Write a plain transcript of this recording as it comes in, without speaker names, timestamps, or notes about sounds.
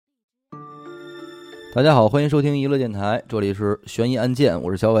大家好，欢迎收听娱乐电台，这里是悬疑案件，我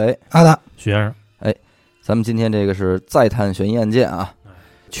是小伟。阿达徐先生，咱们今天这个是再探悬疑案件啊。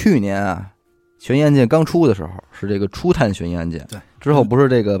去年啊，悬疑案件刚出的时候是这个初探悬疑案件，对，之后不是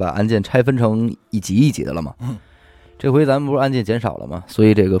这个把案件拆分成一集一集的了吗？这回咱们不是案件减少了吗？所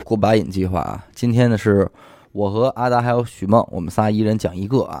以这个过把瘾计划啊，今天呢是我和阿达还有许梦，我们仨一人讲一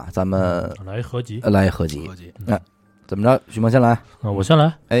个啊，咱们来合集，来合集。怎么着？许梦先来。我先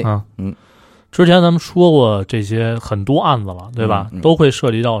来。嗯。之前咱们说过这些很多案子了，对吧？都会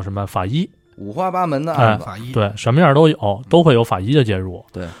涉及到什么法医，五花八门的案子，法医对，什么样都有，都会有法医的介入。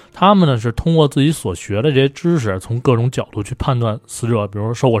对，他们呢是通过自己所学的这些知识，从各种角度去判断死者，比如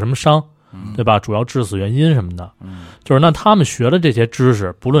说受过什么伤，对吧？主要致死原因什么的。就是那他们学的这些知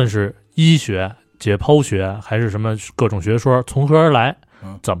识，不论是医学、解剖学，还是什么各种学说，从何而来，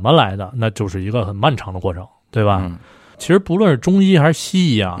怎么来的，那就是一个很漫长的过程，对吧？其实不论是中医还是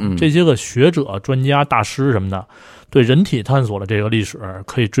西医啊，这些个学者、专家、大师什么的，对人体探索的这个历史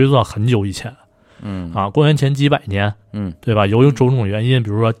可以追溯到很久以前。公元前几百年，对吧？由于种种原因，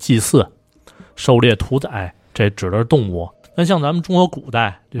比如说祭祀、狩猎、屠宰，这指的是动物。那像咱们中国古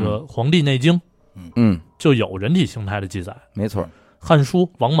代这个《黄帝内经》，就有人体形态的记载。没错，《汉书·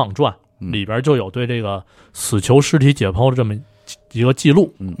王莽传》里边就有对这个死囚尸体解剖的这么一个记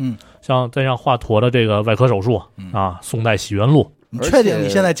录。像华佗的这个外科手术啊，宋代《洗冤录》。你确定你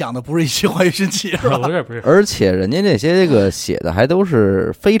现在讲的不是一期怀孕神奇是吧？不是，而且人家这些这个写的还都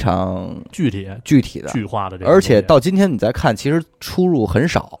是非常具体的、具化的这个，而且到今天你再看，其实出入很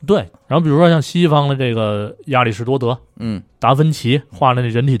少。对，然后比如说像西方的这个亚里士多德、达芬奇画的那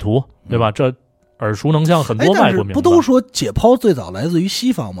人体图，对吧？这耳熟能详，很多外国名字。不都说解剖最早来自于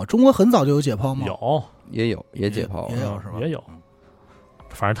西方吗？中国很早就有解剖吗？也解剖，也有是吧？也有。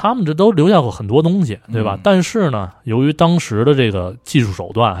反正他们这都留下过很多东西，对吧？但是呢，由于当时的这个技术手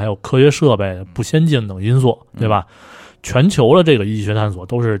段还有科学设备不先进等因素，对吧？全球的这个医学探索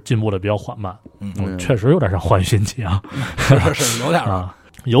都是进步的比较缓慢。确实有点像怀孕神奇啊，是有点啊。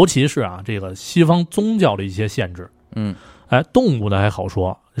尤其是啊，这个西方宗教的一些限制。动物的还好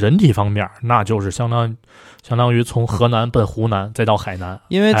说，人体方面那就是相当于从河南奔湖南再到海南，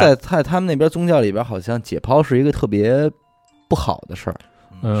因为在他们那边宗教里边，好像解剖是一个特别不好的事儿。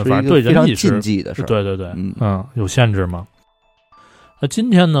反正对人体是禁忌的事儿。对，有限制嘛。那今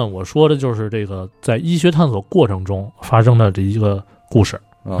天呢，我说的就是这个在医学探索过程中发生的这一个故事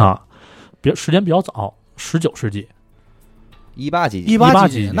啊，时间比较早，19世纪，18几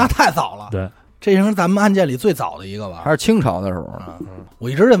年，那太早了。对，这是咱们案件里最早的一个吧？还是清朝的时候呢？我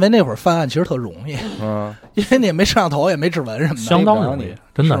一直认为那会儿犯案其实特容易，因为你也没摄像头，也没指纹什么的，相当容易，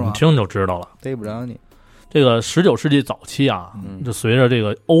真的，你听就知道了，逮不着你。这个19世纪早期啊，就随着这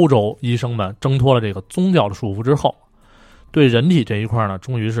个欧洲医生们挣脱了这个宗教的束缚之后，对人体这一块呢，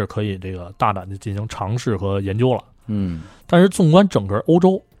终于是可以这个大胆的进行尝试和研究了。但是纵观整个欧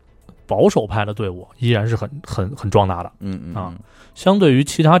洲，保守派的队伍依然是很壮大的。相对于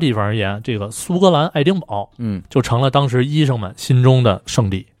其他地方而言，这个苏格兰爱丁堡，就成了当时医生们心中的圣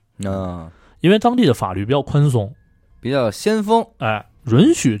地。因为当地的法律比较宽松，比较先锋，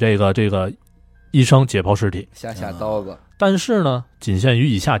允许这个医生解剖尸体，下刀子，但是呢，仅限于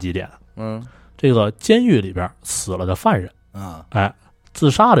以下几点。这个监狱里边死了的犯人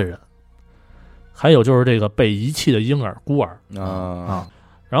自杀的人，还有就是这个被遗弃的婴儿、孤儿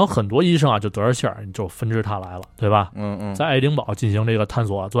然后很多医生啊就得着信儿，就分支他来了，对吧？在爱丁堡进行这个探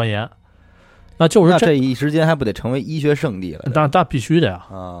索钻研，那就是这一时间还不得成为医学圣地了？那必须的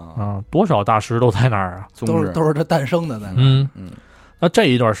呀！多少大师都在那儿啊，都是他诞生的在那儿。那这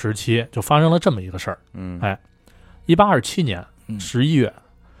一段时期就发生了这么一个事儿。1827年11月，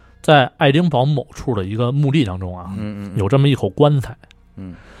在爱丁堡某处的一个墓地当中啊，有这么一口棺材，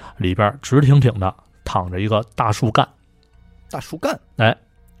里边直挺挺的躺着一个大树干。大树干？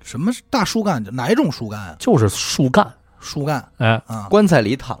什么是大树干？哪一种树干啊？就是树干。棺材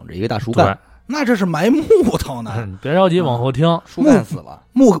里躺着一个大树干，那这是埋木头呢。你别着急，往后听。树干死了，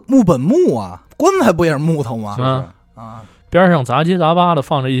木本木啊，棺材不也是木头吗？边上杂七杂八的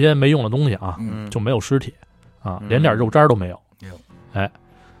放着一些没用的东西啊，就没有尸体啊，连点肉渣都没有。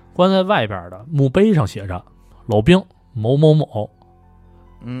棺材外边的墓碑上写着老兵某某某，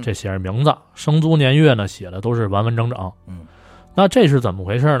这写着名字，生卒年月呢写的都是完完整整。那这是怎么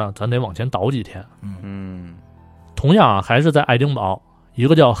回事呢？咱得往前倒几天。同样啊，还是在爱丁堡，一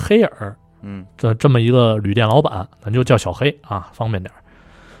个叫黑尔，这么一个旅店老板，咱就叫小黑啊，方便点。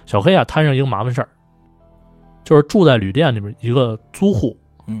小黑啊，摊上一个麻烦事儿。就是住在旅店里面一个租户，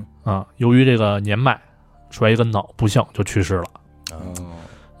由于这个年迈摔一跟头，不幸就去世了。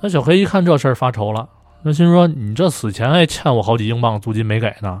那小黑一看这事儿发愁了，那心说你这死前还欠我好几英镑租金没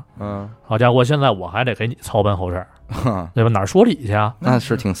给呢，好家伙，现在我还得给你操办后事，对吧？哪说理去啊？那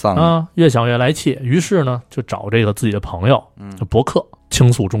是挺丧的啊，越想越来气，于是呢就找这个自己的朋友，就伯克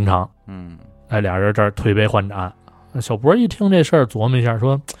倾诉衷肠。俩人这儿推杯换盏。小博一听这事儿，琢磨一下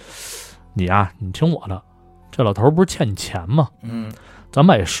说：“你啊，你听我的，这老头不是欠你钱吗？咱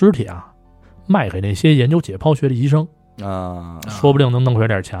把这尸体啊卖给那些研究解剖学的医生啊，说不定能弄回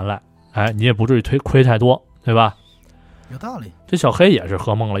点钱来。你也不至于亏太多，对吧？”有道理。这小黑也是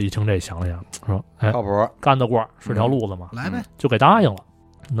喝懵了，一听这想了想，说：“靠谱，干得过，是条路子嘛，来呗，就给答应了。”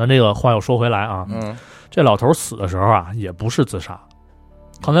那这个话又说回来啊，这老头死的时候啊，也不是自杀。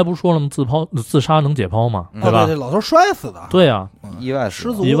刚才不是说了吗？自杀能解剖吗？对吧？对，老头摔死的。对啊，意外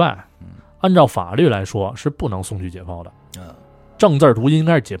失足。意外，按照法律来说是不能送去解剖的。正字读音应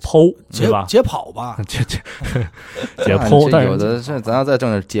该是解剖，对吧？解剖吧，解剖。但是有的这咱要再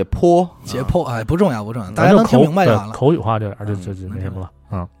正解剖，解剖不重要，大家能听明白就完了。口语化这点就那什么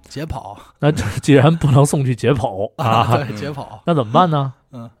了。解剖。那既然不能送去解剖对，解剖，那怎么办呢？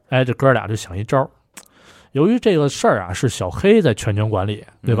这哥俩就想一招。由于这个事儿啊是小黑在全权管理，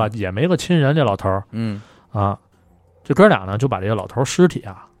对吧？也没个亲人，这老头儿，这哥俩呢就把这个老头尸体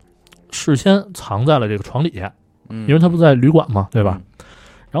啊事先藏在了这个床底下，因为他不在旅馆嘛，对吧？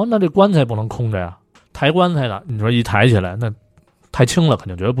然后那这棺材不能空着呀，抬棺材的，你说一抬起来那太轻了，肯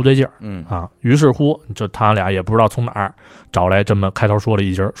定觉得不对劲儿，于是乎就他俩也不知道从哪儿找来这么开头说了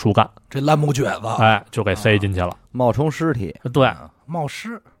一截树干，这烂木橛子，就给塞进去了，冒充尸体，对，冒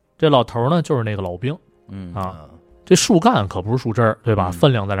尸。这老头呢就是那个老兵。这树干可不是树枝儿，对吧？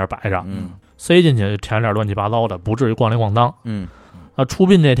分量在那摆着，塞进去填点乱七八糟的，不至于咣铃咣当。出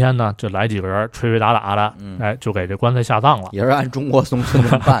殡这天呢，就来几个人吹吹打打的，就给这棺材下葬了。也是按中国农村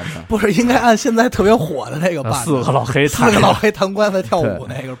的办的，不是应该按现在特别火的那个办的，四个老黑弹棺材跳舞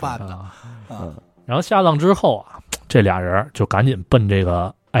那个办的。然后下葬之后啊，这俩人就赶紧奔这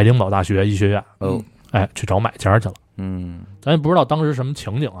个爱丁堡大学医学院，去找买家去了。咱也不知道当时什么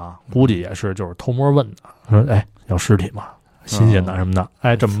情景啊，估计也是就是偷摸问的，说要尸体吗？新鲜的什么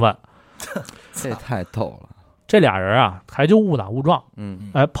的，这么问，这太逗了。这俩人啊，还就误打误撞，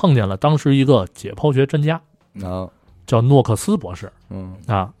碰见了当时一个解剖学专家，叫诺克斯博士，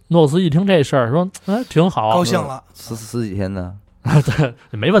诺克斯一听这事儿，说，挺好，高兴了，死几天呢？对，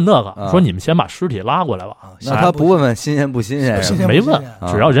没问那个，说你们先把尸体拉过来吧。那他不问问新鲜不新鲜？没问，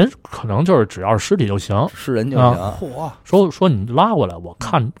只要人可能就是只要是尸体就行，是人就行。说你拉过来，我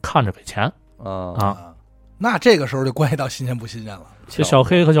看着给钱那这个时候就关系到新鲜不新鲜了。这小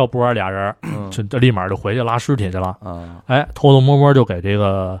黑和小波俩人，这立马就回去拉尸体去了。偷偷摸摸就给这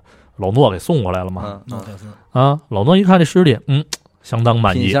个老诺给送过来了嘛。老诺一看这尸体，相当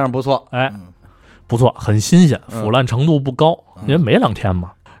满意，品相不错，不错，很新鲜，腐烂程度不高，因为没2天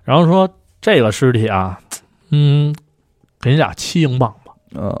嘛。然后说这个尸体啊，给你俩7英镑吧。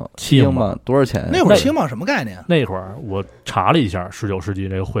7英镑多少钱？那会儿7英镑什么概念？那会儿我查了一下19世纪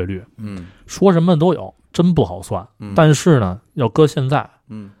这个汇率，说什么都有，真不好算。但是呢，要搁现在，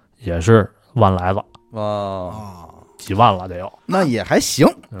也是万来子几万了得有。那也还行，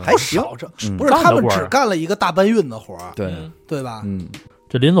还行。不是他们只干了一个大搬运的活儿，对吧？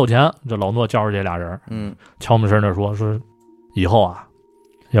这临走前，这老诺叫着这俩人，悄没声的说以后啊，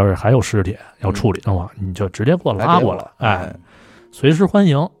要是还有尸体要处理的话，你就直接给我拉过来，随时欢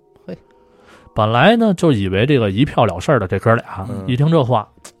迎。本来呢就以为这个一票了事的这哥俩，一听这话，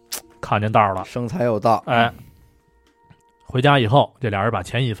看见道了，生财有道。回家以后，这俩人把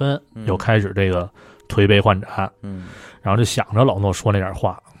钱一分，又开始这个推杯换盏，然后就想着老诺说那点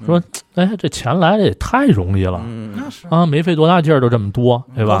话，说这钱来的也太容易了，那是没费多大劲儿就这么多，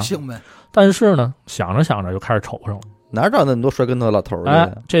对吧？高兴呗。但是呢，想着想着就开始瞅上了，哪知道那么多摔跟头的老头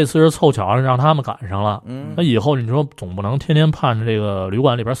儿？这次是凑巧让他们赶上了。那以后你说总不能天天盼着这个旅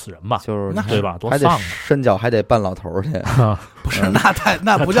馆里边死人吧？就是对吧？多丧啊！伸脚还得扮老头儿去，不是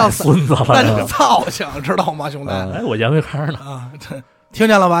那不叫孙子了，那是操性，知道吗，兄弟？我烟灰缸呢听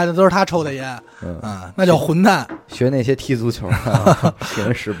见了吧？这都是他抽的烟，那叫混蛋。学那些踢足球，喜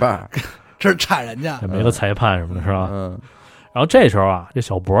欢使绊，这是铲人家，没个裁判什么的，是吧？然后这时候啊，这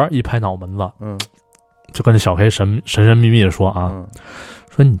小博一拍脑门子，就跟这小黑神秘秘的说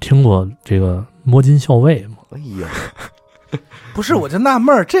说你听过这个摸金校尉吗？哎呀，不是，我就纳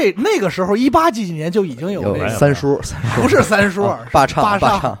闷儿，那个时候18几年就已经有这个三叔，不是三叔，霸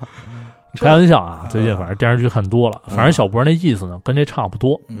唱。开玩笑啊！最近反正电视剧看多了，反正小博那意思呢，跟这差不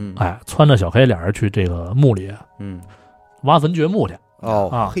多。撺着小黑俩人去这个墓里，挖坟掘墓去，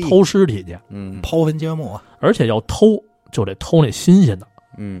偷尸体去，刨坟掘墓，而且要偷就得偷那新鲜的，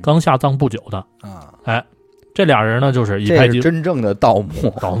刚下葬不久的。这俩人呢就是一拍即合，真正的盗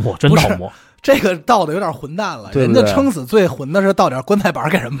墓，真盗墓。这个盗的有点混蛋了，对不对？人家撑死最混的是盗点棺材板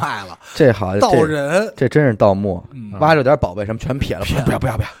给人卖了，这好盗人，这真是盗墓，挖着点宝贝什么全撇了，不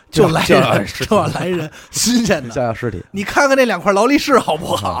要，就来人，就来人，新鲜的，要尸体。你看看那2块劳力士好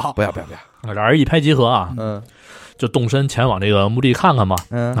不好？不要，俩人一拍即合啊，就动身前往这个墓地看看吧，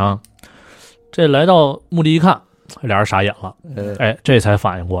这来到墓地一看，俩人傻眼了，这才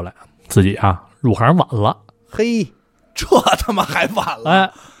反应过来自己啊入行晚了，嘿，这他妈还晚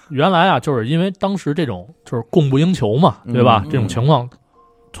了，原来啊，就是因为当时这种就是供不应求嘛，对吧？这种情况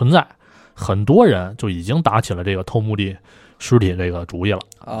存在，很多人就已经打起了这个偷墓地尸体这个主意了。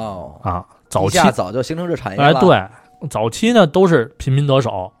早期早就形成这产业了。对，早期呢都是平民得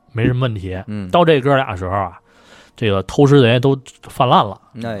手，没什么问题。到这哥俩时候啊，这个偷尸贼都泛滥了，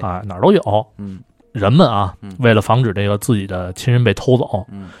哪儿都有。人们啊，为了防止这个自己的亲人被偷走，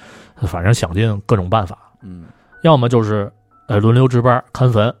反正想尽各种办法。要么就是轮流值班看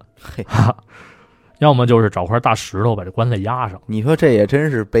坟，要么就是找块大石头把这棺材压上。你说这也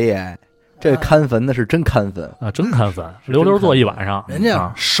真是悲哀，这看坟的是真看坟啊，真看坟，溜溜坐一晚上。人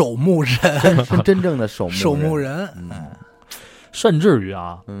家守墓人，真正的守墓人，甚至于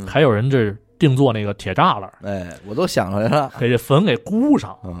啊，还有人这定做那个铁栅栏，我都想出来了，给这坟给箍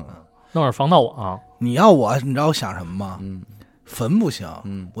上，弄点防盗网。你要我，你知道我想什么吗？坟不行，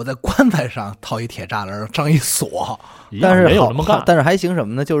我在棺材上套一铁栅栏，上一锁。但是没有那么干，但是还行什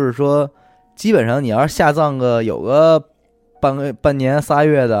么呢？就是说，基本上你要是下葬个有个半年3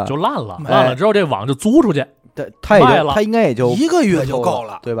月的，就烂了之后这网就租出去。对，他应该也就1个月就够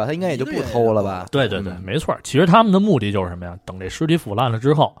了，对吧？他应该也就不偷了吧？对，没错。其实他们的目的就是什么呀？等这尸体腐烂了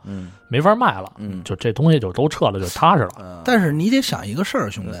之后，没法卖了，就这东西就都撤了，就踏实了。但是你得想一个事儿，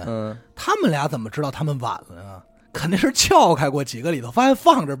兄弟，他们俩怎么知道他们晚了呢？肯定是撬开过几个里头，发现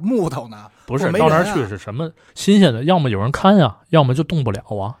放着木头呢。不是到那儿去是什么新鲜的？要么有人看呀，要么就动不了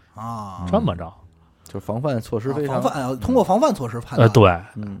啊。这么着，就是防范措施非常通过防范措施判断。对，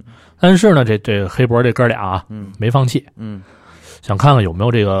但是呢，这黑脖这哥俩啊，没放弃，想看看有没有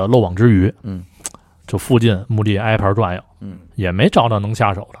这个漏网之鱼，就附近墓地挨排转悠，也没找到能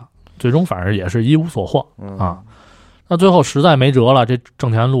下手的，最终反正也是一无所获啊。那最后实在没辙了，这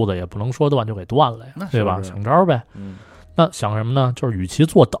挣钱路子也不能说断就给断了呀，对吧？想招呗。那想什么呢？就是与其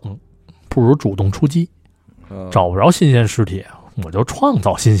坐等，不如主动出击。找不着新鲜尸体，我就创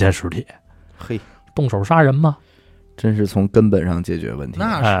造新鲜尸体。嘿，动手杀人吗？真是从根本上解决问题。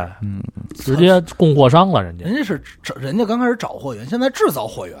那是，直接供货商了，人家刚开始找货源，现在制造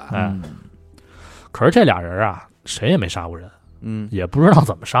货源。可是这俩人啊，谁也没杀过人，也不知道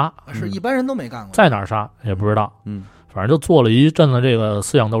怎么杀，是一般人都没干过，在哪儿杀也不知道，反正就做了一阵子这个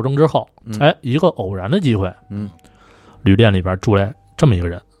思想斗争之后，一个偶然的机会，旅店里边住来这么一个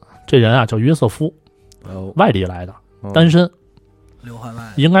人，这人啊叫约瑟夫，外地来的，单身，流汗外，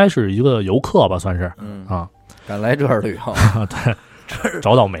应该是一个游客吧，算是，敢来这儿旅游，对，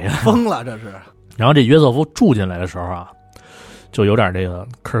找倒霉了，疯了这是。然后这约瑟夫住进来的时候啊，就有点这个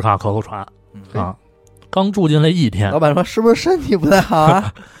吭咔咳口喘啊。刚住进来1天，老板说是不是身体不太好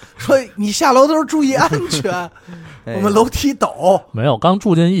啊？说你下楼都是注意安全，我们楼梯陡。没有，刚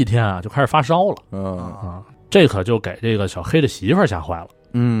住进1天啊，就开始发烧了。这可就给这个小黑的媳妇儿吓坏了。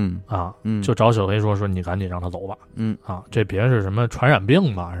就找小黑说你赶紧让他走吧。这别是什么传染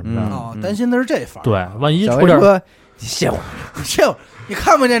病吧什么的。担心的是这法。对，万一出点你歇会儿，你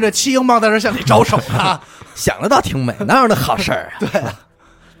看不见这7英镑在这向你招手呢？想的倒挺美，哪有那好事儿啊？对。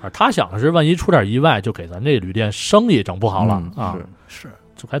他想的是，万一出点意外，就给咱这旅店生意整不好了是，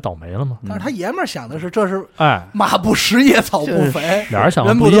就该倒霉了嘛。但是他爷们儿想的是，这是马不食野草不肥，俩人想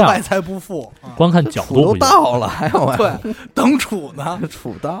人不一样，外财不富，光看角度不一样。到了，还有对，等处呢，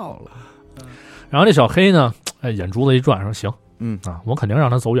处到了。然后这小黑呢，眼珠子一转，说行，我肯定让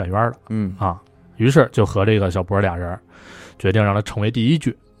他走远远的，于是就和这个小波俩人决定让他成为第一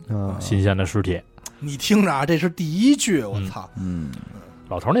具新鲜的尸体。你听着啊，这是第一具，我操，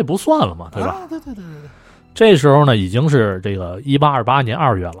老头那不算了嘛，对吧？对。这时候呢，已经是这个1828年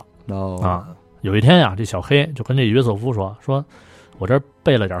2月了有一天呀，这小黑就跟这约瑟夫说，我这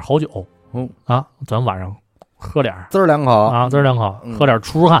备了点好酒，咱晚上喝点滋儿两口喝点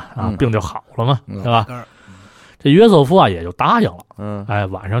出汗病就好了嘛，对吧？这约瑟夫啊也就答应了，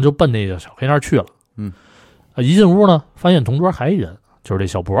晚上就奔那个小黑那儿去了。一进屋呢，发现同桌还一人，就是这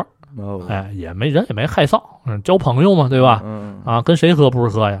小博，也没害臊，交朋友嘛，对吧？啊，跟谁喝不是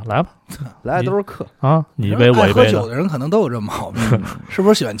喝呀？来吧，来都是客啊，你一杯我一杯的。喝酒的人可能都有这毛病，是不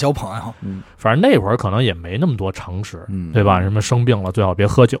是喜欢交朋友？反正那会儿可能也没那么多常识，对吧？什么生病了最好别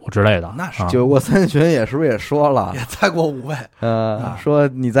喝酒之类的。那是酒过三巡也是不是也说了？也再过5位。说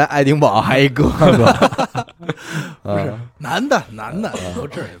你在爱丁堡还一哥哥，不是男的，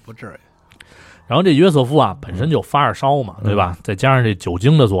不至于。然后这约瑟夫啊，本身就发着烧嘛，对吧？再加上这酒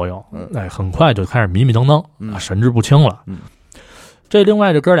精的作用，很快就开始迷迷瞪瞪，神志不清了。这另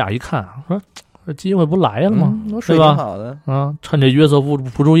外这哥俩一看，说这机会不来了吗？睡挺好的啊，趁这约瑟夫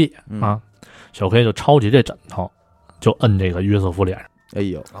不注意啊，小黑就抄起这枕头，就摁这个约瑟夫脸上。哎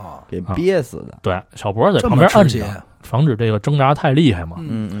呦，给憋死的。对，小博在旁边摁着，防止这个挣扎太厉害嘛。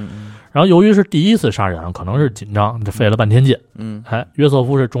然后由于是第一次杀人，可能是紧张，这费了半天劲。约瑟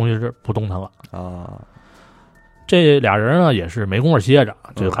夫终于是不动弹了啊。这俩人呢也是没工夫歇着，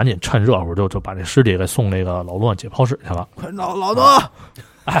就赶紧趁热乎就把这尸体给送那个老诺解剖室去了。快老诺，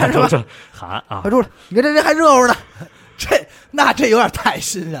就喊啊！快出来！你看这还热乎呢，这有点太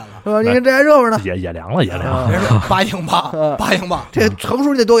新鲜了，是吧？你看这还热乎呢，也凉了，也凉。8英镑，这成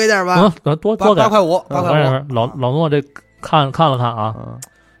熟得多给点吧？多给8块5，8块5。老诺这看了看啊，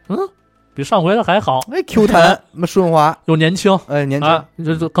比上回的还好。Q 弹，顺滑又年轻，年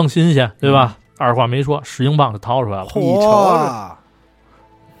轻，这更新鲜，对吧？二话没说，10英镑就掏出来了。你瞅瞅，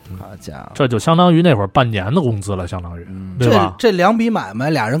好家伙，这就相当于那会儿半年的工资了，相当于，对吧？这2笔买卖，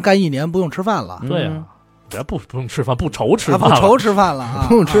俩人干1年不用吃饭了。对呀，别不用吃饭，不愁吃饭，不愁吃饭了啊！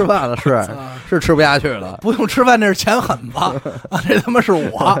不用吃饭了，是吃不下去了。不用吃饭那是钱狠子啊，这他妈是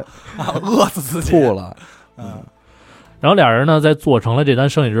我饿死自己吐了。然后俩人呢，在做成了这单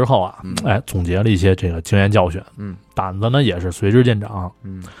生意之后啊，总结了一些这个经验教训，胆子呢也是随之渐长，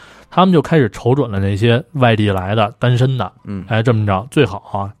他们就开始瞅准了那些外地来的单身的，这么着最好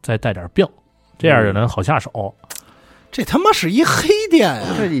啊再带点病，这样的人好下手。这他妈是一黑店呀！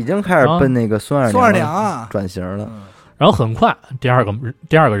这已经开始奔那个孙二娘啊转型了。然后很快第二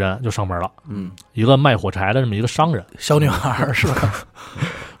个人就上门了，一个卖火柴的这么一个商人，小女孩是吧？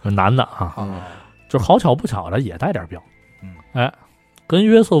男的啊，就好巧不巧的也带点病，跟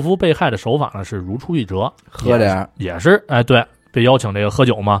约瑟夫被害的手法呢是如出一辙，喝点也是对，被邀请这个喝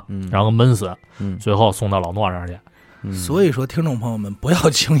酒嘛，然后闷死，最后送到老诺那儿去。所以说，听众朋友们不要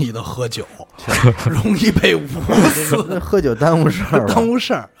轻易的喝酒，容易被捂死。喝酒耽误事儿，耽误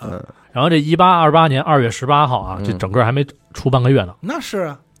事儿。然后这1828年2月18号啊，这整个还没出半个月呢。那是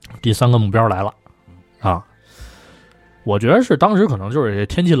啊，第3个目标来了啊！我觉得是当时可能就是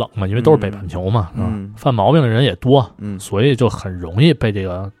天气冷嘛，因为都是北半球嘛，犯毛病的人也多，所以就很容易被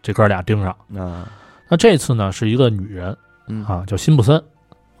这哥俩盯上。那这次呢是一个女人啊，叫辛普森，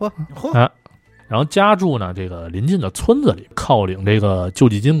然后家住呢这个邻近的村子里，靠领这个救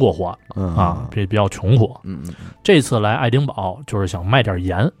济金过活啊，比较穷苦。这次来爱丁堡就是想卖点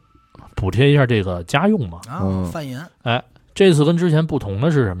盐，补贴一下这个家用嘛。贩盐。这次跟之前不同的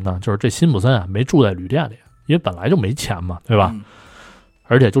是什么呢？就是这辛普森啊没住在旅店里，因为本来就没钱嘛，对吧？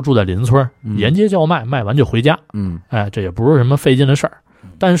而且就住在邻村，沿街叫卖，卖完就回家。这也不是什么费劲的事儿。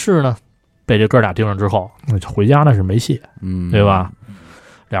但是呢，被这哥俩盯上之后，回家那是没戏，对吧？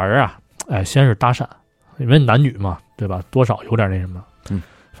俩人啊。先是搭讪，因为男女嘛，对吧？多少有点那什么，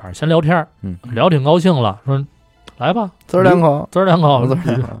反正先聊天，聊挺高兴了，说来吧，滋儿两口，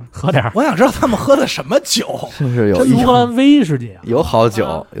喝点。我想知道他们喝的什么酒，真是有乌克兰威士忌，有好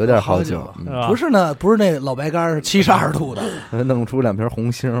酒，有点好酒，不是那老白干是72度的，弄出2瓶红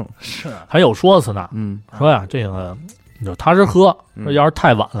星，是还有说辞呢，说呀这个。你就踏实喝，要是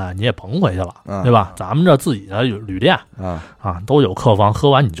太晚了，你也甭回去了，对吧？咱们这自己的旅店都有客房，喝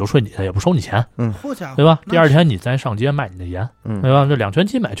完你就睡你的，也不收你钱，对吧？第二天你再上街卖你的盐，对吧？这2全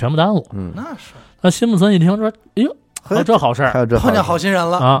其美，全不耽误。那辛普森一听说，哎呦，还有这好事儿，碰见好心人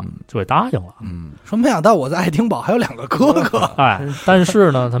了啊，就给答应了。说没想到我在爱丁堡还有2个哥哥，但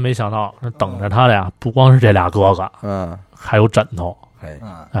是呢，他没想到等着他的呀，不光是这俩哥哥，还有枕头，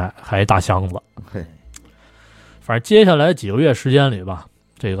还一大箱子。反正接下来几个月时间里吧，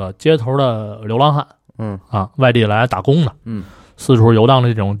这个街头的流浪汉，外地来打工的，四处游荡的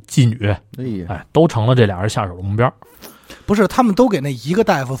这种妓女，都成了这俩人下手的目标。不是，他们都给那一个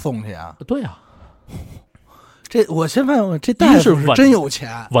大夫送去啊？对呀，我先发现这大夫是真有钱，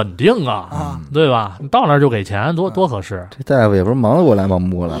稳定啊，对吧？你到那儿就给钱，多合适。这大夫也不是忙得过来忙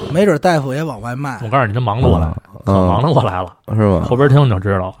不过来，没准大夫也往外卖。我告诉你，这忙得过来，可忙得过来了，是吧？后边听就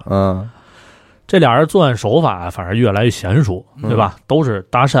知道了。这俩人作案手法反正越来越娴熟，对吧？都是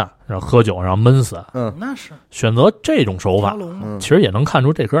搭讪，然后喝酒，然后闷死。那是选择这种手法，其实也能看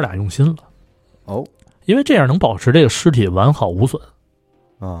出这哥俩用心了。因为这样能保持这个尸体完好无损。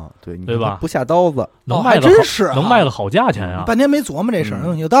啊，对，对吧？不下刀子，能卖个真是能卖个好价钱啊！半天没琢磨这事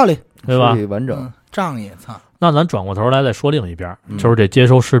儿，有道理，对吧？完整仗义，操！那咱转过头来再说另一边，就是这接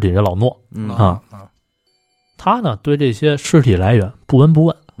收尸体的老诺他呢对这些尸体来源不闻不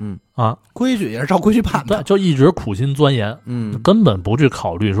问，规矩也是照规矩判的，对，就一直苦心钻研，根本不去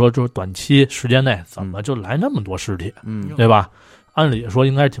考虑说，就是短期时间内怎么就来那么多尸体，对吧？按理说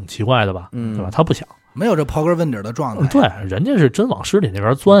应该是挺奇怪的吧，对吧？他不想，没有这刨根问底的状态，对，人家是真往尸体那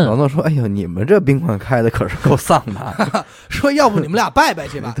边钻。老诺说：“哎呦，你们这宾馆开的可是够丧的，说要不你们俩拜拜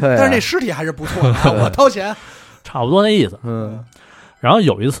去吧。对，但是那尸体还是不错的，我掏钱，差不多那意思。然后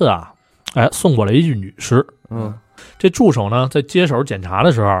有一次啊。”送过来一具女尸。这助手呢，在接手检查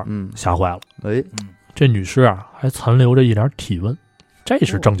的时候，吓坏了。这女尸啊，还残留着一点体温，这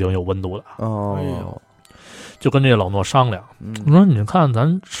是正经有温度的。就跟这个老诺商量，我说：“你看，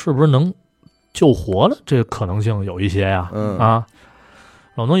咱是不是能救活了？这个可能性有一些呀。”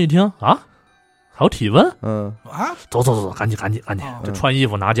老诺一听啊，还有体温，走，赶紧，就穿衣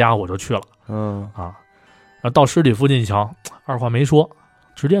服拿家伙就去了。到尸体附近一瞧，二话没说。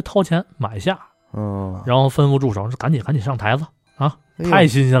直接掏钱买下，然后吩咐助手赶紧上台子啊！太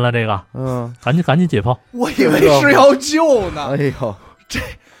新鲜了，这个，赶紧解剖。我以为是要救呢。哎呦，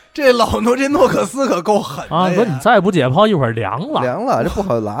这老诺这诺克斯可够狠的啊！说你再不解剖，一会儿凉了，这不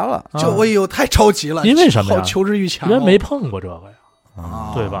好拿了。哎呦，太着急了。因为什么呀？求知欲强，因为没碰过这个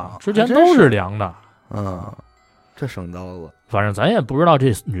呀，对吧？之前都是凉的。这省刀子。反正咱也不知道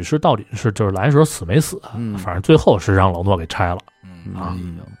这女尸到底是就是来时候死没死，反正最后是让老诺给拆了。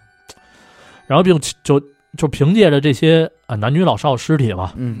然后并就凭借着这些男女老少尸体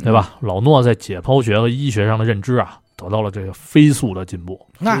嘛，对吧？老诺在解剖学和医学上的认知啊，得到了这个飞速的进步。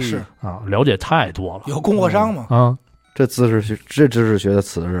那是了解太多了。有供过商吗？这知识学的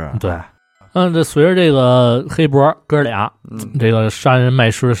词是对。这随着这个黑脖哥俩，这个杀人卖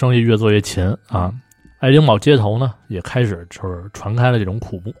尸的生意越做越勤啊，爱丁堡街头呢也开始就是传开了这种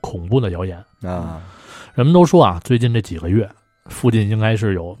恐怖的谣言啊。人们都说啊，最近这几个月。附近应该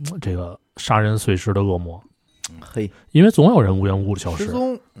是有这个杀人碎尸的恶魔，因为总有人无缘无故的消失，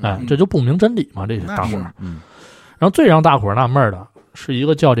这就不明真理嘛，这是大伙儿。然后最让大伙儿纳闷的是一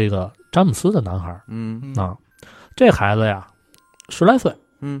个叫这个詹姆斯的男孩，这孩子呀10来岁，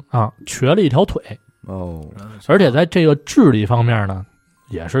瘸了一条腿，而且在这个智力方面呢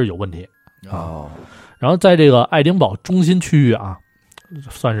也是有问题，然后在这个爱丁堡中心区域啊，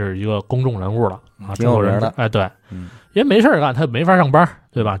算是一个公众人物了啊，挺有人的，对。因为没事干，他没法上班，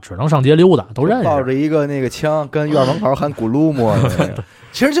对吧？只能上街溜达，都认识。抱着一个那个枪，跟院门口喊咕噜摸的。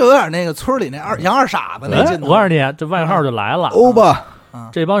其实就有点那个村里那杨二傻子那劲头。我告诉你，这外号就来了。欧巴，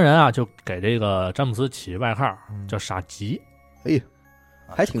这帮人啊，就给这个詹姆斯起外号叫傻吉。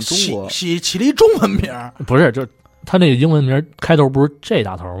还挺中国。起了一中文名，不是，就他那个英文名开头不是 J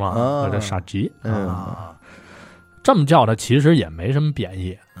打头吗？叫傻吉。这么叫他其实也没什么贬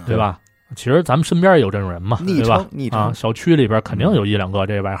义，对吧？其实咱们身边也有这种人嘛，对吧？小区里边肯定有一两个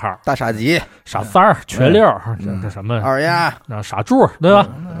这外号，大傻吉、傻三儿、瘸六，这什么二丫、傻柱，对吧？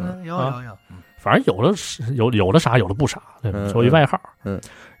有，反正有的傻，有的不傻，对吧？作为外号。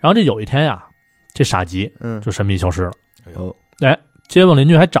然后这有一天呀，这傻吉就神秘消失了。街坊邻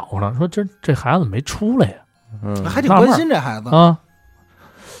居还找呢，说这孩子没出来呀，还挺关心这孩子啊。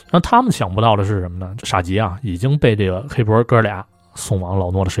然后他们想不到的是什么呢？这傻吉啊，已经被这个黑脖哥俩送往老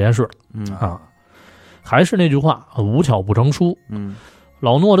诺的实验室了。还是那句话，无巧不成书。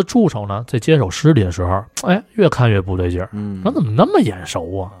老诺的助手呢，在接手尸体的时候，越看越不对劲儿。那怎么那么眼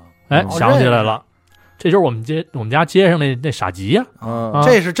熟啊？想起来了，这就是我们家街上那傻吉呀。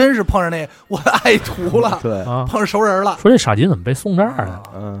这是真是碰上那我的爱徒了，对，碰上熟人了。说这傻吉怎么被送这儿来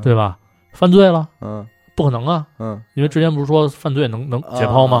了？对吧？犯罪了？不可能啊，因为之前不是说犯罪能解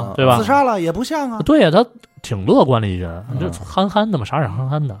剖吗？对吧？自杀了也不像啊。对呀，他挺乐观的一人，就憨憨的嘛，傻傻憨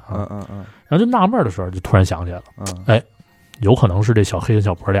憨的。然后就纳闷的时候，就突然想起来了，有可能是这小黑跟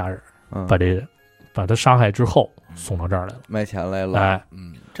小博俩人把他杀害之后送到这儿来了，卖钱来了。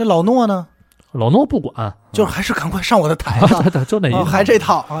这老诺呢？老诺不管，就还是赶快上我的台子，就那一还这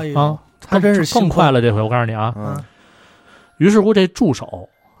套啊！他真是更快了，这回我告诉你啊。于是乎，这助手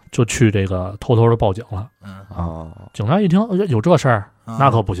就去这个偷偷的报警了。警察一听有这事儿，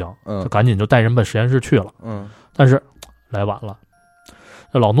那可不行，就赶紧就带人奔实验室去了。但是来晚了，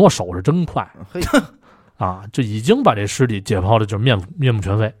这老诺手是真快，就已经把这尸体解剖的就面目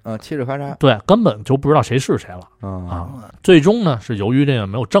全非嘁哩喀喳，对，根本就不知道谁是谁了最终呢，是由于这个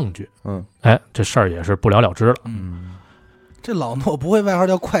没有证据，这事儿也是不了了之了。这老诺不会外号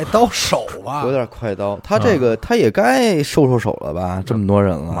叫快刀手吧？有点快刀，他这个他也该收手了吧？这么多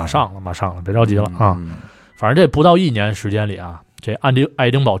人了，马上了，别着急了啊！反正这不到1年时间里啊，这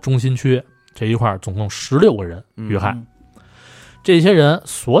爱丁堡中心区这一块总共16个人遇害，这些人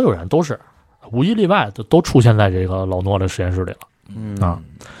所有人都是无一例外的都出现在这个老诺的实验室里了。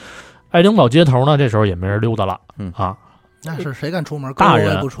爱丁堡街头呢，这时候也没人溜达了那是谁敢出门？大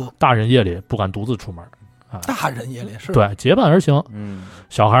人不出，大人夜里不敢独自出门大人夜里是对结伴而行。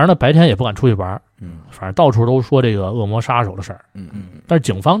小孩呢白天也不敢出去玩。反正到处都说这个恶魔杀手的事儿。但是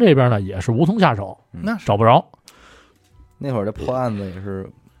警方这边呢也是无从下手，那找不着。那会儿这破案子也是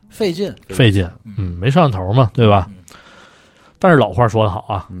费劲，没上头嘛，对吧？但是老话说得好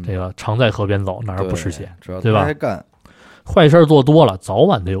啊，这个常在河边走，哪儿不湿鞋，对吧？坏事做多了，早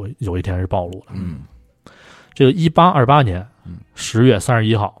晚得有一天是暴露的。这个1828年10月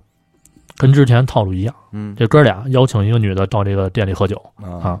31号，跟之前套路一样，这哥俩邀请一个女的到这个店里喝酒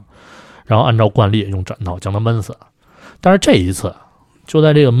然后按照惯例用枕头将她闷死。但是这一次，就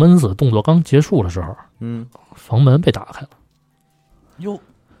在这个闷死动作刚结束的时候，房门被打开了。哟，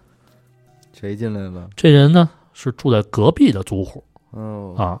谁进来了？这人呢是住在隔壁的租户。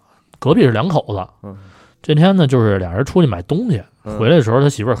隔壁是2口子。这天呢，就是俩人出去买东西，回来的时候他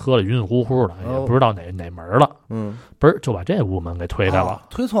媳妇儿喝了晕晕乎乎的，也不知道哪门了。嘣儿就把这屋门给推开了，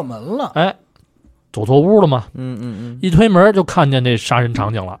推错门了。走错屋了嘛。一推门就看见这杀人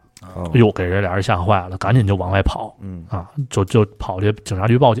场景了。哎呦，给这俩人吓坏了，赶紧就往外跑。就跑去警察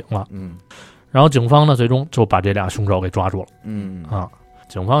局报警了。然后警方呢，最终就把这俩凶手给抓住了。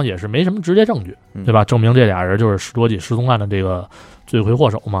警方也是没什么直接证据，对吧？证明这俩人就是10多起失踪案的这个罪魁祸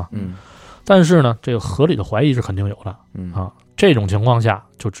首嘛。但是呢，这个合理的怀疑是肯定有的。这种情况下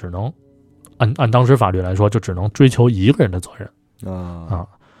就只能按当时法律来说，就只能追求一个人的责任。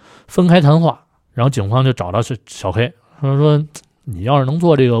分开谈话，然后警方就找到小黑，说你要是能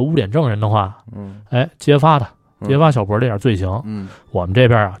做这个污点证人的话，揭发小博这点罪行，我们这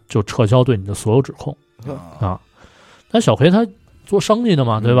边就撤销对你的所有指控。但小黑他做生意的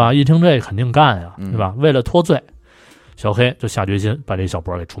嘛，对吧？一听这肯定干呀，对吧？为了脱罪，小黑就下决心把这小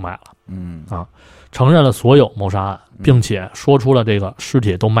博给出卖了。承认了所有谋杀案，并且说出了这个尸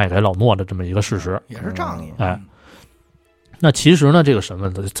体都卖给老诺的这么一个事实，也是仗义。那其实呢，这个审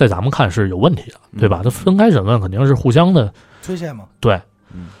问在咱们看是有问题的，对吧？他分开审问肯定是互相的推卸嘛。对，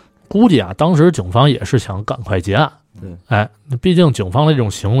估计当时警方也是想赶快结案。毕竟警方的这种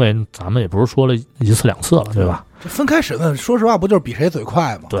行为，咱们也不是说了1次2次了，对吧？这分开审问，说实话，不就是比谁嘴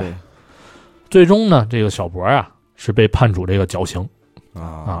快吗？对。最终呢，这个小博是被判处这个绞刑。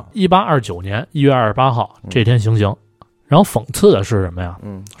1829年1月28号这天行刑。然后讽刺的是什么呀？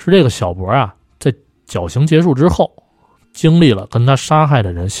是这个小博在绞刑结束之后，经历了跟他杀害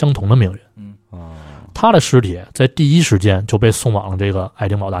的人相同的命运。他的尸体在第一时间就被送往了这个爱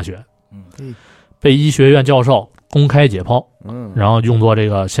丁堡大学，被医学院教授公开解剖，然后用作这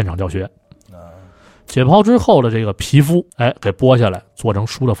个现场教学。解剖之后的这个皮肤，给剥下来做成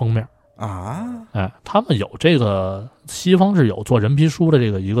书的封面。他们有这个西方是有做人皮书的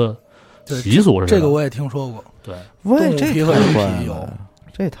这个一个习俗，这个我也听说过。对，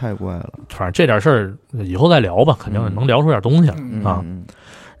这太怪了。反正这点事儿以后再聊吧，肯定能聊出点东西啊。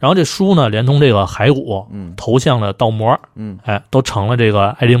然后这书呢，连同这个骸骨、头像的倒模，都成了这个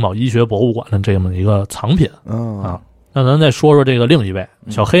爱丁堡医学博物馆的这么一个藏品啊。那咱再说说这个另一位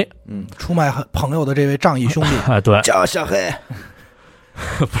小黑，出卖朋友的这位仗义兄弟，对，叫小黑。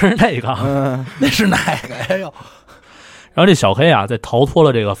不是那个，那是哪个呀？然后这小黑在逃脱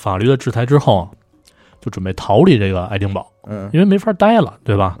了这个法律的制裁之后，就准备逃离这个爱丁堡，因为没法待了，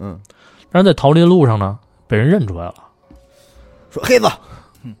对吧？但是在逃离的路上呢，被人认出来了，说黑子，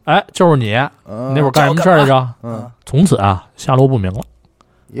就是你，那会儿干什么事儿来着？从此下落不明了，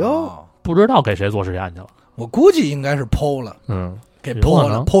不知道给谁做实验去了。我估计应该是剖了，给剖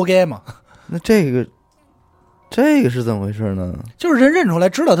了，剖给嘛。那这个是怎么回事呢？就是人认出来，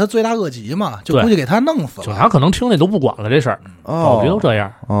知道他罪大恶极嘛，就估计给他弄死了。警察可能听那都不管了这事儿，保局都这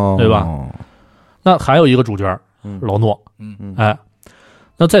样，对吧？那还有一个主角老诺，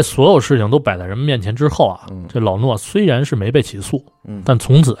那在所有事情都摆在人们面前之后这老诺虽然是没被起诉，但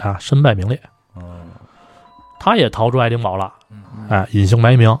从此身败名裂。他也逃出爱丁堡了，隐姓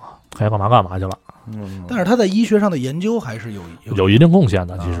埋名，该干嘛去了。但是他在医学上的研究还是有一定贡献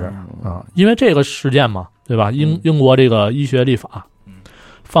的，其实因为这个事件嘛，对吧？英国这个医学立法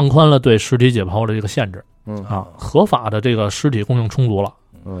放宽了对尸体解剖的这个限制，合法的这个尸体供应充足了，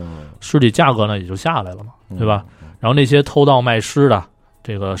尸体价格呢也就下来了嘛，对吧？然后那些偷盗卖尸的，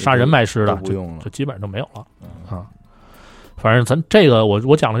这个杀人卖尸的，就基本上都没有了反正咱这个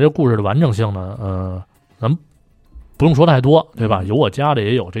我讲的这个故事的完整性呢，咱不用说太多，对吧？有我家的，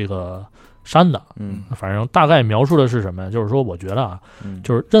也有这个删的，反正大概描述的是什么呀？就是说，我觉得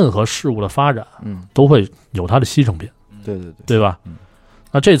就是任何事物的发展，都会有它的牺牲品，对对对，对吧？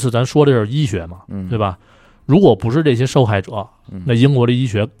那这次咱说的是医学嘛，对吧？如果不是这些受害者，那英国的医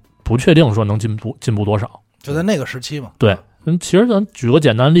学不确定说能进步多少，就在那个时期嘛。对，其实咱举个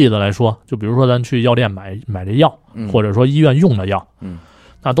简单例子来说，就比如说咱去药店买这药，或者说医院用的药，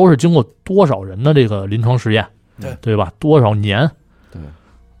那都是经过多少人的这个临床实验，对吧？多少年，对，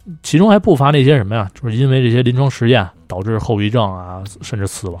其中还不乏那些什么呀，就是因为这些临床实验导致后遗症啊，甚至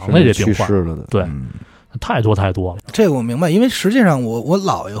死亡的这些病患，去世了的，对。太多了，这个我明白，因为实际上我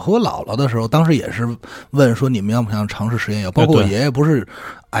姥爷和我姥姥的时候，当时也是问说你们要不想尝试实验药，包括我爷爷不是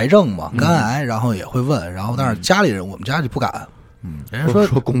癌症嘛，肝癌，然后也会问，然后但是家里人我们家就不敢，人家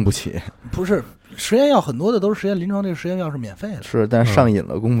说供不起，不是实验药很多的都是临床这个实验药是免费的，是，但是上瘾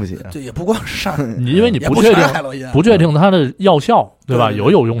了供不起，这也不光是上瘾，因为你不确定它的药效，对吧？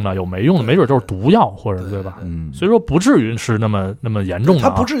有用的，有没用的，没准就是毒药或者对吧？所以说不至于是那么严重的，它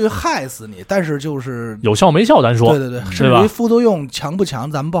不至于害死你，但是就是有效没效咱说，对，甚至于副作用强不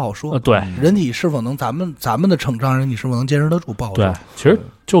强咱们不好说，对，人体是否能咱们的成长人体是否能坚持得住不好说。对，其实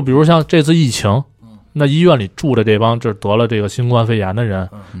就比如像这次疫情。那医院里住的这帮这得了这个新冠肺炎的人，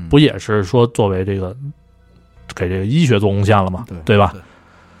不也是说作为这个给这个医学做贡献了吗？对吧？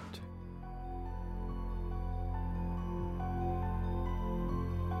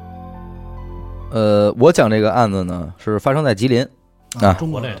我讲这个案子呢，是发生在吉林啊，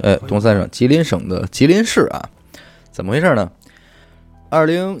中国东三省吉林省的吉林市啊，怎么回事呢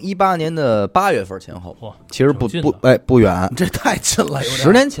？2018年的8月份前后，其实不远，这太近了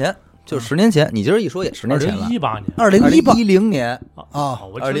，10年前。就10年前，你今儿一说也10年前了。2010年啊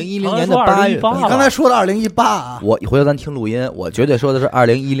，2010年的8月份。你刚才说的2018啊，我回头咱听录音，我绝对说的是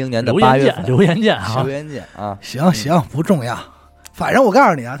2010年的8月份。留言见啊！行，不重要。反正我告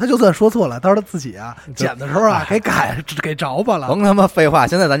诉你啊，他就算说错了，到时候他自己啊剪的时候啊给着吧了。甭他妈废话，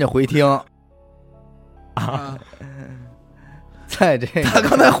现在咱就回听啊。在这个，他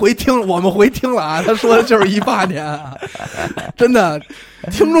刚才我们回听了啊，他说的就是18年啊，真的，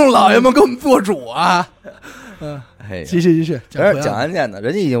听众老爷们给我们做主啊。继续，讲案件呢，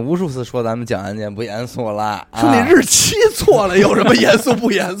人家已经无数次说咱们讲案件不严肃了，说你日期错了，有什么严肃不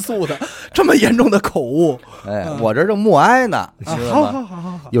严肃的？这么严重的口误，我这就默哀呢。好，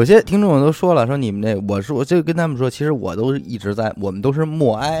有些听众都说了，说你们这，我就跟他们说，其实我都一直在，我们都是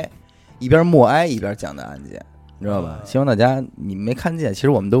默哀，一边默哀一边讲的案件。你知道吧？希望大家你没看见，其实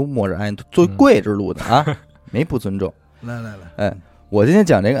我们都默着哀，做跪着录的啊，没不尊重。来，我今天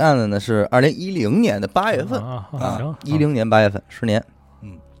讲这个案子呢，是2010年的8月份啊，10年8月份，10年。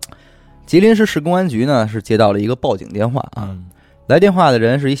吉林市市公安局呢是接到了一个报警电话啊，来电话的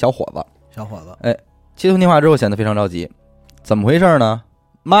人是一小伙子，接通电话之后显得非常着急，怎么回事呢？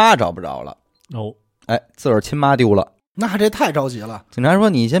妈找不着了自个儿亲妈丢了，那这太着急了。警察说：“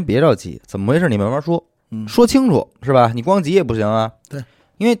你先别着急，怎么回事？你慢慢说。”说清楚是吧？你光急也不行啊。对，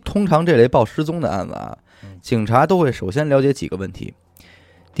因为通常这类报失踪的案子啊，警察都会首先了解几个问题。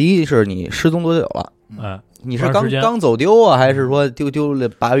第一是你失踪多久了？你是刚走丢啊，还是说丢了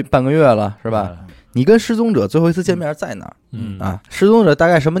半个月了，是吧？你跟失踪者最后一次见面在哪儿？失踪者大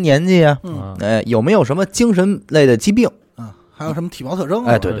概什么年纪啊？有没有什么精神类的疾病？还有什么体貌特征？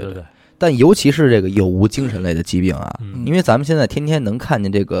对。但尤其是这个有无精神类的疾病啊，因为咱们现在天天能看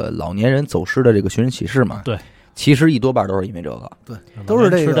见这个老年人走失的这个寻人启事嘛，对，其实一多半都是因为这个，对，都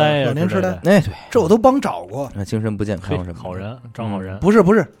是这个老年痴呆，对，这我都帮找过，精神不健康什么好人，张好人，不是，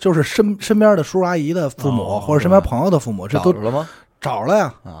就是身边的叔叔阿姨的父母或者身边朋友的父母，这都找着了吗？找了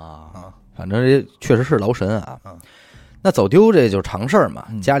呀，反正这确实是劳神啊。那走丢这就是常事儿嘛，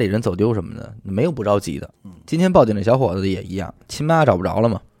家里人走丢什么的没有不着急的。今天报警的小伙子也一样，亲妈找不着了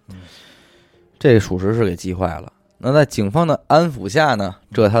嘛。这属实是给急坏了。那在警方的安抚下呢，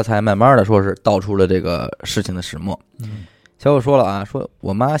这他才慢慢的说是道出了这个事情的始末。小伙说了啊，说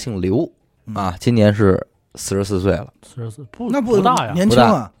我妈姓刘啊，今年是44岁了。44不大呀，年轻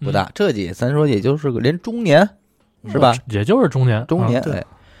啊，不大。这咱说也就是个连中年，是吧？也就是中年。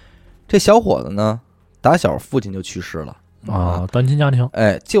这小伙子呢，打小父亲就去世了啊，单亲家庭。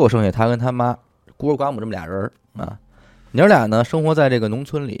就剩下他跟他妈孤儿寡母这么俩人啊。娘俩呢生活在这个农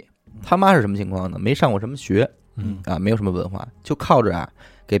村里。他妈是什么情况呢？没上过什么学，没有什么文化，就靠着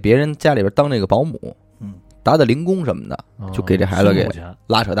给别人家里边当这个保姆，打零工什么的，就给这孩子给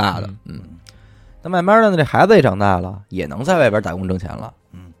拉扯大的。那慢慢的呢，这孩子也长大了，也能在外边打工挣钱了。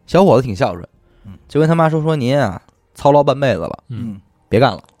小伙子挺孝顺，就跟他妈说您啊，操劳半辈子了，别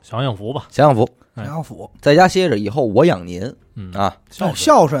干了，享养福吧，享养福，在家歇着，以后我养您啊，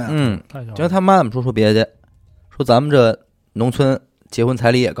孝顺啊，就他妈怎么说别介，说咱们这农村结婚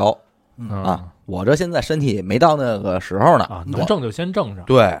彩礼也高。我这现在身体没到那个时候呢啊，能挣就先挣上。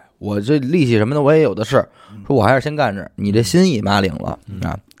对我这利息什么的我也有的是，说我还是先干着。你这心意妈领了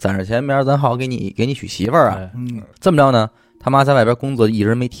啊，攒着钱，明儿咱好给你娶媳妇儿啊。这么着呢，他妈在外边工作一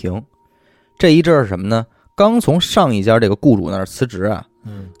直没停。这一阵是什么呢？刚从上一家这个雇主那儿辞职啊，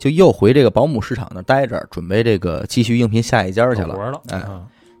就又回这个保姆市场那儿待着，准备这个继续应聘下一家去了。哎，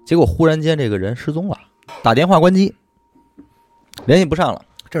结果忽然间这个人失踪了，打电话关机，联系不上了，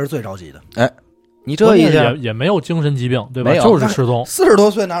这是最着急的。哎，你这一下也没有精神疾病，对吧？没有，就是失踪。40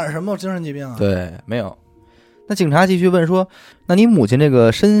多岁哪有什么精神疾病啊？对，没有。那警察继续问说：“那你母亲这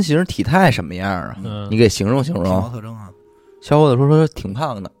个身形体态什么样啊？你给形容形容。”体貌特征啊。小伙子说挺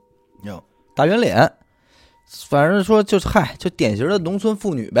胖的，有大圆脸，反正说就典型的农村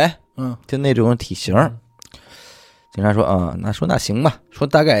妇女呗，就那种体型。警察说那行吧，说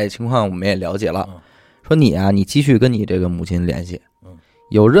大概情况我们也了解了，说你继续跟你这个母亲联系，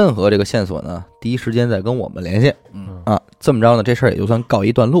有任何这个线索呢，第一时间再跟我们联系，这么着呢，这事儿也就算告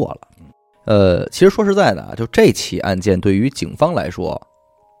一段落了。其实说实在的啊，就这起案件对于警方来说，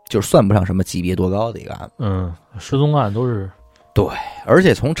就算不上什么级别多高的一个案子。失踪案都是对，而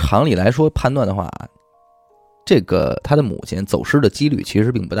且从常理来说判断的话，这个他的母亲走失的几率其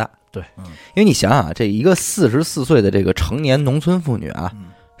实并不大。对，因为你想想啊，这一个44岁的这个成年农村妇女啊，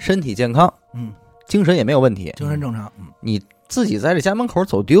身体健康，精神也没有问题，精神正常，你自己在这家门口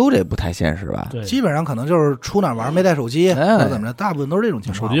走丢，这不太现实吧？对，基本上可能就是出哪玩没带手机，或者怎么着，大部分都是这种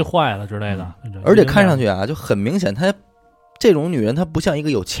情况。手机坏了之类的，而且看上去啊，就很明显，她这种女人她不像一个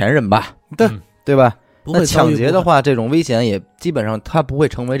有钱人吧？对吧？那抢劫的话，这种危险也基本上她不会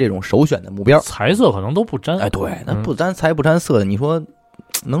成为这种首选的目标，财色可能都不沾。哎，对，那不沾财不沾色的，你说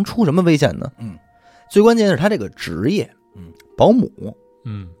能出什么危险呢？最关键是她这个职业，保姆，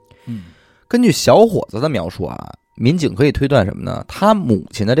根据小伙子的描述啊，民警可以推断什么呢？他母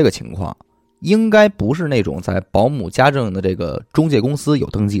亲的这个情况，应该不是那种在保姆家政的这个中介公司有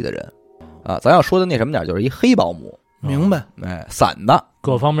登记的人啊。咱要说的那什么点，就是一黑保姆，明白？哎，散的，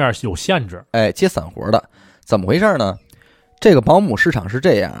各方面有限制，哎，接散活的。怎么回事呢？这个保姆市场是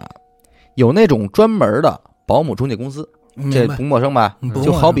这样啊，有那种专门的保姆中介公司，这不陌生吧？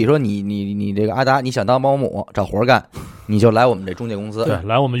就好比说你这个阿达，你想当保姆找活干，你就来我们这中介公司，对，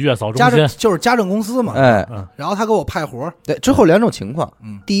来我们月嫂中心，就是家政公司嘛。哎，然后他给我派活。对，之后两种情况，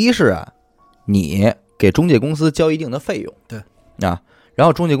第一是啊，你给中介公司交一定的费用，对啊，然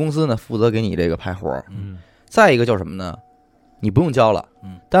后中介公司呢负责给你这个派活，再一个就是什么呢？你不用交了，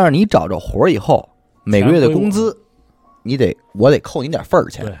但是你找着活以后，每个月的工资，我得扣你点份儿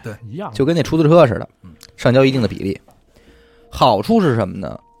钱，对，一样，就跟那出租车似的，上交一定的比例。好处是什么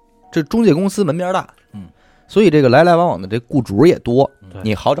呢？这中介公司门面大，所以这个来来往往的这雇主也多，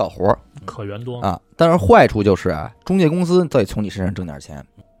你好找活，客源多啊。但是坏处就是啊，中介公司得从你身上挣点钱，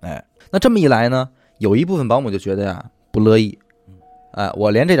哎，那这么一来呢，有一部分保姆就觉得呀不乐意，哎，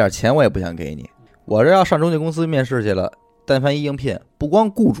我连这点钱我也不想给你，我这要上中介公司面试去了，但凡一应聘，不光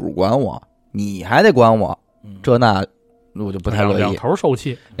雇主管我，你还得管我，这那我就不太乐意，两头受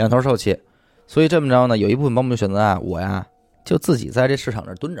气。所以这么着呢，有一部分保姆就选择啊，我呀就自己在这市场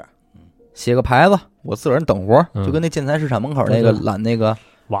这蹲着，写个牌子，我自个儿人等活，就跟那建材市场门口那个揽那个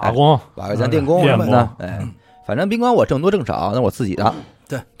瓦工、瓦匠、电工什么的，哎，反正甭管我挣多挣少，那我自己的，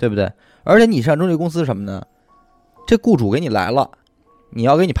对不对？而且你上中介公司什么呢？这雇主给你来了，你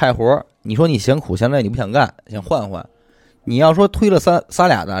要给你派活，你说你嫌苦嫌累，你不想干，想换换，你要说推了仨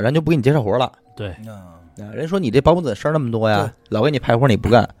俩的，人就不给你介绍活了。对，人说你这保姆怎么事儿那么多呀？老给你派活你不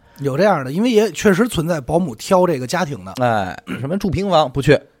干。有这样的，因为也确实存在保姆挑这个家庭的，哎，什么住平房不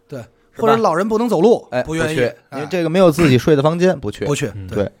去，对，或者老人不能走路，哎，不愿意，因为这个没有自己睡的房间，不去，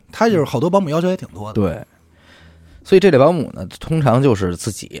对，他就是好多保姆要求也挺多的，对，所以这类保姆呢，通常就是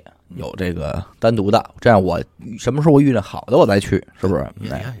自己有这个单独的，这样我什么时候我遇见好的我再去，是不是？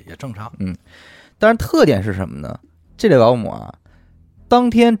也正常，但是特点是什么呢？这类保姆啊，当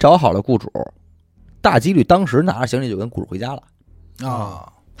天找好了雇主，大几率当时拿着行李就跟雇主回家了啊。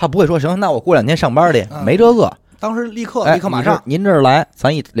他不会说行，那我过2天上班去，没这个，当时立刻马上，您这儿来，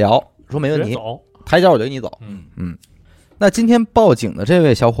咱一聊，说没问题，抬脚我就给你走。那今天报警的这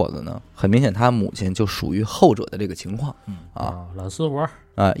位小伙子呢，很明显他母亲就属于后者的这个情况，揽私活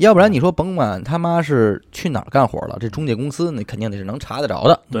啊，要不然你说甭管他妈是去哪儿干活了，这中介公司你肯定得是能查得着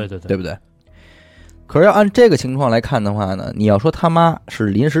的，对不对？可是要按这个情况来看的话呢，你要说他妈是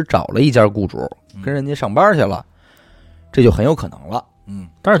临时找了一家雇主跟人家上班去了，这就很有可能了。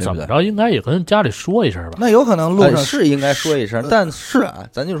但是怎么着应该也跟家里说一声吧。那有可能路上是应该说一声，但是啊，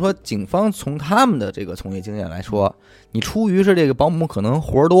咱就说警方从他们的这个从业经验来说，你出于是这个保姆可能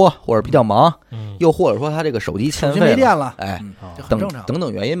活多或者比较忙，又或者说他这个手机欠费没电了，哎，等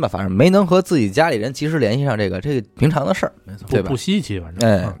等原因吧，反正没能和自己家里人及时联系上，这个平常的事儿，对吧？不稀奇，反正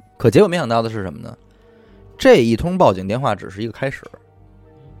哎，可结果没想到的是什么呢？这一通报警电话只是一个开始，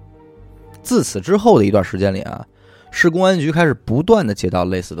自此之后的一段时间里啊，市公安局开始不断的接到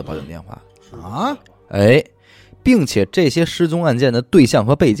类似的报警电话啊，哎，并且这些失踪案件的对象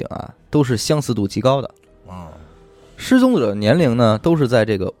和背景啊，都是相似度极高的。失踪者年龄呢，都是在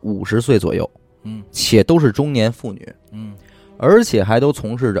这个50岁左右，且都是中年妇女，而且还都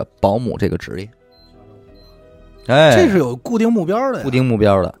从事着保姆这个职业。哎，这是有固定目标的呀，固定目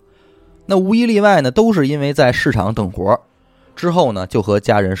标的。那无一例外呢，都是因为在市场等活之后呢，就和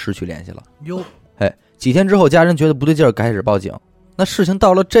家人失去联系了。哟，哎，几天之后，家人觉得不对劲儿，开始报警。那事情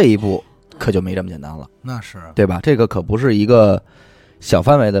到了这一步，可就没这么简单了。那是对吧？这个可不是一个小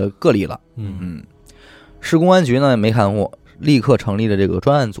范围的个例了。市公安局呢没含糊，立刻成立了这个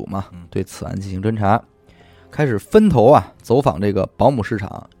专案组嘛，对此案进行侦查，开始分头啊走访这个保姆市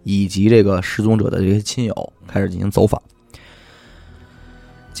场以及这个失踪者的这些亲友，开始进行走访。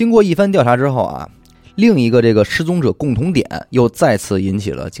经过一番调查之后啊，另一个这个失踪者共同点又再次引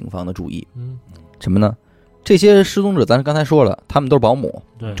起了警方的注意。什么呢？这些失踪者咱刚才说了，他们都是保姆，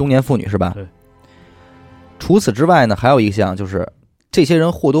中年妇女是吧？对。除此之外呢，还有一项就是这些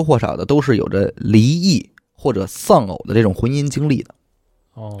人或多或少的都是有着离异或者丧偶的这种婚姻经历的。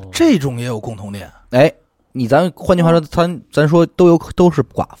这种也有共同点。哎，咱换句话说，咱说都是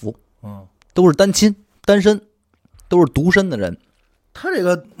寡妇，都是单亲、单身，都是独身的人。他这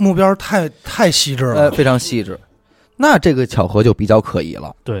个目标太细致了，非常细致。那这个巧合就比较可疑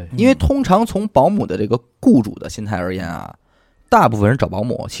了。对，因为通常从保姆的这个雇主的心态而言啊，大部分人找保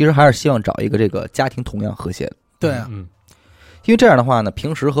姆其实还是希望找一个这个家庭同样和谐的。对啊，因为这样的话呢，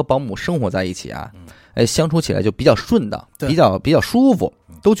平时和保姆生活在一起啊，相处起来就比较顺当，比较舒服，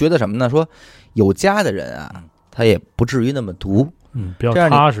都觉得什么呢？说有家的人啊，他也不至于那么独。比较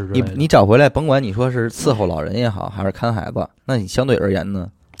踏实。你找回来，甭管你说是伺候老人也好，还是看孩子，那你相对而言呢，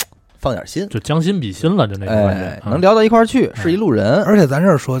放点心，就将心比心了，就那个关键，能聊到一块儿去，是一路人。而且咱这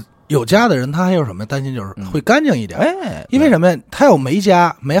儿说有家的人，他还有什么担心？就是会干净一点。因为什么呀？他有没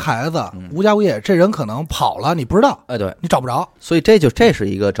家、没孩子、无家无业，这人可能跑了，你不知道。对，你找不着。所以这是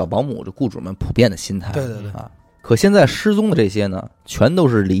一个找保姆的雇主们普遍的心态。对啊。可现在失踪的这些呢，全都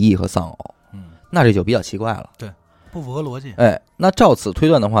是离异和丧偶。那这就比较奇怪了。对。不符合逻辑。那照此推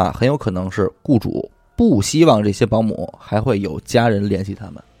断的话，很有可能是雇主不希望这些保姆还会有家人联系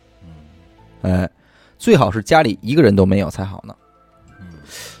他们。最好是家里一个人都没有才好呢。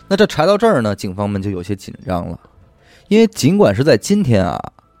那这查到这儿呢，警方们就有些紧张了，因为尽管是在今天啊，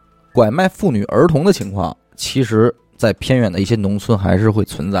拐卖妇女儿童的情况，其实在偏远的一些农村还是会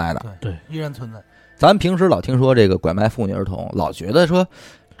存在的。对，依然存在。咱平时老听说这个拐卖妇女儿童，老觉得说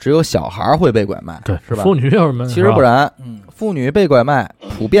只有小孩会被拐卖，对，是吧？妇女有什么？其实不然，妇女被拐卖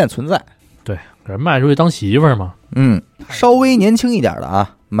普遍存在。对，给人卖出去当媳妇儿嘛。稍微年轻一点的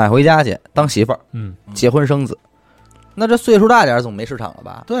啊，买回家去当媳妇儿，结婚生子。那这岁数大点总没市场了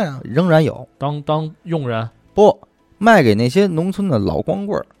吧？对啊，仍然有当佣人，不卖给那些农村的老光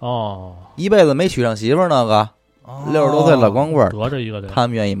棍一辈子没娶上媳妇儿那个60多岁老光棍得着一个，他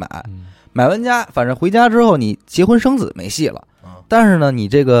们愿意买。买完家，反正回家之后你结婚生子没戏了。但是呢，你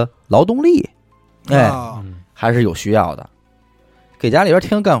这个劳动力，还是有需要的，给家里边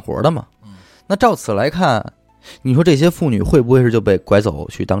添干活的嘛。那照此来看，你说这些妇女会不会是就被拐走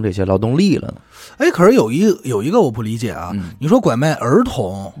去当这些劳动力了呢？可是有一个我不理解啊。你说拐卖儿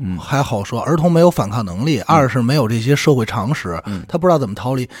童，还好说，儿童没有反抗能力，二是没有这些社会常识，他不知道怎么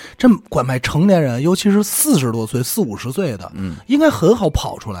逃离。这拐卖成年人，尤其是40多岁、40、50岁的，应该很好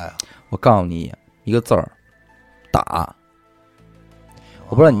跑出来啊。我告诉你一个字儿，打。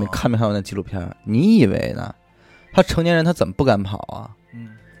我不知道你们看没看过那纪录片，你以为呢？他成年人他怎么不敢跑啊？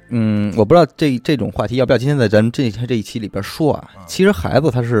我不知道这种话题要不要今天在咱们这一期里边说啊。其实孩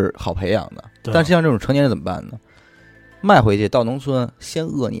子他是好培养的，但是像这种成年人怎么办呢？卖回去到农村，先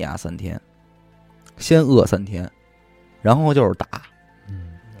饿你丫3天，先饿3天，然后就是打，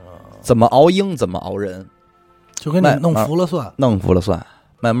怎么熬鹰怎么熬人，就给你弄服了算，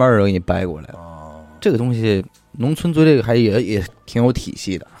慢慢的给你掰过来。这个东西农村对这个还也挺有体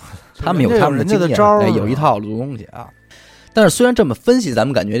系的，他们有他们的经验，招，有一套东西啊。但是虽然这么分析，咱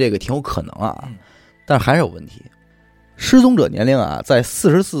们感觉这个挺有可能啊，但是还是有问题。失踪者年龄啊，在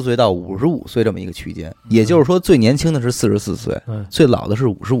44岁到55岁这么一个区间，也就是说最年轻的是44岁，最老的是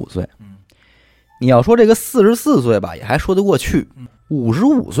55岁。你要说这个44岁吧，也还说得过去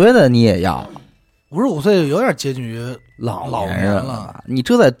55岁的你也要？55岁有点接近于老年人了，你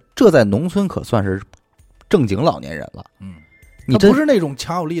这在农村可算是正经老年人了。你不是那种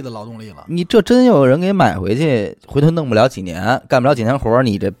强有力的劳动力了。你这真有人给买回去，回头弄不了几年，干不了几年活，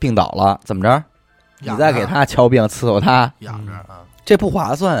你这病倒了怎么着？你再给他瞧病伺候他，养着啊，这不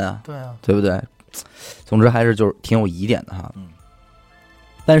划算啊。对啊，对不对？总之还是就是挺有疑点的哈。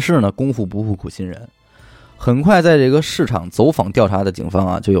但是呢，功夫不负苦心人，很快在这个市场走访调查的警方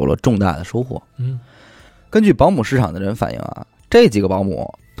啊，就有了重大的收获。根据保姆市场的人反映啊，这几个保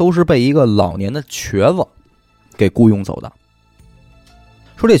姆都是被一个老年的瘸子给雇佣走的。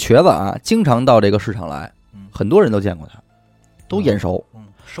说这瘸子啊，经常到这个市场来，很多人都见过他，都眼熟，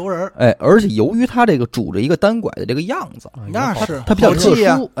熟人。哎，而且由于他这个拄着一个单拐的这个样子，那是他比较特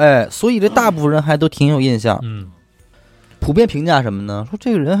殊，哎，所以这大部分人还都挺有印象。普遍评价什么呢？说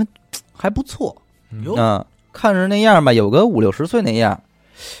这个人还不错啊，看着那样吧，有个50-60岁那样。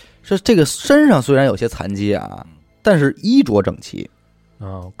说这个身上虽然有些残疾啊，但是衣着整齐，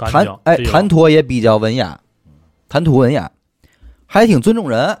谈吐也比较文雅，谈吐文雅，还挺尊重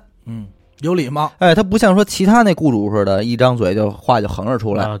人，有礼貌。哎，他不像说其他那雇主似的，一张嘴就话就横着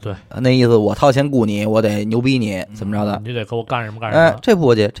出来啊，对，那意思我掏钱雇你，我得牛逼你，怎么着的？你得给我干什么干什么。哎，这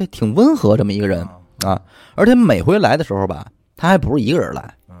不这挺温和这么一个人啊，而且每回来的时候吧，他还不是一个人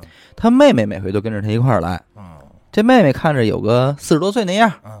来，他妹妹每回都跟着他一块儿来。这妹妹看着有个40多岁那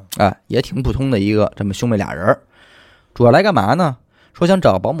样，也挺普通的一个这么兄妹俩人，主要来干嘛呢？说想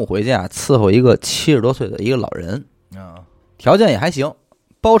找保姆回去啊，伺候一个70多岁的一个老人，条件也还行，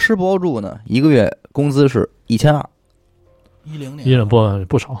包吃包住呢，一个月工资是1200。10年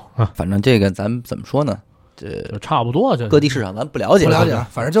不少啊，反正这个咱怎么说呢？这差不多，各地市场咱不了解，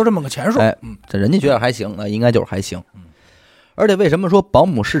反正就这么个钱数。哎，这人家觉得还行，那应该就是还行。而且为什么说保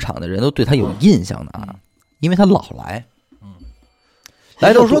姆市场的人都对他有印象呢？因为他老来，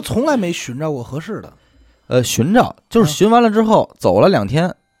来就是说从来没寻找过合适的。寻找就是寻完了之后走了2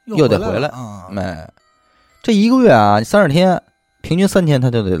天又得回来。哎，这一个月啊30天，平均3天他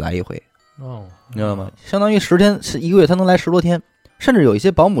就得来一回。你知道吗？相当于10天是一个月，他能来10多天。甚至有一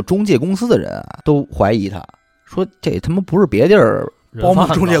些保姆中介公司的人啊，都怀疑他，说这他妈不是别地儿保姆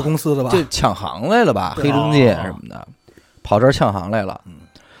中介公司的吧？这抢行来了吧？黑中介什么的，跑这儿抢行来了。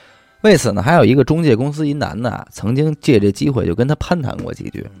为此呢，还有一个中介公司一男的曾经借这机会就跟他攀谈过几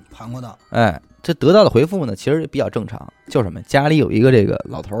句，谈过的。哎，这得到的回复呢，其实也比较正常，就是什么家里有一个这个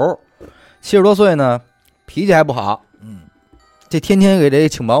老头，70多岁呢，脾气还不好，这天天给这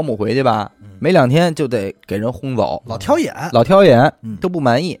请保姆回去吧，没2天就得给人轰走，老挑眼，都不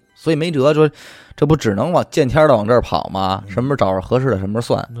满意，所以没辙，说这不只能见天的往这儿跑吗？什么时候找着合适的，什么时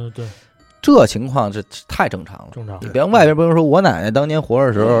候算？对。这情况这太正常了，你别外边不是说我奶奶当年活着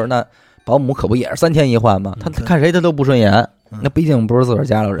的时候，那保姆可不也是3天一换吗？他看谁他都不顺眼，那毕竟不是自个儿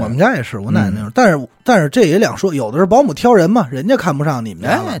家里人。我们家也是，我奶奶那种，但是这也两说，有的是保姆挑人嘛，人家看不上你们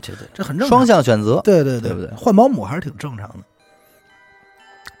家了，这很正常，双向选择，对不对？换保姆还是挺正常的。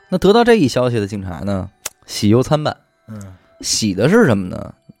那得到这一消息的警察呢，喜忧参半。喜的是什么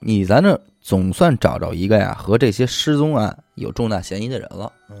呢？你咱这总算找着一个呀，和这些失踪案有重大嫌疑的人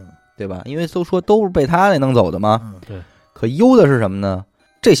了。对吧？因为都说都是被他给弄走的嘛。对。可忧的是什么呢？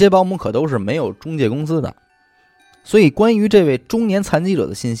这些保姆可都是没有中介公司的，所以关于这位中年残疾者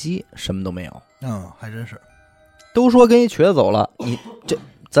的信息什么都没有。还真是。都说跟一瘸子走了，你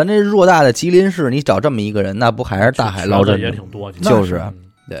咱这偌大的吉林市，你找这么一个人，那不还是大海捞针？也挺多，就是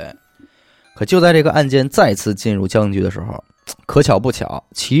对。可就在这个案件再次进入僵局的时候，可巧不巧，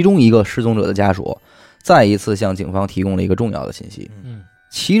其中一个失踪者的家属再一次向警方提供了一个重要的信息。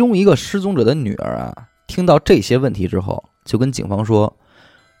其中一个失踪者的女儿啊，听到这些问题之后，就跟警方说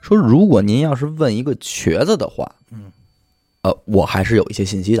如果您要是问一个瘸子的话，我还是有一些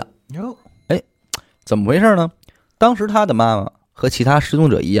信息的。哎，怎么回事呢？当时他的妈妈和其他失踪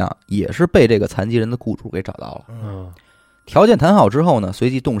者一样，也是被这个残疾人的雇主给找到了。条件谈好之后呢，随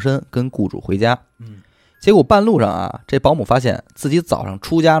即动身跟雇主回家。结果半路上啊，这保姆发现自己早上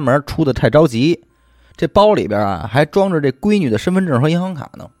出家门出的太着急。这包里边啊，还装着这闺女的身份证和银行卡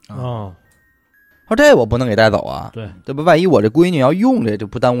呢。说这我不能给带走啊，对吧？万一我这闺女要用这，就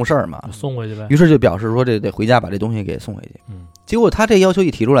不耽误事儿嘛。送回去呗。于是就表示说，这得回家把这东西给送回去。结果他这要求一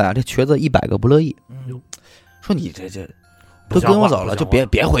提出来啊，这瘸子100个不乐意。说你这都跟我走了，就别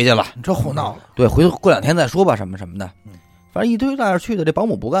回去了，你这胡闹了。对，回头过2天再说吧，什么什么的。反正一堆来去的，这保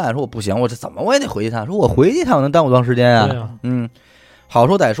姆不干，说我不行，我这怎么我也得回去趟。说我回去一趟能耽误多长时间啊？好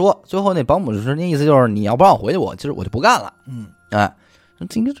说歹说，最后那保姆就是那意思，就是你要不让我回去，我今儿我就不干了。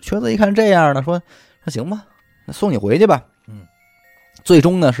今天瘸子一看这样呢，说行吧，那送你回去吧。最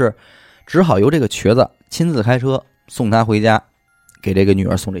终呢是只好由这个瘸子亲自开车送他回家，给这个女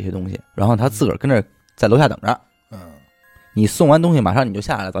儿送这些东西，然后他自个儿跟这在楼下等着。你送完东西马上你就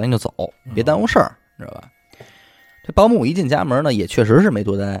下来，早点就走，别耽误事儿，知道吧？这保姆一进家门呢，也确实是没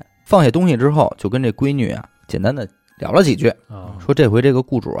多待，放下东西之后，就跟这闺女啊简单的聊了几句，说这回这个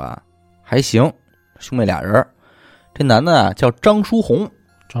雇主啊还行，兄妹俩人。这男的啊叫张书红，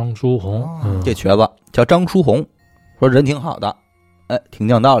这瘸子叫张书红，说人挺好的，挺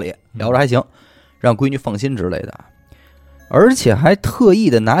讲道理，聊着还行，让闺女放心之类的。而且还特意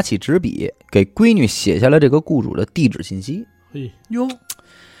的拿起纸笔给闺女写下了这个雇主的地址信息。哟，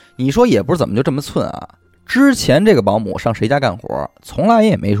你说也不是怎么就这么寸啊？之前这个保姆上谁家干活，从来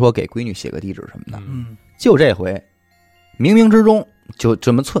也没说给闺女写个地址什么的。就这回，冥冥之中就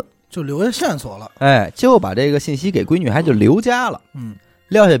这么寸，就留下线索了。就把这个信息给闺女，还就留家了。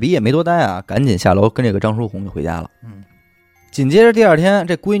撂下笔也没多待啊，赶紧下楼跟这个张书红就回家了。紧接着第二天，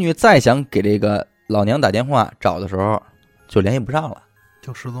这闺女再想给这个老娘打电话找的时候，就联系不上了，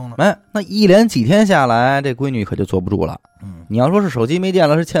就失踪了。那一连几天下来，这闺女可就坐不住了。你要说是手机没电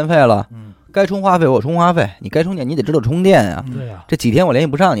了，是欠费了，该充话费我充话费，你该充电你得知道充电呀。对呀，这几天我联系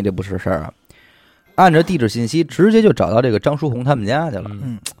不上你，这不是事儿啊。按着地址信息，直接就找到这个张书红他们家去了。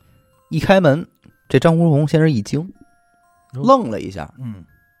一开门，这张书红先是一惊，愣了一下。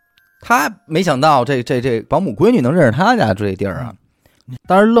他没想到这保姆闺女能认识他家这地儿啊。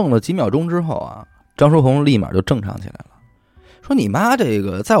但是愣了几秒钟之后啊，张书红立马就正常起来了，说你妈这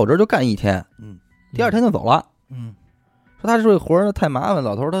个在我这儿就干一天，第二天就走了。说他这活儿太麻烦，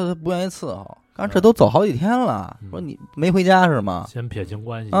老头他不愿意伺候。刚这都走好几天了，说你没回家是吗？先撇清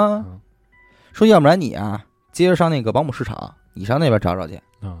关系啊。说要不然你啊，接着上那个保姆市场，你上那边找找去。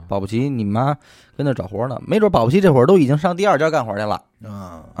保不齐你妈跟那找活呢，没准保不齐这会儿都已经上第二家干活去了。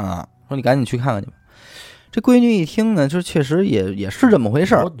说你赶紧去看看去吧。这闺女一听呢，就确实也是这么回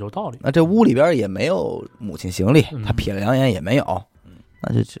事儿，有道理。那这屋里边也没有母亲行李，她瞥了两眼也没有，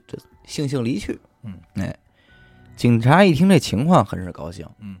那就这悻悻离去。警察一听这情况，很是高兴。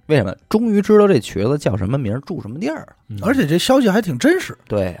为什么？终于知道这瘸子叫什么名，住什么地儿，而且这消息还挺真实。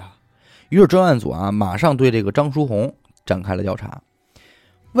对呀。于是专案组啊，马上对这个张书红展开了调查。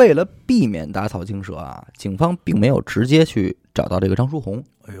为了避免打草惊蛇啊，警方并没有直接去找到这个张书红，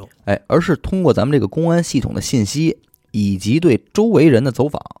而是通过咱们这个公安系统的信息以及对周围人的走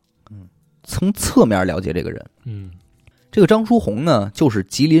访，从侧面了解这个人。这个张书红呢，就是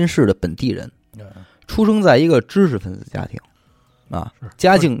吉林市的本地人，出生在一个知识分子家庭，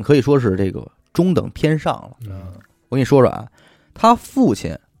家境可以说是这个中等偏上了。我跟你说说啊，他父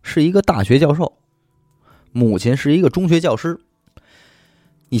亲是一个大学教授，母亲是一个中学教师。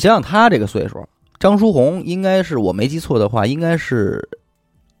你想想他这个岁数，张书红应该是，我没记错的话，应该是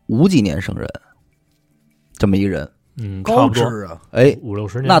50几年生人，这么一人。高知啊，5、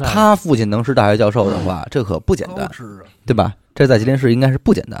60年。那他父亲能是大学教授的话，这可不简单，对吧？这在吉林市应该是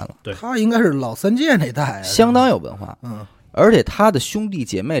不简单了。对，他应该是老三届那代，相当有文化。而且他的兄弟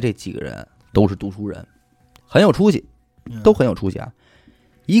姐妹这几个人都是读书人，很有出息，都很有出息啊。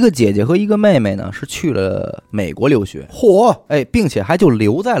一个姐姐和一个妹妹呢，是去了美国留学，并且还就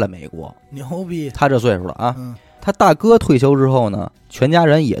留在了美国，牛逼！他这岁数了啊。他大哥退休之后呢，全家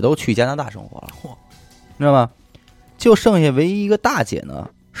人也都去加拿大生活了，知道吗？就剩下唯一一个大姐呢，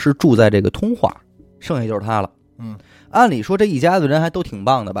是住在这个通化，剩下就是他了。按理说这一家子人还都挺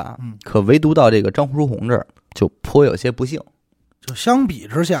棒的吧？可唯独到这个张书红这儿就颇有些不幸。就相比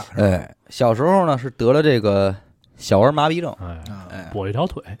之下，小时候呢是得了这个小儿麻痹症，跛一条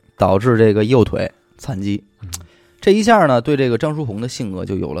腿，导致这个右腿残疾。这一下呢，对这个张书红的性格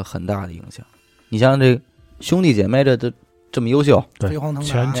就有了很大的影响。你像这兄弟姐妹这么优秀，飞黄腾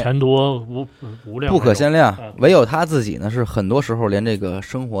达，钱多无量，不可限量，唯有他自己呢是很多时候连这个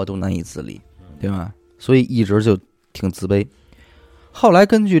生活都难以自理，对吧？所以一直就挺自卑。后来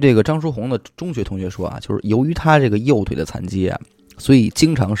根据这个张书红的中学同学说啊，就是由于他这个右腿的残疾啊，所以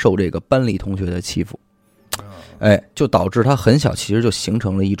经常受这个班里同学的欺负。就导致他很小其实就形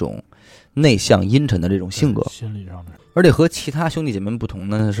成了一种内向阴沉的这种性格，心理上面。而且和其他兄弟姐妹不同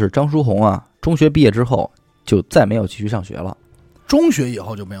呢，是张书红啊，中学毕业之后就再没有继续上学了。中学以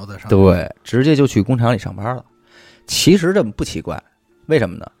后就没有再上学，对，直接就去工厂里上班了。其实这不奇怪，为什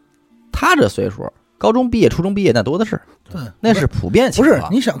么呢？他这岁数，高中毕业、初中毕业那多的是，对，那是普遍情况。不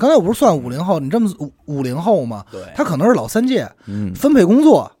是，你想刚才我不是算50后，你这么50后吗？对，他可能是老三届，分配工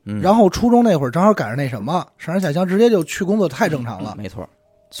作，然后初中那会儿正好赶上那什么，上山下乡，直接就去工作，太正常了。没错，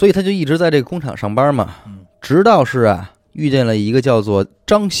所以他就一直在这个工厂上班嘛，直到是啊遇见了一个叫做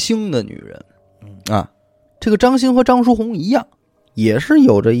张兴的女人，这个张兴和张书红一样，也是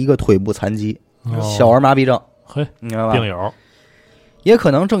有着一个腿部残疾，小儿麻痹症，嘿，你知道吧？病友。也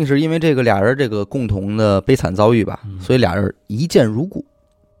可能正是因为这个俩人这个共同的悲惨遭遇吧，所以俩人一见如故，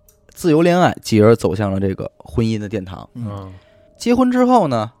自由恋爱，继而走向了这个婚姻的殿堂。结婚之后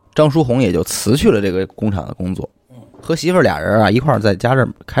呢，张书红也就辞去了这个工厂的工作，和媳妇儿俩人啊一块儿在家这儿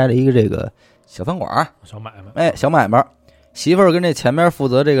开了一个这个小饭馆，小买卖，小买卖。媳妇儿跟这前面负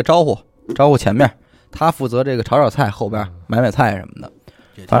责这个招呼前面，他负责这个炒菜，后边买菜什么的。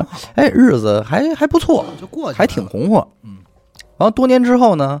反正日子还不错，就过去还挺红火。然后多年之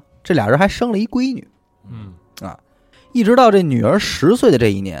后呢，这俩人还生了一闺女。一直到这女儿10岁的这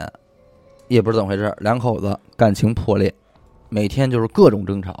一年，也不知怎么回事，两口子感情破裂，每天就是各种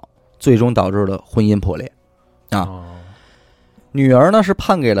争吵，最终导致了婚姻破裂。女儿呢是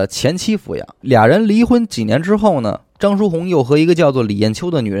判给了前妻抚养。俩人离婚几年之后呢，张书红又和一个叫做李艳秋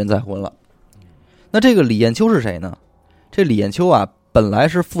的女人再婚了。那这个李艳秋是谁呢？这李艳秋啊，本来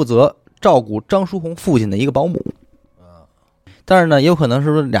是负责照顾张书红父亲的一个保姆。但是呢，也有可能是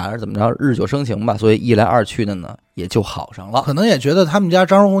说俩人怎么着日久生情吧，所以一来二去的呢，也就好上了。可能也觉得他们家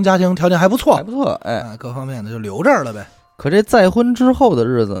张书红家庭条件还不错，各方面的就留这儿了呗。可这再婚之后的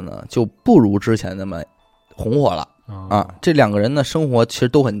日子呢，就不如之前那么红火了啊。这两个人呢，生活其实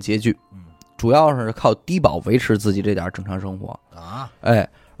都很拮据，主要是靠低保维持自己这点正常生活啊。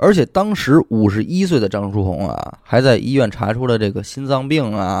而且当时51岁的张书红啊，还在医院查出了这个心脏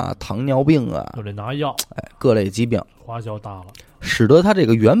病啊、糖尿病啊，就得拿药，各类疾病，花销大了，使得他这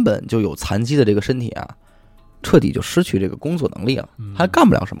个原本就有残疾的这个身体啊，彻底就失去这个工作能力了，还干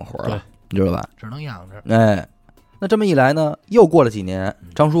不了什么活了，你知道吧？只能养着。那这么一来呢，又过了几年，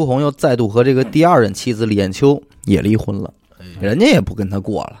张书红又再度和这个第二任妻子李艳秋也离婚了。人家也不跟他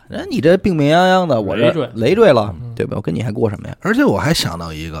过了，你这病病殃殃的，我这累赘了，对吧？我跟你还过什么呀？而且我还想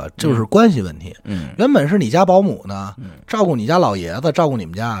到一个，就是关系问题。原本是你家保姆呢，照顾你家老爷子，照顾你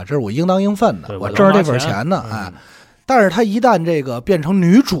们家，这是我应当应分的，我挣着这份钱呢，但是他一旦这个变成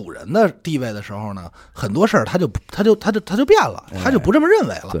女主人的地位的时候呢，很多事儿他就变了，他就不这么认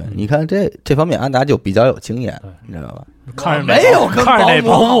为了。对，你看这方面安达就比较有经验，你知道吧？没有跟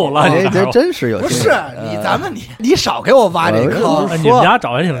保姆了，这真是有经验。不是你少给我挖这坑。你们家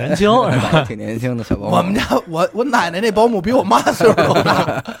找人挺年轻，是吧？挺年轻的小保姆。我们家我奶奶那保姆比我妈岁数都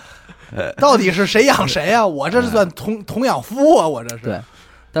大。到底是谁养谁啊？我这是算童养夫啊！我这是。对，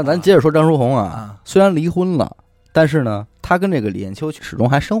但咱接着说张书红啊，虽然离婚了。但是呢，他跟这个李艳秋始终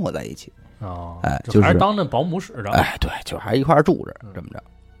还生活在一起就是还是当着保姆使着，对，就还一块住着，这么着，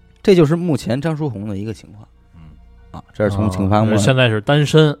这就是目前张书红的一个情况，这是从警方现在是单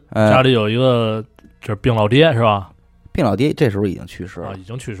身，家里有一个就是病老爹是吧？病老爹这时候已经去世了，已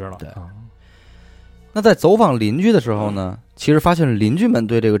经去世了。对，那在走访邻居的时候呢，其实发现邻居们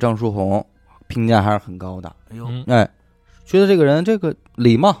对这个张书红评价还是很高的，觉得这个人这个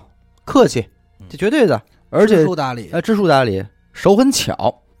礼貌、客气，这绝对的。而且知书达理，手很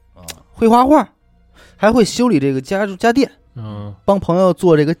巧，会画画，还会修理这个家电，帮朋友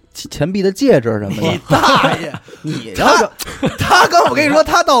做这个钱币的戒指什么的。你大爷！他刚我跟你说，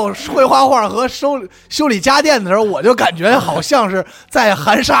他到会画画和修理家电的时候，我就感觉好像是在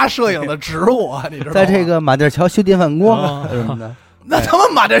含沙射影的植物，你知道吗？在这个马甸桥修电饭锅什么的。那他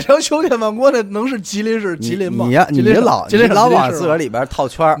们马甸桥修电饭锅那能是吉林市吉林吗？你老往自个儿里边套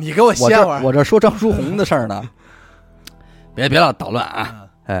圈，你给我歇会儿。我这说张书红的事儿呢，别老捣乱啊！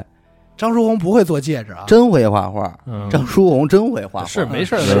张书红不会做戒指啊，真会画画。张书红真会画画，是没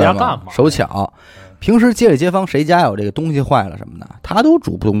事在家干嘛？手巧。平时街里街坊谁家有这个东西坏了什么的，他都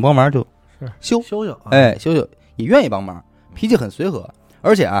主动帮忙就修，修也愿意帮忙，脾气很随和。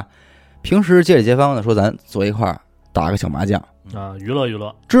而且啊，平时街里街坊呢说咱坐一块儿打个小麻将。娱乐娱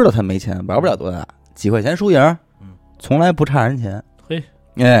乐，知道他没钱，玩不了多大，几块钱输赢，从来不差人钱。嘿，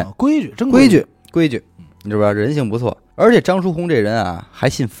规矩，真规矩，你知道吧？人性不错，而且张书红这人啊，还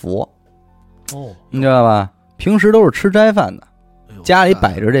信佛，你知道吧？平时都是吃斋饭的，家里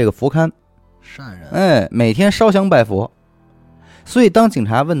摆着这个佛龛，善人，每天烧香拜佛。所以当警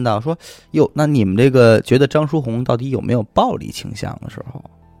察问到说，那你们这个觉得张书红到底有没有暴力倾向的时候，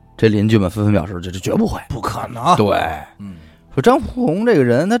这邻居们纷纷表示，这绝不会，不可能。对，说张书红这个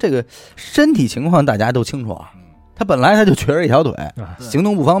人，他这个身体情况大家都清楚啊，他本来他就瘸着一条腿，行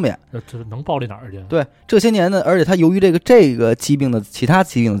动不方便，这能暴力哪儿去？对，这些年呢，而且他由于这个疾病的其他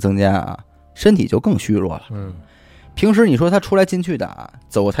疾病的增加啊，身体就更虚弱了。平时你说他出来进去的，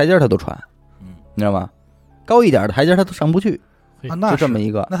走个台阶他都喘，你知道吗？高一点的台阶他都上不去，就这么一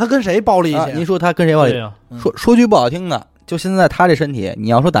个。那他跟谁暴力去？您说他跟谁暴力？说句不好听的，就现在他这身体，你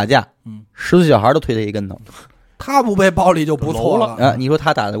要说打架，10岁小孩都推他一跟头。他不被暴力就不错了你说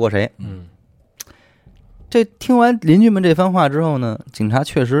他打得过谁？这听完邻居们这番话之后呢，警察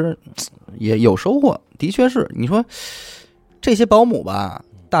确实也有收获，的确是你说这些保姆吧，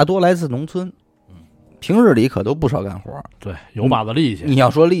大多来自农村，平日里可都不少干活，对，有把子力气。你要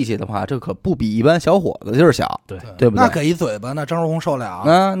说力气的话，这可不比一般小伙子劲儿小，对对不对？那给一嘴巴，那张书红受了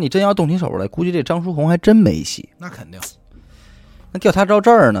啊！你真要动起手来，估计这张书红还真没戏。那肯定。那调查到这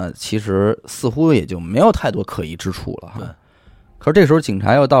儿呢，其实似乎也就没有太多可疑之处了哈。对。可是这时候警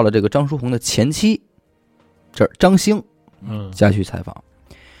察又到了这个张书红的前妻，这张兴，家去采访。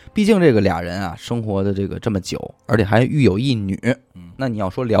毕竟这个俩人啊，生活的这个这么久，而且还育有一女，那你要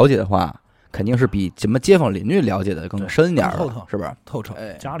说了解的话，肯定是比什么街坊邻居了解的更深点了，是不是？透彻。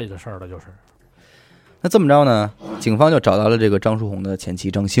哎，家里的事儿了就是。那这么着呢，警方就找到了这个张书红的前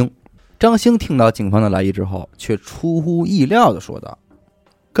妻张兴。张兴听到警方的来意之后，却出乎意料的说道：“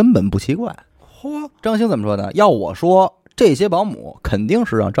根本不奇怪。”嚯！张兴怎么说的？要我说，这些保姆肯定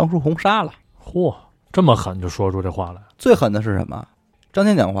是让张书红杀了。嚯，这么狠就说出这话来。最狠的是什么？张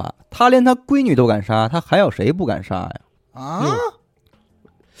兴讲话，他连他闺女都敢杀，他还有谁不敢杀呀？啊！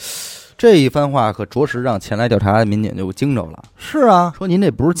这一番话可着实让前来调查的民警就惊着了。是啊，说您这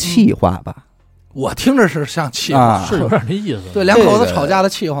不是气话吧？我听着是像气话，是有点这意思。对，两口子吵架的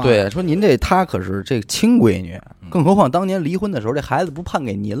气话。对，说您这他可是这亲闺女，更何况当年离婚的时候，这孩子不判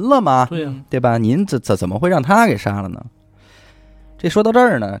给您了吗？对呀，对吧？您怎么会让他给杀了呢？这说到这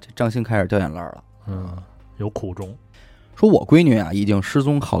儿呢，这张兴开始掉眼泪了。有苦衷。说我闺女啊，已经失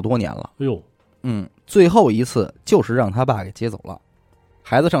踪好多年了。哎呦，最后一次就是让他爸给接走了，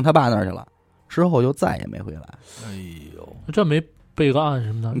孩子上他爸那儿去了，之后就再也没回来。哎呦，这没备个案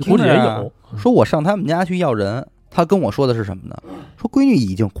什么的，你估计也有。说我上他们家去要人，他跟我说的是什么呢？说闺女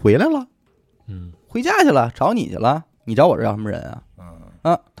已经回来了，回家去了，找你去了。你找我这要什么人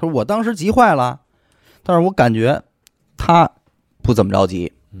啊？他说我当时急坏了，但是我感觉他不怎么着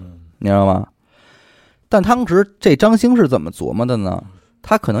急，你知道吗？但当时这张兴是怎么琢磨的呢？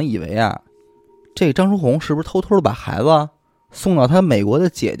他可能以为啊，这张书红是不是偷偷的把孩子送到他美国的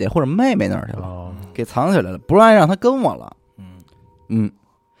姐姐或者妹妹那儿去了，给藏起来了，不让他跟我了。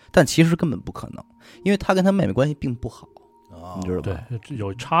但其实根本不可能，因为他跟他妹妹关系并不好，你知道吧？对，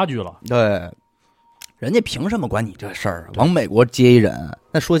有差距了。对，人家凭什么管你这事儿啊？往美国接一人，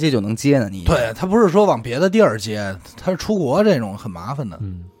那说接就能接呢？你对他不是说往别的地儿接，他是出国这种很麻烦的。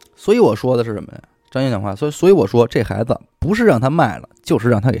所以我说的是什么呀？张兴讲话，所以我说这孩子不是让他卖了，就是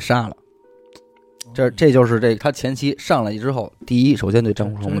让他给杀了。这就是这他前妻上来之后，第一首先对张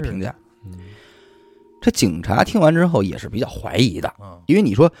书红的评价。这警察听完之后也是比较怀疑的，因为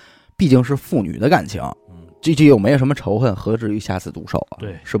你说毕竟是父女的感情，这又没有什么仇恨，何至于下此毒手啊？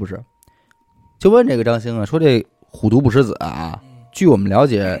对，是不是？就问这个张兴啊，说这虎毒不食子啊，据我们了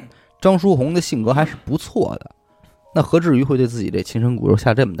解，张书红的性格还是不错的，那何至于会对自己这亲生骨肉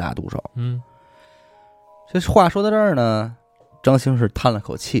下这么大毒手？这话说到这儿呢，张兴是叹了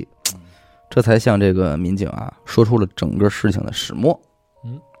口气，这才向这个民警啊说出了整个事情的始末。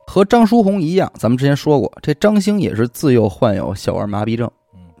和张书红一样，咱们之前说过，这张兴也是自幼患有小儿麻痹症，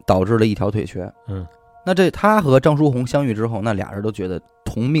导致了一条腿瘸。那这他和张书红相遇之后，那俩人都觉得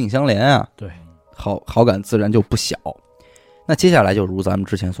同命相连啊，对，好感自然就不小。那接下来就如咱们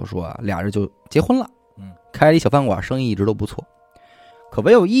之前所说啊，俩人就结婚了，开了一小饭馆，生意一直都不错。可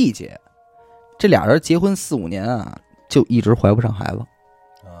唯有一节，这俩人结婚4-5年啊，就一直怀不上孩子，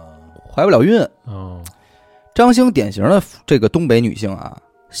怀不了孕。张兴典型的这个东北女性啊，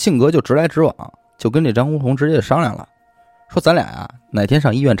性格就直来直往，就跟这张书红直接商量了，说咱俩呀哪天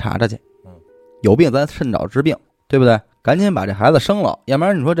上医院查查去，有病咱趁早治病，对不对？赶紧把这孩子生了，要不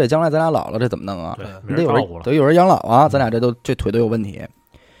然你说这将来咱俩老了这怎么弄啊？你得有人养老啊，咱俩这腿都有问题。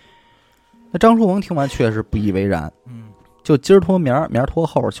那张书红听完确实不以为然，就今儿拖明儿，明儿拖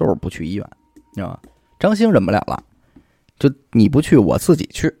后，就是不去医院，你知道吧？张兴忍不了了，就你不去我自己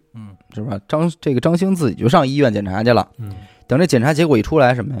去，是吧？张兴自己就上医院检查去了，等这检查结果一出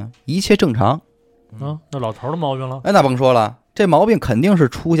来，什么呀？一切正常。那老头的毛病了。哎，那甭说了，这毛病肯定是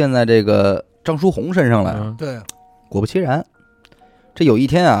出现在这个张书红身上了。对，果不其然，这有一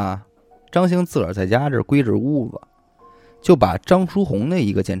天啊，张兴自个儿在家这归置屋子，就把张书红的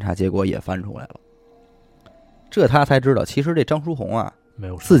一个检查结果也翻出来了。这他才知道，其实这张书红啊，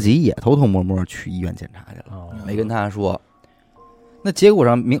自己也偷偷摸摸去医院检查去了，没跟他说。那结果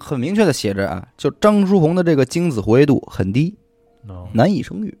上很明确的写着啊，就张书红的这个精子活跃度很低，难以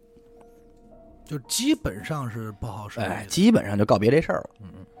生育，就基本上是不好生育。基本上就告别这事儿了。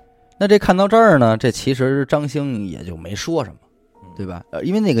那这看到这儿呢，这其实张兴也就没说什么，对吧？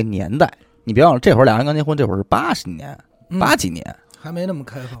因为那个年代，你别忘了，这会儿俩人刚结婚，这会儿是80年、80几年，还没那么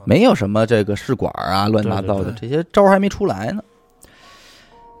开放，没有什么这个试管啊、乱七八糟的这些招还没出来呢。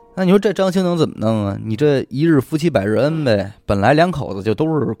那你说这张兴能怎么弄啊？你这一日夫妻百日恩呗，本来两口子就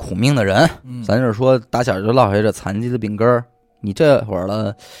都是苦命的人，咱就是说打小就落下这残疾的病根儿，你这会儿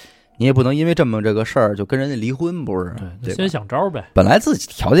了，你也不能因为这么这个事儿就跟人家离婚，不是？对，先想招呗。本来自己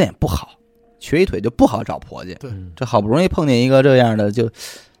条件也不好，瘸一腿就不好找婆家，对，这好不容易碰见一个这样的，就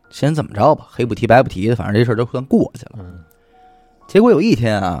先怎么着吧，黑不提白不提的，反正这事儿就算过去了。结果有一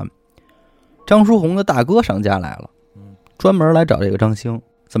天啊，张书红的大哥上家来了，专门来找这个张兴。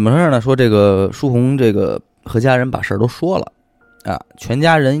怎么回事呢？说这个书红这个和家人把事儿都说了啊，全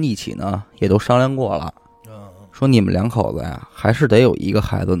家人一起呢也都商量过了，说你们两口子呀还是得有一个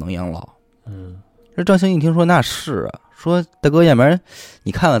孩子能养老。这张兴一听说那是啊，说大哥，要不然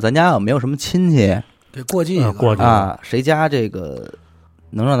你看看咱家有没有什么亲戚给过继啊，谁家这个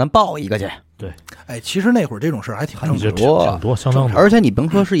能让咱抱一个去？对，哎，其实那会儿这种事儿还挺正常，挺多，相当多。而且你甭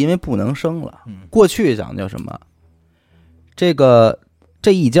说是因为不能生了，过去讲究什么，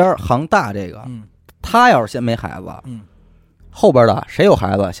这一家行大，这个他要是先没孩子，后边的谁有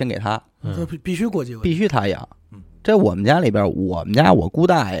孩子先给他，必须过继，必须他养。这我们家里边，我姑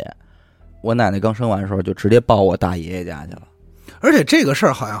大爷，我奶奶刚生完的时候就直接抱我大爷爷家去了。而且这个事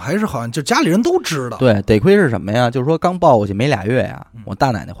儿好像就家里人都知道。对，得亏是什么呀？就是说刚抱过去没俩月呀，我大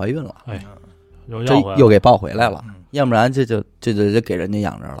奶奶怀孕了，这又给抱回来了，要不然这就给人家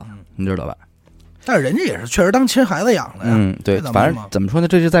养着了，你知道吧？但是人家也是确实当亲孩子养了呀。对，反正怎么说呢？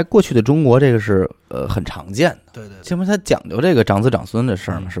这是在过去的中国，这个是很常见的。对，因为他讲究这个长子长孙的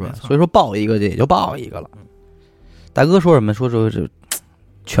事儿嘛，是吧？所以说抱一个也就抱一个了。大哥说什么？说这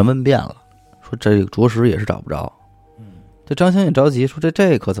全问遍了，说这着实也是找不着。这张兴也着急，说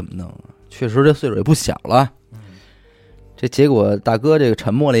这可怎么弄啊？确实这岁数也不小了。这结果大哥这个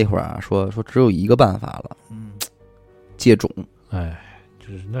沉默了一会儿啊，说只有一个办法了，借种。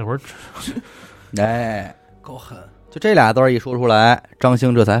就是那会儿。够狠！就这俩字一说出来，张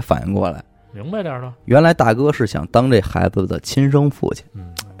兴这才反应过来，明白点了。原来大哥是想当这孩子的亲生父亲，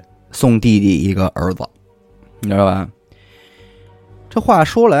送弟弟一个儿子，你知道吧？这话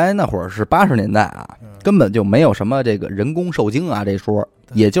说来，那会儿是80年代啊，根本就没有什么这个人工受精啊这说。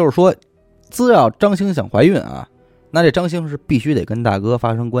也就是说，只要张兴想怀孕啊，那这张兴是必须得跟大哥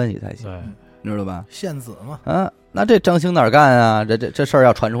发生关系才行，你知道吧？献子嘛。那这张兴哪儿干啊？这事儿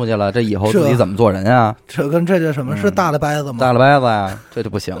要传出去了，这以后自己怎么做人啊？这跟这叫什么？是大了掰子吗？大了掰子呀，这就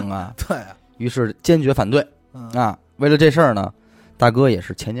不行啊。对，于是坚决反对。为了这事儿呢，大哥也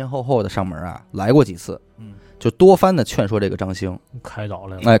是前前后后的上门啊，来过几次，就多番的劝说这个张兴，开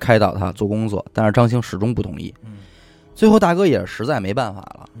导他做工作，但是张兴始终不同意。最后大哥也实在没办法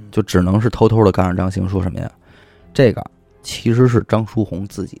了，就只能是偷偷的告诉张兴说什么呀？这个其实是张书红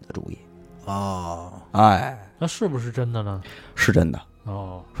自己的主意。那是不是真的呢？是真的。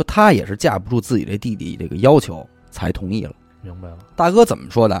说他也是架不住自己这弟弟这个要求才同意了。明白了。大哥怎么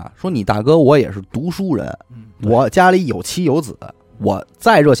说的？说你大哥我也是读书人，我家里有妻有子，我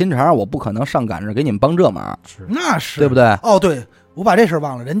再热心肠，我不可能上赶着给你们帮这忙。那是对不对？对，我把这事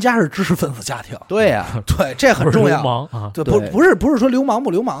忘了，人家是知识分子家庭。对呀，对，这很重要。对，不是说流氓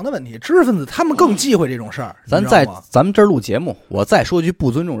不流氓的问题，知识分子他们更忌讳这种事儿。咱们这儿录节目，我再说句不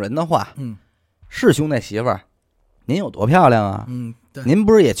尊重人的话，是兄弟媳妇儿，您有多漂亮啊？您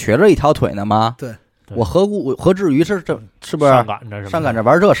不是也瘸着一条腿呢吗？对，我何至于是不是上赶着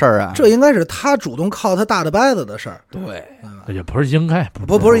玩这事儿啊？这应该是他主动靠他大的掰子的事儿。对，也不是应该，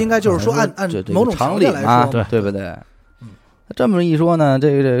不是应该，就是说按某种常理来说，对不对？这么一说呢，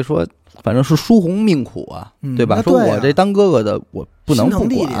这说反正是书红命苦啊，对吧？说我这当哥哥的，我不能不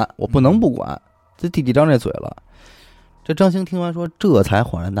管，我不能不管。这弟弟张这嘴了，这张兴听完说，这才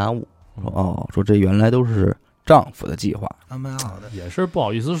恍然大悟，说这原来都是丈夫的计划，安排好的，也是不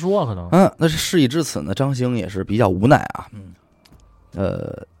好意思说，可能。那是事已至此呢，张兴也是比较无奈啊。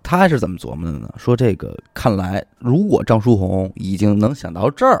他是怎么琢磨的呢？说这个看来，如果张书红已经能想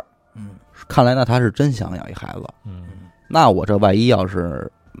到这儿，看来那他是真想养一孩子。那我这万一要是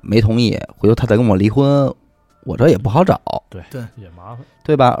没同意，回头他再跟我离婚，我这也不好找。对，也麻烦，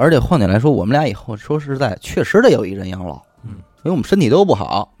对吧？而且换点来说，我们俩以后说实在，确实得有一人养老。因为我们身体都不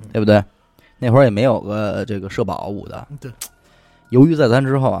好，对不对？那会儿也没有个这个社保五的。对。犹豫再三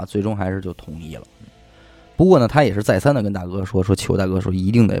之后啊，最终还是就同意了。不过呢，他也是再三的跟大哥说求大哥说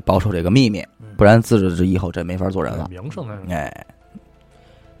一定得保守这个秘密，不然自这以后这没法做人了。名声在。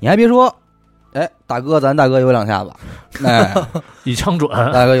你还别说。大哥，咱大哥有两下子，一枪准，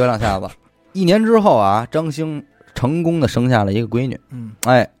大哥有两下子。1年之后啊，张兴成功的生下了一个闺女，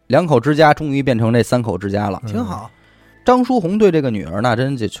两口之家终于变成这3口之家了，挺好。张书红对这个女儿那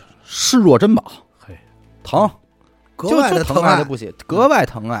真就视若珍宝，疼，格外的疼爱的不行，格外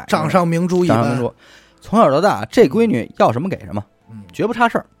疼爱，掌上明珠一般。从小到大，这闺女要什么给什么，绝不差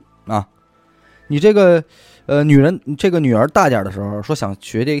事儿。啊。你这个女人，这个女儿大点的时候说想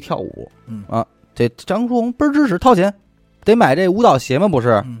学这个跳舞，这张书红倍儿支持，掏钱得买这舞蹈鞋嘛，不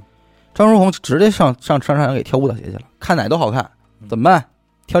是？张书红直接上商场给挑舞蹈鞋去了，看哪都好看，怎么办？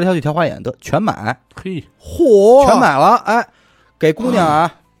挑来挑去挑花眼，得全买，嘿，嚯，全买了，哎，给姑娘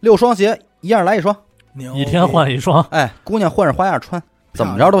啊6双鞋，一样来1双，一天换1双，哎，姑娘换着花样穿，怎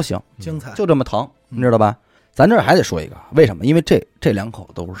么着都行，精彩，就这么疼，你知道吧？咱这儿还得说一个，为什么？因为这两口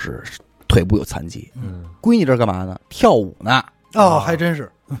都是腿部有残疾，闺女这干嘛呢？跳舞呢。哦，还真是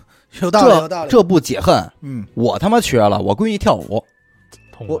有道理，有道理。这不解恨，我他妈缺了，我闺女跳舞，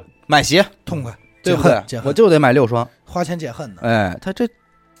我买鞋痛快，对不对？我就得买6双，花钱解恨的。哎，他这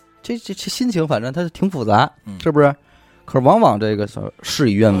心情，反正他挺复杂，是不是？可是往往这个事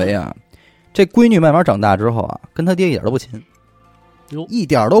与愿违啊，这闺女慢慢长大之后啊，跟他爹一点都不亲，一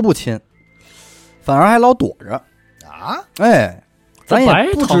点都不亲，反而还老躲着啊！哎，咱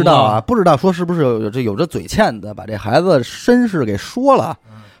也不知道啊，不知道说是不是有这嘴欠的，把这孩子身世给说了，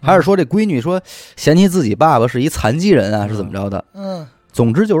还是说这闺女说嫌弃自己爸爸是一残疾人啊，是怎么着的？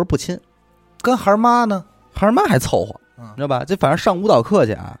总之就是不亲。跟孩妈呢？孩妈还凑合，你知道吧？这反正上舞蹈课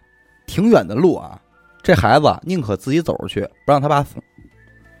去啊，挺远的路啊，这孩子宁可自己走着去，不让他爸送，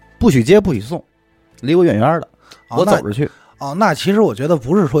不许接不许送，离我远远的，我走着去。那其实我觉得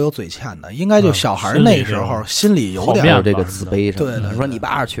不是说有嘴欠的，应该就小孩那时候心里有点这个自卑什么的。对，说你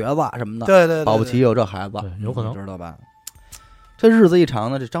爸是瘸子什么的，对，保不齐有这孩子，有可能，知道吧？这日子一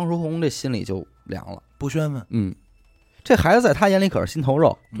长呢，这张书红这心里就凉了，不宣愤。这孩子在他眼里可是心头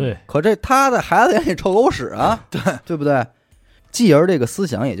肉，对，可这他在孩子眼里臭狗屎啊，对不对？继而这个思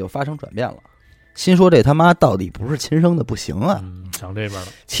想也就发生转变了，心说这他妈到底不是亲生的不行啊，想这边了。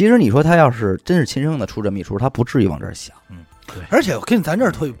其实你说他要是真是亲生的出这么一出，他不至于往这儿想，对。而且我跟咱这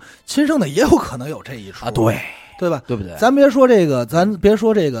儿推，亲生的也有可能有这一出啊，对吧？对不对？咱别说这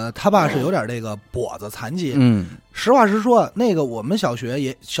个，他爸是有点这个跛子残疾。实话实说，那个我们小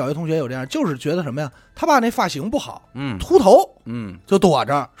学同学有这样，就是觉得什么呀？他爸那发型不好，秃头，就躲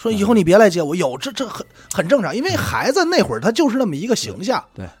着，说以后你别来接我。有这很正常，因为孩子那会儿他就是那么一个形象，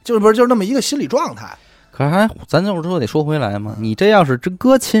对，就是那么一个心理状态。可是咱就是说得说回来嘛，你这要是真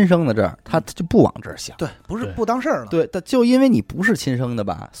搁亲生的这儿，他就不往这儿想，对，不是不当事儿了，对，但就因为你不是亲生的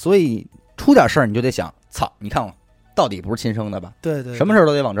吧，所以出点事儿你就得想，操，你看我到底不是亲生的吧？对，什么事儿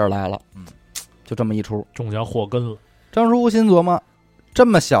都得往这儿来了，就这么一出，种下祸根了。张书心琢磨，这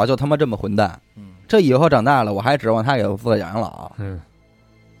么小就他妈这么混蛋，这以后长大了我还指望他给我负责养老，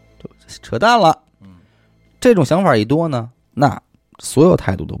就扯淡了。这种想法一多呢，那所有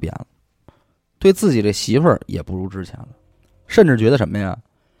态度都变了，对自己这媳妇儿也不如之前了，甚至觉得什么呀？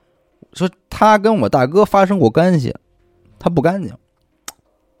说他跟我大哥发生过关系，他不干净。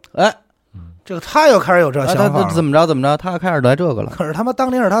哎，这个他又开始有这想法，他怎么着，他开始来这个了。可是他妈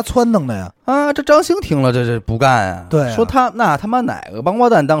当年是他撺弄的呀！啊，这张兴听了这不干啊，对，说他妈哪个王八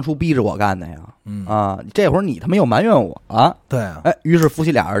蛋当初逼着我干的呀？这会儿你他妈又埋怨我啊？对啊，哎，于是夫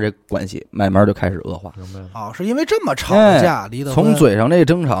妻俩人这关系慢慢就开始恶化。是因为这么吵的架，离的从嘴上这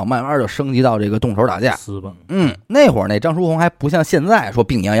争吵慢慢就升级到这个动手打架。那会儿那张书红还不像现在说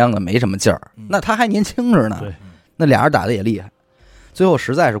病殃殃的没什么劲儿，那他还年轻着呢。对，那俩人打的也厉害，最后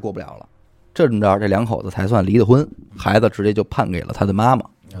实在是过不了了。这么着，这两口子才算离的婚，孩子直接就判给了他的妈妈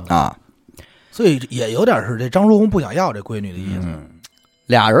啊。所以也有点是这张书红不想要这闺女的意思。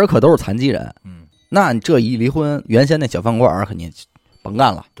俩人可都是残疾人，那你这一离婚，原先那小饭馆肯定甭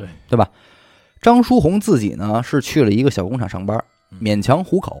干了，对吧？张书红自己呢是去了一个小工厂上班，勉强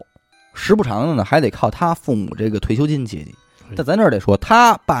糊口，时不常的呢还得靠他父母这个退休金接济。但咱这儿得说，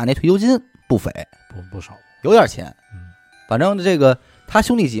他爸那退休金不菲，不少，有点钱。反正这个他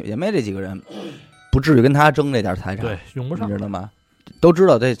兄弟姐妹这几个人不至于跟他争这点财产，对，用不上，你知道吗？都知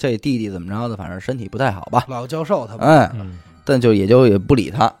道这弟弟怎么着的，反正身体不太好吧，老教授他们，但也不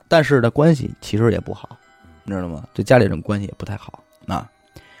理他，但是呢关系其实也不好，你知道吗？这家里人关系也不太好啊。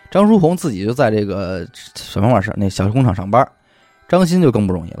张书红自己就在这个什么玩意儿那小工厂上班，张鑫就更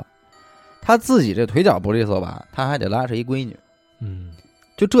不容易了，他自己这腿脚不利索吧，他还得拉扯一闺女，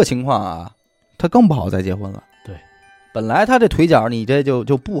就这情况啊，他更不好再结婚了。本来他这腿脚你这就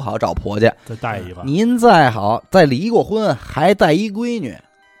不好找婆家，再带一个，您再好再离过婚还带一闺女，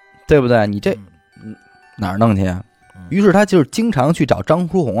对不对？你这哪儿弄去啊？于是他就是经常去找张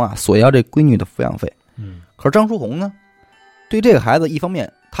书红啊索要这闺女的抚养费。可是张书红呢，对这个孩子一方面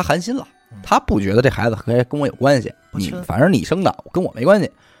他寒心了，他不觉得这孩子跟我有关系，你反正你生的跟我没关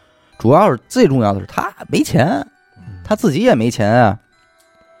系。主要是最重要的是他没钱，他自己也没钱啊。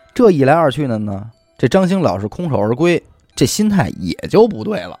这一来二去的呢，这张兴老是空手而归，这心态也就不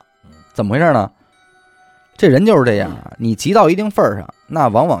对了。怎么回事呢？这人就是这样啊，你急到一定份儿上，那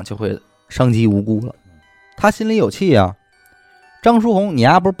往往就会伤及无辜了。他心里有气啊，张书红，你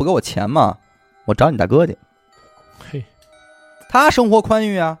丫不是不给我钱吗？我找你大哥去。嘿，他生活宽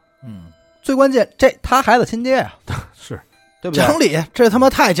裕啊，最关键这他孩子亲爹啊，是对不对？讲理，这他妈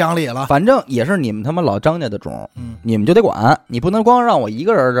太讲理了。反正也是你们他妈老张家的种，你们就得管，你不能光让我一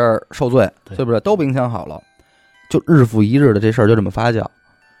个人这儿受罪，对不对？都不影响好了，就日复一日的这事儿就这么发酵。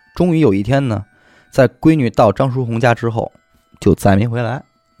终于有一天呢，在闺女到张书红家之后，就再没回来，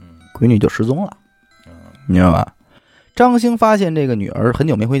闺女就失踪了，你知道吧？张兴发现这个女儿很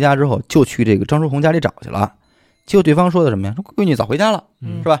久没回家之后，就去这个张书红家里找去了。结果对方说的什么呀？说闺女早回家了，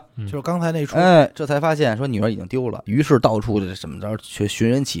是吧？就是刚才那出，这才发现说女儿已经丢了，于是到处这什么着去寻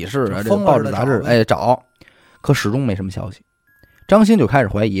人启事啊，这个报纸杂志找，可始终没什么消息。张兴就开始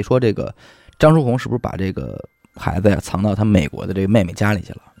怀疑说，这个张书红是不是把这个孩子呀藏到他美国的这个妹妹家里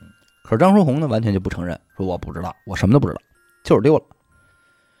去了？可是张书红呢，完全就不承认，说我不知道，我什么都不知道，就是丢了。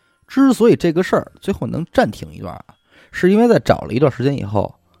之所以这个事儿最后能暂停一段啊，是因为在找了一段时间以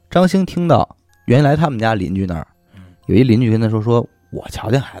后，张兴听到原来他们家邻居那儿有一邻居跟他说我瞧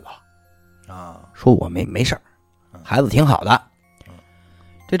见孩子了啊，说我没事儿，孩子挺好的。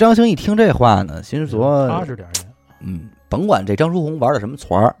这张兴一听这话呢，心说踏实点也，甭管这张书红玩的什么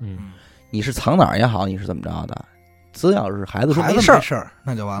团儿，你是藏哪儿也好，你是怎么着的，只要是孩子说没事儿，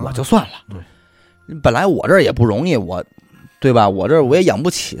那就完了，我就算了。对，本来我这儿也不容易，对吧？我这儿我也养不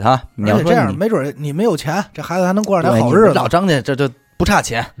起他。你要说这样，没准你没有钱，这孩子还能过上点好日子。老张家这不差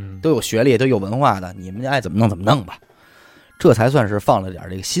钱，都有学历，都有文化的，你们爱怎么弄怎么弄吧。这才算是放了点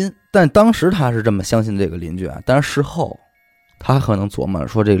这个心。但当时他是这么相信这个邻居啊，但是事后他可能琢磨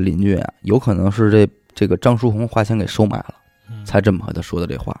说，这个邻居啊，有可能是这个张书红花钱给收买了，才这么和他说的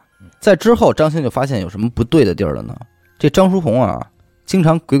这话。在之后，张兴就发现有什么不对的地儿了呢？这张书红啊，经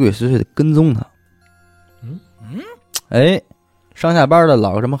常鬼鬼祟祟的跟踪他。上下班的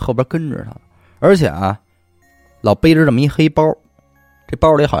老什么后边跟着他，而且啊，老背着这么一黑包，这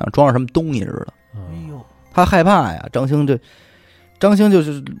包里好像装着什么东西似的。他害怕呀，张兴就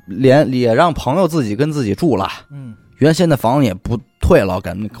是也让朋友自己跟自己住了，原先的房也不退了，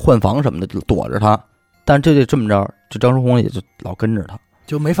赶换房什么的躲着他，但这么着，这张书红也就老跟着他，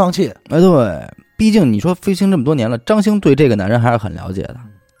就没放弃。对，毕竟你说飞行这么多年了，张兴对这个男人还是很了解的。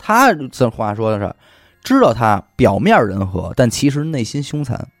他这话说的是，知道他表面人和，但其实内心凶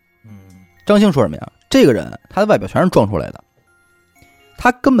残。张兴说什么呀？这个人他的外表全是装出来的，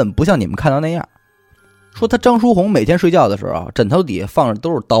他根本不像你们看到那样。说他张书红每天睡觉的时候，枕头底下放着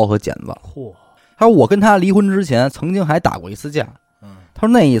都是刀和剪子。他说我跟他离婚之前曾经还打过一次架。他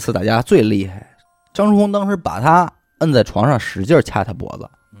说那一次打架最厉害，张书红当时把他摁在床上使劲掐他脖子。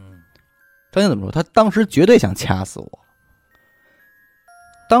张兴怎么说？他当时绝对想掐死我，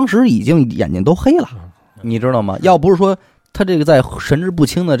当时已经眼睛都黑了，你知道吗？要不是说他这个在神志不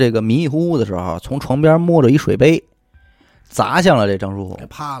清的这个迷迷糊糊的时候，从床边摸着一水杯砸向了这张书红，给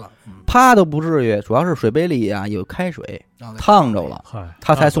趴了，趴都不至于，主要是水杯里啊有开水烫着了，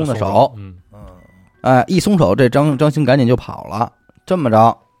他才松的手。一松手，这张兴赶紧就跑了。这么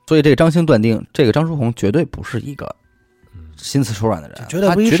着，所以这个张兴断定，这个张书红绝对不是一个心慈手软的人，他绝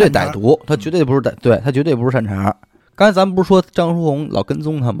对歹毒，他绝对不是他绝对不是善茬。刚才咱们不是说张书红老跟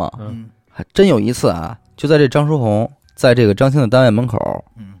踪他吗？还真有一次啊，就在这张书红在这个张兴的单位门口，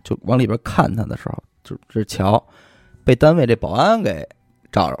就往里边看他的时候，就瞧被单位这保安给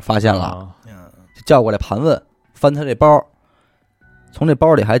找着发现了，就叫过来盘问，翻他这包，从这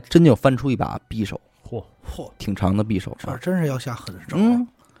包里还真就翻出一把匕首，挺长的匕首，这真是要下狠手。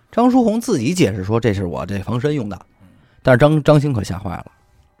张书红自己解释说这是我这防身用的，但是张兴可吓坏了，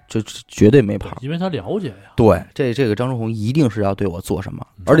这绝对没跑，因为他了解呀。对，这个张书红一定是要对我做什么，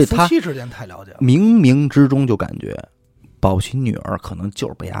而且他夫妻之间太了解了，冥冥之中就感觉宝琴女儿可能就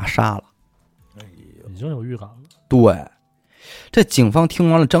是被他杀了，已经有预感了。对，这警方听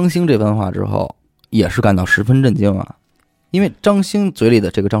完了张兴这番话之后，也是感到十分震惊啊，因为张兴嘴里的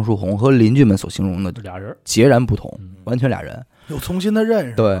这个张书红和邻居们所形容的俩人截然不同，完全俩人，有重新的认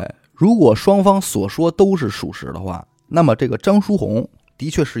识。对，如果双方所说都是属实的话，那么这个张书红的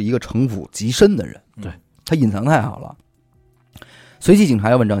确是一个城府极深的人，对，他隐藏太好了。随即警察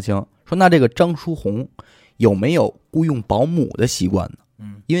要问张兴说，那这个张书红有没有雇佣保姆的习惯呢？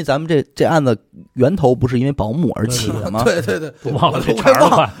因为咱们这案子源头不是因为保姆而起的吗？对，忘了这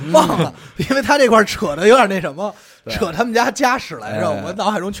忘了，因为他这块扯的有点那什么，扯他们家史来着，我脑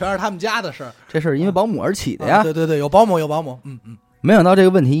海中全是他们家的事儿。这是因为保姆而起的呀。对，有保姆。没想到这个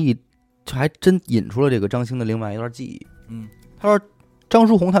问题就还真引出了这个张兴的另外一段记忆。他说张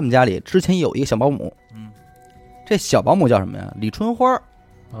书红他们家里之前有一个小保姆，这小保姆叫什么呀？李春花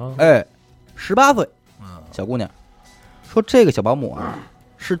，18岁，小姑娘，说这个小保姆啊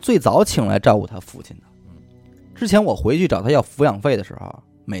是最早请来照顾她父亲的。之前我回去找她要抚养费的时候，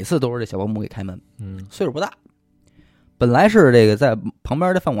每次都是这小保姆给开门。岁数不大，本来是这个在旁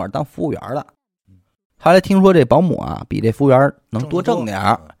边的饭馆当服务员的，后来听说这保姆啊比这服务员能多挣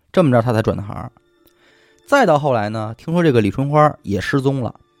点，这么着他才转的行。再到后来呢，听说这个李春花也失踪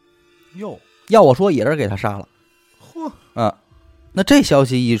了，哟，要我说也是给他杀了。嚯啊，那这消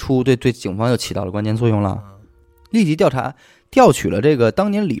息一出，对警方就起到了关键作用了，立即调取了这个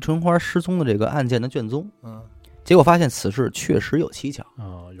当年李春花失踪的这个案件的卷宗。结果发现此事确实有蹊跷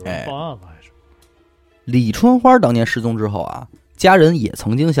啊，有人报案了还是？李春花当年失踪之后啊，家人也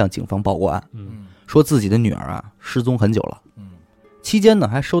曾经向警方报过案，说自己的女儿啊失踪很久了。期间呢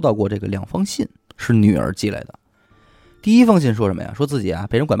还收到过这个2封信，是女儿寄来的。第一封信说什么呀？说自己啊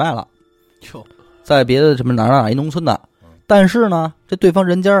被人拐卖了，在别的什么哪一农村的，但是呢这对方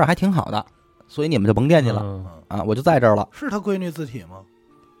人家啊还挺好的，所以你们就甭惦记了啊，我就在这儿了。是他闺女自体吗？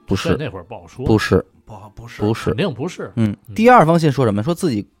不是，那会儿不好说。不是，肯定不是。第2封信说什么？说自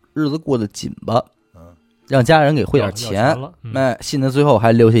己日子过得紧巴，让家人给汇点钱。信的最后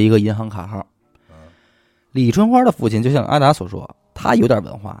还留下一个银行卡号。李春花的父亲就像阿达所说，他有点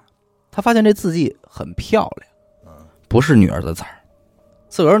文化，他发现这字迹很漂亮，不是女儿的字儿，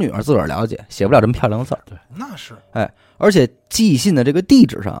自个儿女儿自个儿了解，写不了这么漂亮的字儿。对，那是。而且寄信的这个地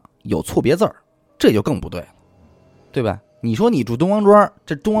址上有错别字儿，这就更不对了，对吧？你说你住东王庄，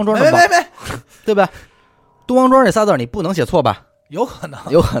这东王庄的对吧？东王庄这仨字你不能写错吧？有可能，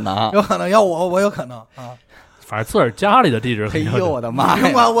要我有可能啊。反正自个儿家里的地址，哎呦我的妈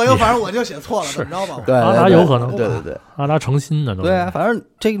呀！反正我就写错了，怎么着吧？对，阿达有可能，对，阿达诚心的，对啊，反正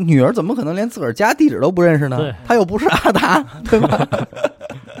这个女儿怎么可能连自个儿家地址都不认识呢？对，他又不是阿达，对吧？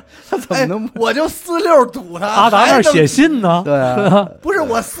他怎么能？我就四六堵他，阿达那写信呢？对啊，不是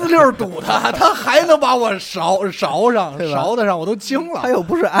我四六堵他，他还能把我勺得上，我都惊了。他又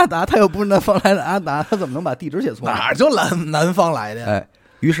不是阿达，他又不是南方来的阿达，他怎么能把地址写错？哪就南方来的？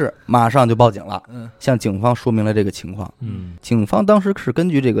于是马上就报警了，向警方说明了这个情况。警方当时是根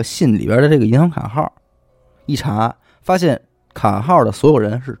据这个信里边的这个银行卡号一查，发现卡号的所有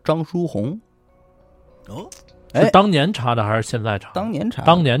人是张书红。是当年查的还是现在查？当年查，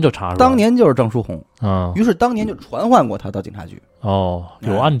当年就查出来了，当年就是张书红。于是当年就传唤过他到警察局。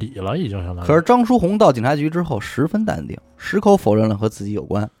有案底了，已经相当于。可是张书红到警察局之后十分淡定，矢口否认了和自己有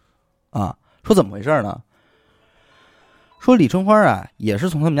关。说怎么回事呢？说李春花啊，也是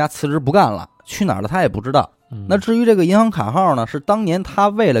从他们家辞职不干了，去哪儿了他也不知道。那至于这个银行卡号呢，是当年他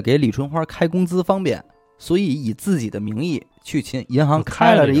为了给李春花开工资方便，所以以自己的名义去银行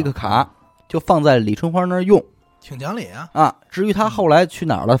开了这一个卡，就放在李春花那儿用，挺讲理啊。至于他后来去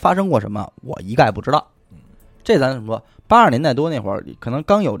哪儿了，发生过什么，我一概不知道。这咱说，80年代多那会儿，可能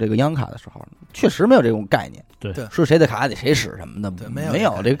刚有这个银行卡的时候，确实没有这种概念。对，是谁的卡得谁使什么的，没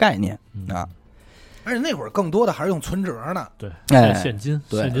有这个概念啊。而且那会儿更多的还是用存折呢。对，现金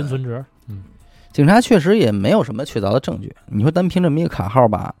存折。警察确实也没有什么确凿的证据。你说单凭这么一个卡号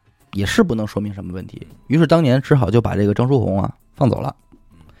吧，也是不能说明什么问题。于是当年只好就把这个张书红啊放走了。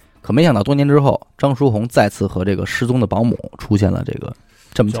可没想到多年之后，张书红再次和这个失踪的保姆出现了这个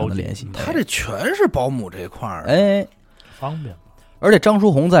这么强的联系。他这全是保姆这块儿，方便。而且张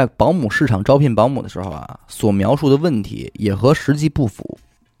书红在保姆市场招聘保姆的时候啊，所描述的问题也和实际不符。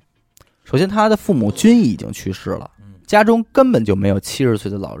首先，他的父母均已经去世了，家中根本就没有70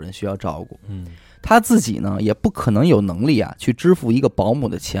岁的老人需要照顾。他自己呢，也不可能有能力啊去支付一个保姆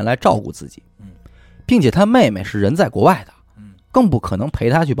的钱来照顾自己。并且他妹妹是人在国外的，更不可能陪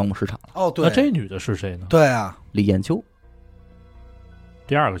他去保姆市场了。对，那这女的是谁呢？对啊，李艳秋，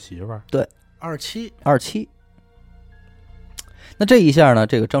第2个媳妇儿。对，27。那这一下呢，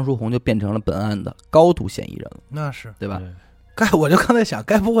这个张书红就变成了本案的高度嫌疑人了。那是对吧？我就刚才想，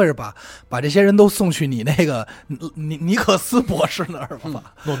该不会是把这些人都送去你那个尼克斯博士那儿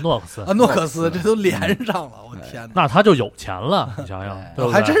吧？诺克斯，这都连上了，我天哪！那他就有钱了，你想想，对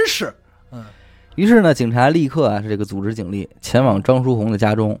不对？还真是。于是呢，警察立刻啊，这个组织警力前往张书红的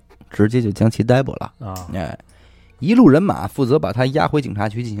家中，直接就将其逮捕了。一路人马负责把他押回警察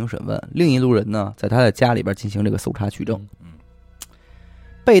局进行审问，另一路人呢，在他的家里边进行这个搜查取证。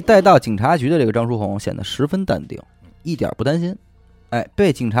被带到警察局的这个张书红显得十分淡定，一点不担心。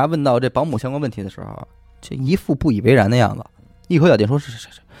被警察问到这保姆相关问题的时候，这一副不以为然的样子，一口咬定说是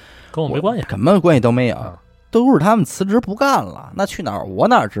跟我没关系，什么关系都没有，都是他们辞职不干了，那去哪儿我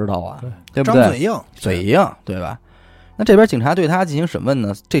哪知道啊？对不对？张嘴硬，对吧？那这边警察对他进行审问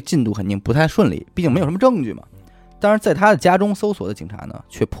呢，这进度肯定不太顺利，毕竟没有什么证据嘛。但是在他的家中搜索的警察呢，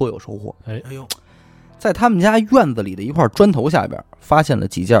却颇有收获。在他们家院子里的一块砖头下边发现了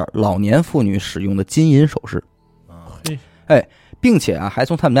几件老年妇女使用的金银首饰，并且啊，还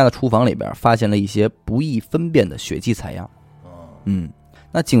从他们家的厨房里边发现了一些不易分辨的血迹采样。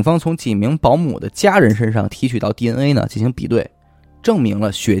那警方从几名保姆的家人身上提取到 DNA 呢，进行比对，证明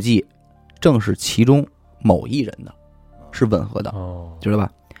了血迹正是其中某一人的，是吻合的，知道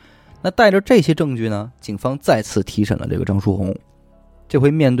吧？那带着这些证据呢，警方再次提审了这个张书红。这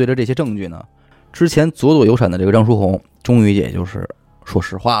回面对着这些证据呢，之前左左有闪的这个张书红，终于也就是说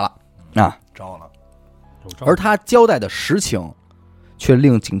实话了啊，招了。而他交代的实情，却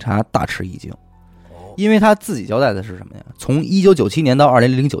令警察大吃一惊。因为他自己交代的是什么呀？从1997年到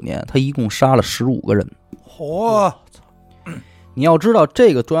2009年，他一共杀了15个人。你要知道，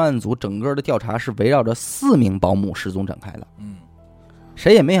这个专案组整个的调查是围绕着4名保姆失踪展开的。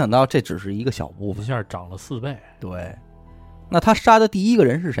谁也没想到，这只是一个小部分，一下涨了4倍。对，那他杀的第一个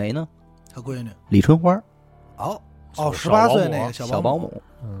人是谁呢？他闺女李春花。18岁那个小保姆。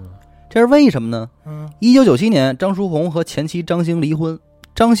这是为什么呢？1997年，张书红和前妻张兴离婚。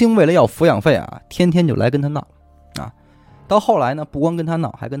张兴为了要抚养费啊，天天就来跟他闹啊。到后来呢，不光跟他闹，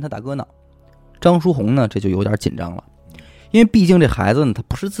还跟他大哥闹。张书红呢，这就有点紧张了，因为毕竟这孩子呢，他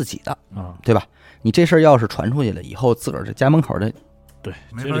不是自己的对吧？你这事儿要是传出去了，以后自个儿这家门口的，对，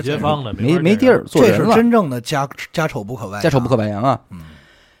街里街坊的没地儿做人了，这是真正的家丑不可外扬，家丑不可外扬啊。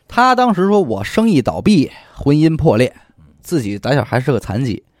他当时说，我生意倒闭，婚姻破裂，自己打小还是个残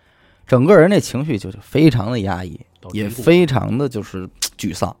疾，整个人那情绪就非常的压抑，也非常的就是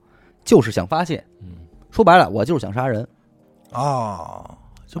沮丧，就是想发泄。说白了，我就是想杀人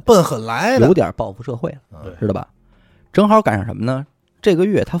就奔狠来的，有点报复社会了，知道吧？正好赶上什么呢？这个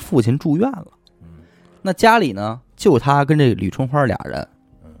月他父亲住院了，那家里呢就他跟这吕春花俩人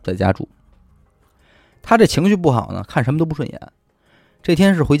在家住。他这情绪不好呢，看什么都不顺眼。这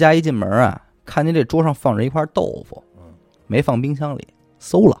天是回家一进门啊，看见这桌上放着一块豆腐，没放冰箱里，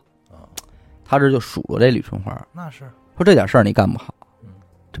馊了。他这就数落这吕春花，那是说这点事儿你干不好，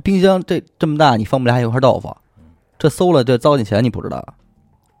这冰箱这么大，你放不下一块豆腐，这馊了这糟践钱你不知道。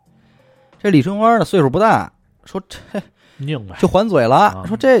这李春花呢岁数不大，说这就还嘴了，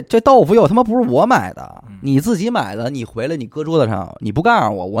说这豆腐又他妈不是我买的，你自己买的，你回来你搁桌子上，你不告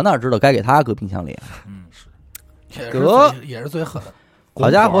诉我，我哪知道该给他搁冰箱里？也是最狠。好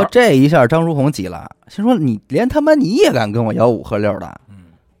家伙，这一下张书红急了，心说你连他妈你也敢跟我吆五喝六的，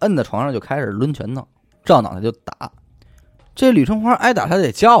摁在床上就开始抡拳头，照脑袋就打。这吕春花挨打他得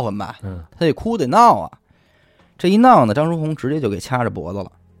叫唤吧，他得哭得闹啊。这一闹呢，张书红直接就给掐着脖子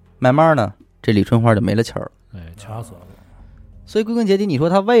了。慢慢呢，这李春花就没了气儿了，掐死了。所以归根结底，你说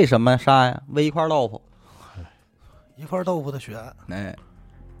他为什么杀呀？为一块豆腐，一块豆腐的血。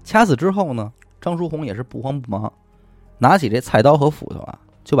掐死之后呢，张书红也是不慌不忙，拿起这菜刀和斧头啊，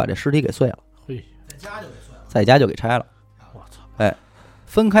就把这尸体给碎了。在家就给拆了。我操！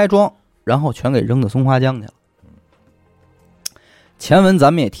分开装，然后全给扔到松花江去了。前文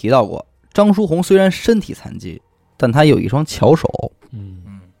咱们也提到过，张书红虽然身体残疾，但他有一双巧手，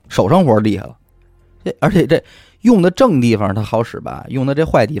手上活厉害了。而且这用的正地方他好使吧，用的这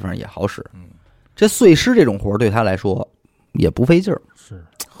坏地方也好使。这碎尸这种活对他来说也不费劲儿。是，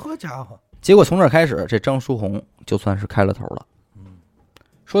好家伙！结果从这儿开始，这张书红就算是开了头了。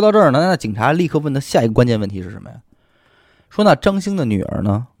说到这儿呢，那警察立刻问他下一个关键问题是什么呀？说那张兴的女儿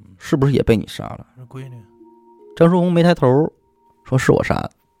呢，是不是也被你杀了？是闺女。张书红没抬头，说是我杀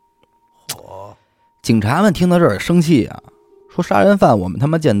的。警察们听到这儿生气啊，说杀人犯我们他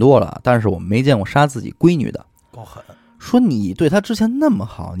妈见多了，但是我们没见过杀自己闺女的。够狠！说你对他之前那么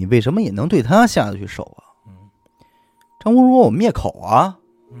好，你为什么也能对他下得去手啊？张红说我灭口啊。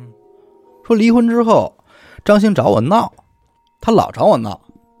说离婚之后，张兴找我闹，他老找我闹，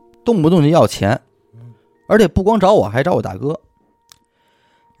动不动就要钱，而且不光找我，还找我大哥。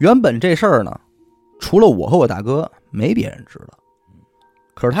原本这事儿呢，除了我和我大哥，没别人知道。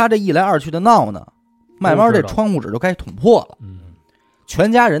可是他这一来二去的闹呢，慢慢这窗户纸就该捅破了。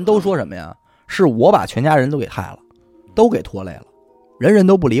全家人都说什么呀？是我把全家人都给害了，都给拖累了，人人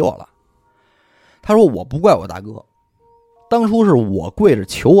都不理我了。他说我不怪我大哥，当初是我跪着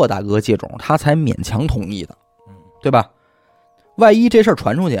求我大哥借种，他才勉强同意的，对吧？万一这事儿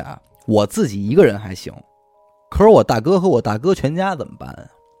传出去啊，我自己一个人还行，可是我大哥和我大哥全家怎么办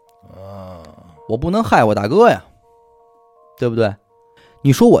啊？我不能害我大哥呀，对不对？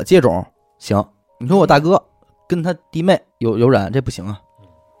你说我借种行，你说我大哥跟他弟妹有染，这不行啊。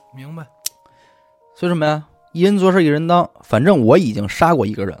明白。所以什么呀？一人做事一人当，反正我已经杀过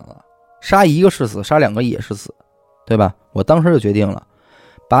一个人了，杀一个是死，杀两个也是死，对吧？我当时就决定了，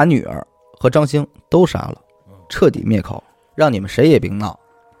把女儿和张兴都杀了，彻底灭口，让你们谁也别闹。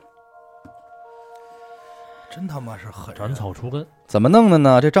真他妈是狠人，斩草除根。怎么弄的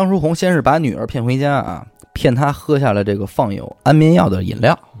呢？这张书红先是把女儿骗回家啊，骗她喝下了这个放有安眠药的饮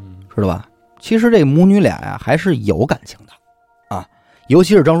料，知道吧？其实这母女俩呀还是有感情的啊，尤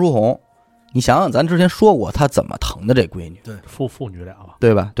其是张书红，你想想咱之前说过她怎么疼的这闺女，对，父女俩吧，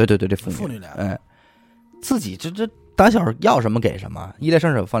对吧？对，这父女俩，哎，自己这打小要什么给什么，衣来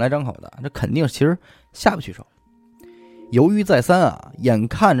伸手饭来张口的，这肯定其实下不去手。犹豫再三啊，眼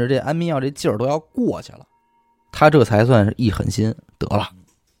看着这安眠药这劲儿都要过去了，他这才算是一狠心得了，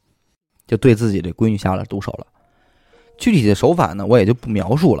就对自己这闺女下了毒手了。具体的手法呢，我也就不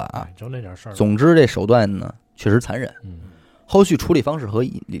描述了啊。就那点事儿。总之，这手段呢确实残忍。后续处理方式和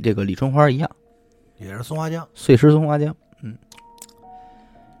这个李春花一样，也是松花江，碎尸松花江。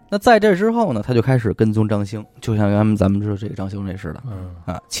那在这之后呢，他就开始跟踪张兴，就像咱们说这个张兴这似的，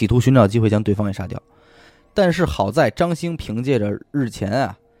企图寻找机会将对方给杀掉。但是好在张兴凭借着日前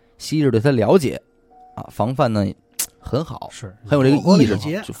啊昔日对他了解啊，防范呢很好，是很有这个意识，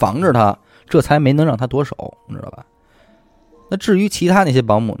就防着他，这才没能让他夺手，你知道吧？那至于其他那些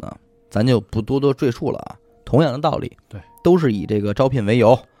保姆呢，咱就不多赘述了啊。同样的道理，对，都是以这个招聘为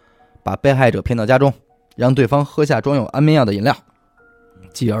由，把被害者骗到家中，让对方喝下装有安眠药的饮料，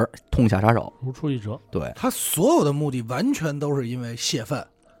继而痛下杀手，如出一辙。对，他所有的目的完全都是因为泄愤。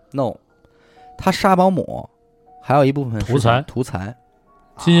No， 他杀保姆还有一部分是图财，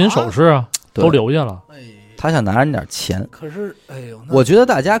金银首饰啊都留下了。他想拿人点钱。可是，哎呦，我觉得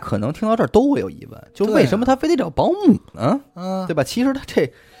大家可能听到这儿都会有疑问，就为什么他非得找保姆呢？对吧？其实他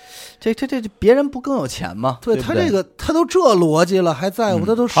这别人不更有钱吗？对，对他这个他都这逻辑了，还在乎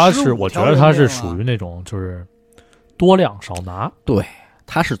他都我觉得他是属于那种就是多量少拿。对，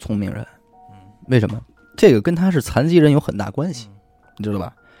他是聪明人。为什么？这个跟他是残疾人有很大关系，你知道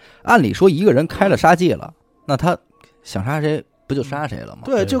吧？按理说一个人开了杀戒了，那他想杀谁不就杀谁了吗？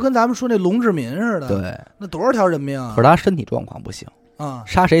对，就跟咱们说那龙志民似的。对，那多少条人命啊？可是他身体状况不行啊，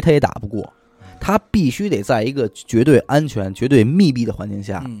杀谁他也打不过。他必须得在一个绝对安全、绝对密闭的环境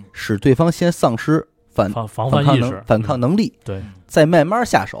下，使对方先丧失反范意识、反抗能力，对，再慢慢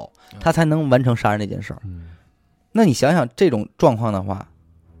下手，他才能完成杀人那件事儿。那你想想这种状况的话，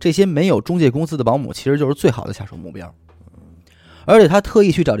这些没有中介公司的保姆其实就是最好的下手目标。而且他特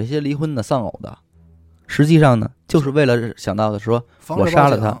意去找这些离婚的丧偶的，实际上呢，就是为了想到的说，我杀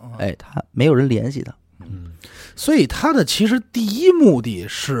了他，哎，他没有人联系他。所以他的其实第一目的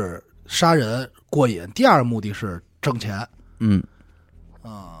是杀人过瘾，第二目的是挣钱。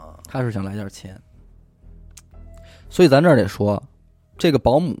他是想来点钱。所以咱这儿得说，这个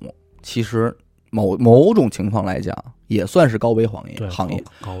保姆其实某种情况来讲也算是高危行业，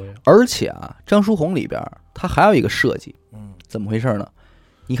高危。而且啊，张书红里边他还有一个设计，怎么回事呢？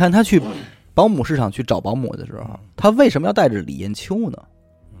你看他去保姆市场去找保姆的时候，他为什么要带着李艳秋呢？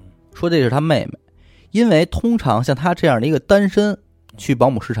说这是他妹妹，因为通常像他这样的一个单身去保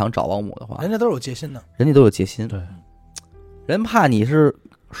姆市场找保姆的话，人家都有戒心的，人家都有戒心，对，人怕你是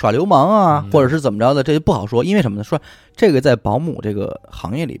耍流氓啊，或者是怎么着的，这就不好说。因为什么呢？说这个在保姆这个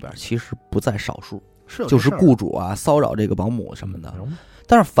行业里边其实不在少数，就是雇主啊骚扰这个保姆什么的。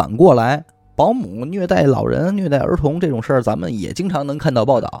但是反过来，保姆虐待老人、虐待儿童这种事儿，咱们也经常能看到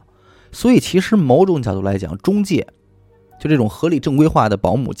报道。所以其实某种角度来讲，中介就这种合理正规化的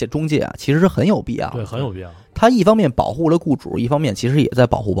保姆中介啊，其实是很有必要的。对，很有必要。他一方面保护了雇主，一方面其实也在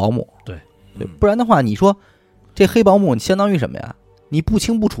保护保姆。对，不然的话，你说这黑保姆，你相当于什么呀？你不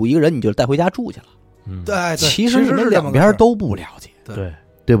清不楚一个人，你就带回家住去了。对，其实你们两边都不了解，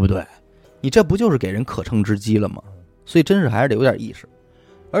对不对？你这不就是给人可乘之机了吗？所以真是还是得有点意识。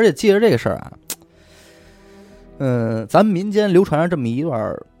而且借着这个事儿啊，咱们民间流传着这么一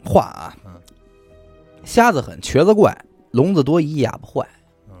段话啊，瞎子狠，瘸子怪，聋子多疑，哑巴坏。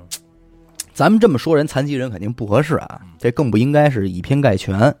咱们这么说人残疾人肯定不合适啊，这更不应该是以偏概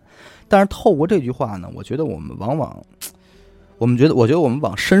全。但是透过这句话呢，我觉得我们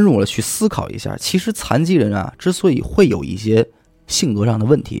往深入了去思考一下，其实残疾人啊之所以会有一些性格上的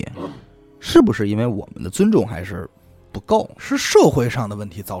问题，是不是因为我们的尊重还是不够，是社会上的问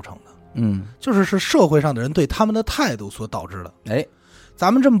题造成的？就是社会上的人对他们的态度所导致的。哎，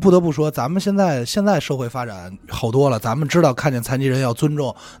咱们这么不得不说，咱们现在社会发展好多了，咱们知道看见残疾人要尊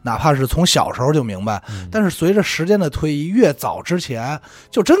重，哪怕是从小时候就明白。但是随着时间的推移，越早之前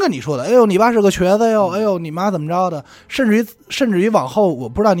就真跟你说的，哎呦你爸是个瘸子哟，哎呦你妈怎么着的，甚至于往后，我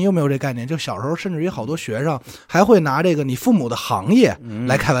不知道你有没有这概念，就小时候甚至于好多学生还会拿这个你父母的行业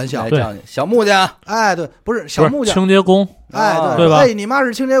来开玩笑，对，小木匠，哎对，不是小木匠，清洁工，哎对吧？哎你妈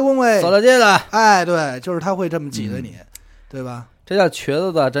是清洁工，哎扫大街的，哎对，就是他会这么挤兑你，对吧？这叫瘸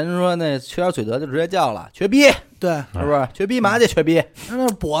子的，咱说那缺点嘴德就直接叫了瘸逼，对，是不是？瘸逼嘛去瘸逼，那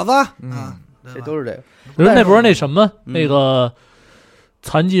是跛子啊，这都是这个。那不是那什么那个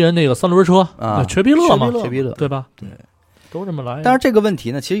残疾人那个三轮车啊，瘸逼乐嘛，瘸逼乐对吧？对，都这么来。但是这个问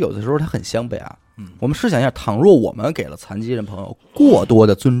题呢，其实有的时候它很相悖啊。我们试想一下，倘若我们给了残疾人朋友过多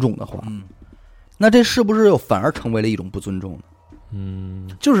的尊重的话，那这是不是又反而成为了一种不尊重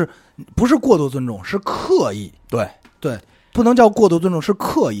呢？就是不是过度尊重，是刻意。对对，不能叫过度尊重，是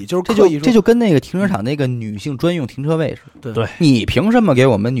刻意，就是刻意。这就跟那个停车场那个女性专用停车位似的。对，你凭什么给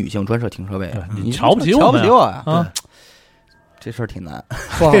我们女性专设停车位？你瞧不起我呀？啊，这事儿挺难，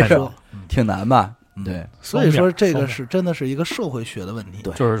不好说，挺难吧？对，所以说这个是真的是一个社会学的问题。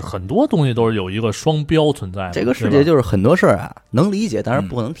对，就是很多东西都是有一个双标存在的。这个世界就是很多事儿啊，能理解，但是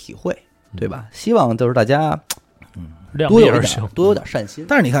不能体会，对吧？希望就是大家多有点善心。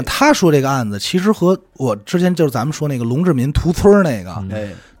但是你看他说这个案子，其实和我之前就是咱们说那个龙志民屠村那个，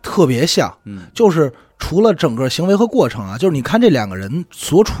特别像。就是除了整个行为和过程啊，就是你看这两个人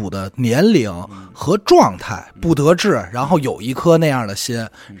所处的年龄和状态不得志，然后有一颗那样的心，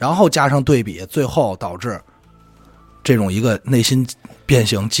然后加上对比，最后导致这种一个内心变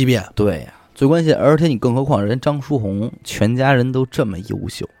形畸变。对呀，最关键，而且你更何况人张书红全家人都这么优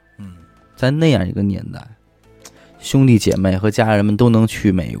秀，在那样一个年代，兄弟姐妹和家人们都能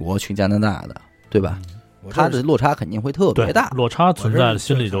去美国、去加拿大的，对吧？他的落差肯定会特别大，落差存在的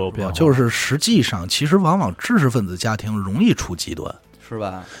心理都有变化。就是实际上，其实往往知识分子家庭容易出极端，是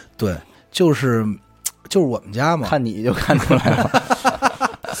吧？对，就是我们家嘛，看你就看出来了，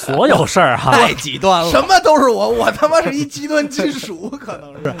所有事儿哈太极端了，什么都是我他妈是一极端金属，可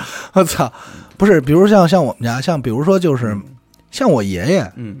能是我操，不是，比如像我们家，像比如说就是。像我爷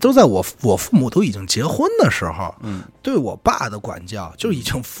爷，都在我父母都已经结婚的时候，对我爸的管教就已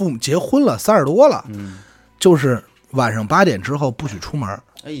经父母结婚了30多了，就是晚上8点之后不许出门。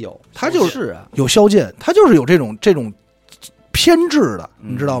哎呦，他就是啊，有宵禁，他就是有这种偏执的，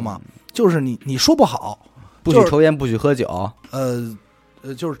你知道吗？就是你说不好，不许抽烟，不许喝酒，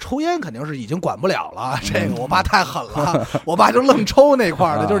就是抽烟肯定是已经管不了了，这个我爸太狠了，我爸就愣抽那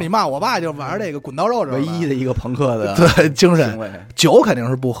块的，就是你骂我爸就玩这个滚刀肉，唯一的一个朋克的对精神。酒肯定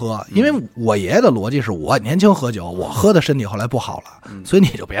是不喝，因为我爷爷的逻辑是我年轻喝酒，我喝的身体后来不好了，所以你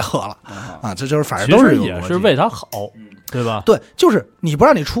就别喝了啊，这就是反正都是有逻辑，也是为他好，对吧？对，就是你不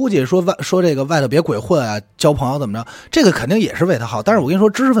让你出去说这个外头别鬼混啊，交朋友怎么着，这个肯定也是为他好。但是我跟你说，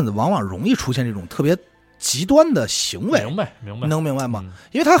知识分子往往容易出现这种特别极端的行为，明白，能明白吗？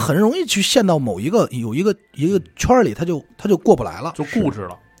因为他很容易去陷到某一个圈里，他就过不来了，就固执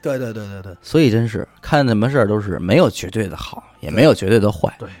了。对，所以真是看什么事儿都是没有绝对的好，也没有绝对的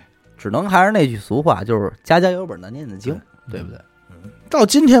坏，对，只能还是那句俗话，就是家家有本难念的经，对不对？到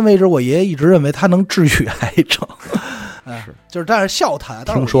今天为止，我爷爷一直认为他能治愈癌症，是，就是但是笑谈，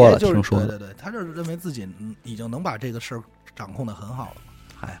听说了，对，他就是认为自己已经能把这个事儿掌控的很好了。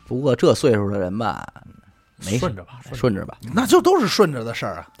哎，不过这岁数的人吧。没顺着吧，那就都是顺着的事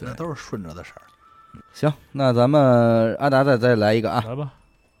儿啊，对，都是顺着的事儿。行，那咱们阿达再来一个啊，来吧，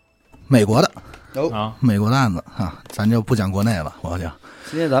美国的啊，美国的案子啊，咱就不讲国内了，我就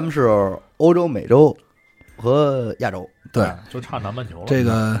今天咱们是欧洲、美洲和亚洲，对，就差南半球了。这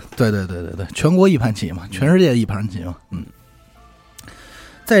个，对，全国一盘棋嘛，全世界一盘棋嘛，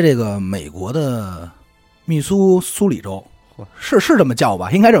在这个美国的密苏里州。是这么叫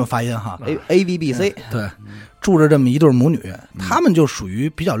吧，应该这么发音哈。AVBC 对，住着这么一对母女，他们就属于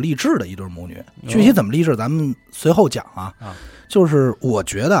比较励志的一对母女。具体怎么励志，咱们随后讲啊。就是我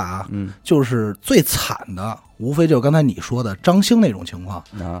觉得啊，就是最惨的，无非就是刚才你说的张星那种情况，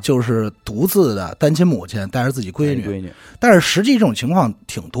就是独自的单亲母亲带着自己闺女。但是实际这种情况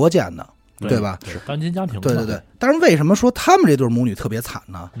挺多见的，对吧？是单亲家庭。对。但是为什么说他们这对母女特别惨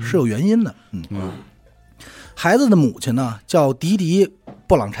呢？是有原因的。孩子的母亲呢叫迪迪·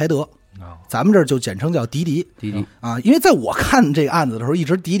布朗柴德，咱们这儿就简称叫迪迪啊。因为在我看这个案子的时候，一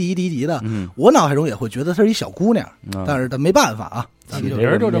直迪迪的，我脑海中也会觉得她是一小姑娘，但是没办法啊，咱们名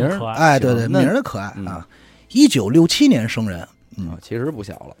儿就这么可爱，哎，对，名儿的可爱啊。1967年生人，其实不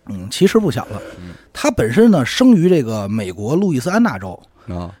小了，其实不小了。他本身呢生于这个美国路易斯安那州，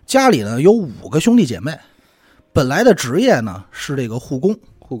家里呢有5个兄弟姐妹，本来的职业呢是这个护工。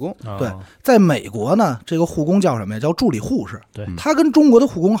对，在美国呢，这个护工叫什么呀？叫助理护士。对，他跟中国的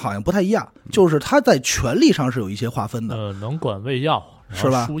护工好像不太一样，就是他在权力上是有一些划分的。能管喂药是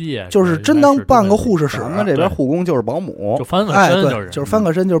吧？输液就是真当半个护士使。咱们这边护工就是保姆，就翻个身，就是翻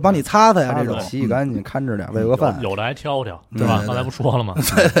个身，就是帮你擦擦呀，这种洗干净，看着点，喂个饭，有的还挑，对吧？刚才不说了吗？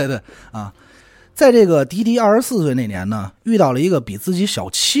对啊。在这个迪迪24岁那年呢，遇到了一个比自己小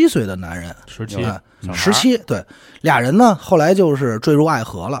7岁的男人，17，对，俩人呢后来就是坠入爱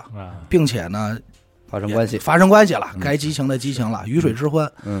河了，并且呢，发生关系了，该激情的激情了，鱼水之欢。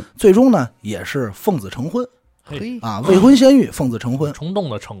最终呢也是奉子成婚。未婚先孕，奉子成婚，冲动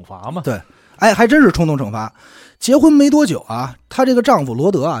的惩罚嘛。对，还真是冲动惩罚。结婚没多久啊，她这个丈夫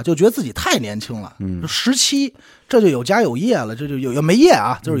罗德啊，就觉得自己太年轻了，17，这就有家有业了，这就有没业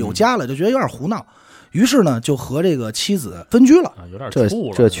啊，就是有家了，就觉得有点胡闹。于是呢，就和这个妻子分居了。有点吐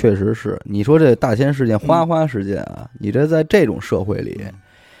了。这确实是，你说这大千事件、花事件啊，你这在这种社会里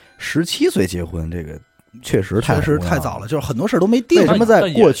，17岁结婚，这个确实太早了，就是很多事都没定。为什么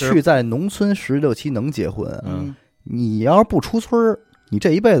在过去在农村16、17能结婚？你要是不出村，你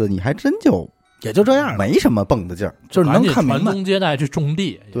这一辈子你还真就也就这样，没什么蹦的劲儿，就是能看明白。传宗接代去种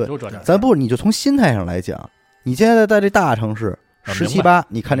地，对，就这样。咱不，你就从心态上来讲，你现在在这大城市17、18，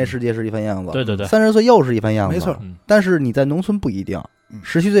你看这世界是一番样子，对，30岁又是一番样子，没错。但是你在农村不一定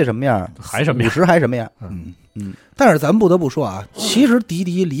，17岁什么样，还什么样，50还什么样，但是咱不得不说啊，其实迪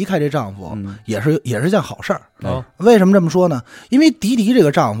迪离开这丈夫也是件好事儿。为什么这么说呢？因为迪迪这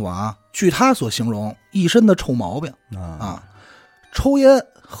个丈夫啊，据他所形容，一身的臭毛病啊，抽烟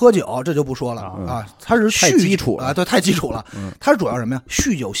喝酒这就不说了啊，他是太基础了啊，对，太基础了。他主要什么呀？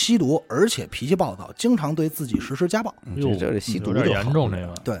酗酒吸毒，而且脾气暴躁，经常对自己实施家暴。这吸毒有点严重，这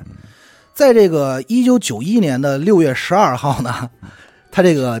个对。在这个1991年的6月12号呢。他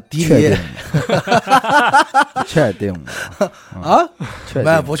这个迪迪确定啊？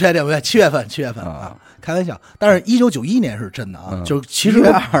不确定，7月份啊，开玩笑。但是1991年是真的啊，就是其实1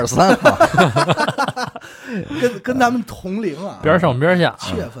月23号，跟咱们同龄啊，边上边下。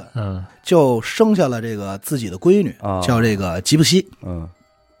7月份，就生下了这个自己的闺女，叫这个吉布西。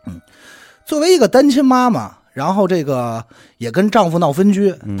作为一个单亲妈妈。然后这个也跟丈夫闹分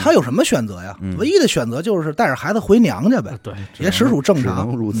居，她有什么选择呀？唯一的选择就是带着孩子回娘家呗。对，也实属正常，只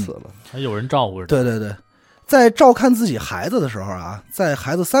能如此了。还有人照顾着。对，在照看自己孩子的时候啊，在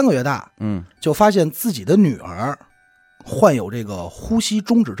孩子3个月大，就发现自己的女儿患有这个呼吸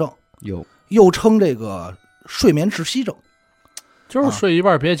中止症，又称这个睡眠窒息症，就是睡一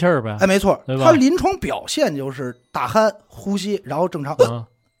半憋气儿呗。没错，她临床表现就是打鼾、呼吸，然后正常。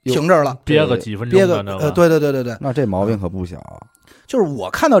停这儿了，憋个几分钟，对，那这毛病可不小啊。就是我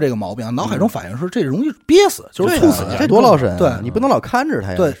看到这个毛病，脑海中反应是这容易憋死，就是猝死，这多老神。对，你不能老看着他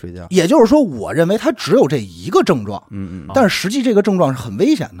呀，对，睡觉。也就是说，我认为他只有这一个症状，但是实际这个症状是很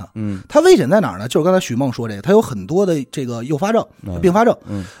危险的。它危险在哪儿呢？就是刚才许梦说这个，它有很多的这个诱发症、并发症。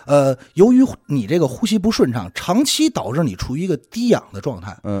由于你这个呼吸不顺畅，长期导致你处于一个低氧的状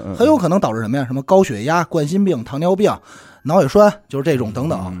态，很有可能导致什么呀？什么高血压、冠心病、糖尿病。脑血栓就是这种等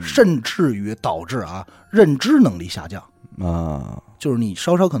等，甚至于导致认知能力下降啊，就是你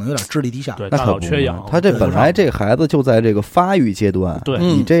稍稍可能有点智力低下，对，大脑缺氧。他这本来这孩子就在这个发育阶段，对，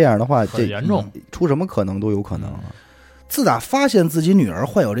你这样的话，这严重，出什么可能都有可能啊。自打发现自己女儿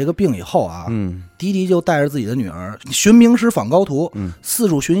患有这个病以后啊，迪迪就带着自己的女儿寻名师访高徒，四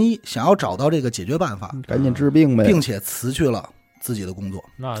处寻医，想要找到这个解决办法，赶紧治病呗，并且辞去了自己的工作。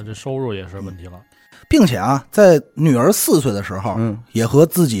那这收入也是问题了。并且啊，在女儿4岁的时候，也和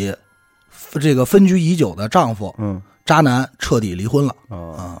自己这个分居已久的丈夫，渣男彻底离婚了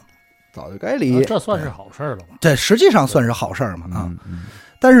早就该离，这算是好事了吧？对，实际上算是好事嘛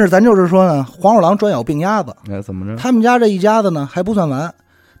但是咱就是说呢，黄鼠狼专咬病鸭子，怎么着？他们家这一家子呢还不算完，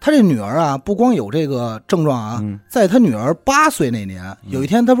他这女儿啊，不光有这个症状啊，在他女儿8岁那年，有一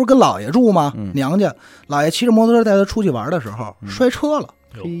天他不是跟姥爷住吗？娘家姥爷骑着摩托车带他出去玩的时候，摔车了，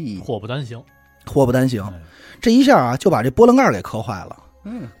祸不单行。这一下啊，就把这波棱盖给磕坏了。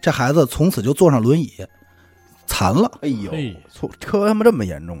这孩子从此就坐上轮椅，残了。哎呦，磕他妈这么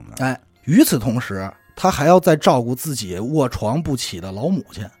严重呢？与此同时，他还要再照顾自己卧床不起的老母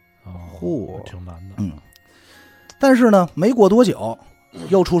亲。挺难的。但是呢，没过多久，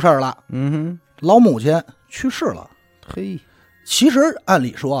又出事儿了。老母亲去世了。其实按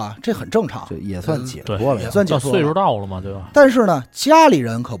理说啊，这很正常，这也算解脱了，也算解脱了，岁数到了嘛，对吧？但是呢，家里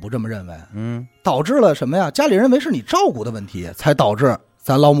人可不这么认为，导致了什么呀？家里人认为是你照顾的问题，才导致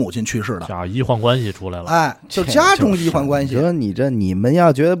咱老母亲去世的，家医患关系出来了，就家中医患关系。说你们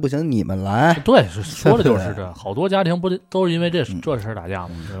要觉得不行，你们来。对，说的就是这，好多家庭不都是因为这事打架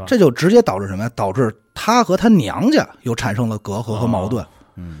吗？对吧？这就直接导致什么呀？导致他和他娘家又产生了隔阂和矛盾。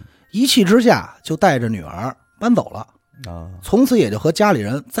一气之下，就带着女儿搬走了。从此也就和家里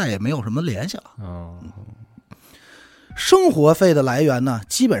人再也没有什么联系了。生活费的来源呢，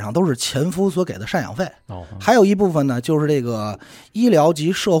基本上都是前夫所给的赡养费，还有一部分呢，就是这个医疗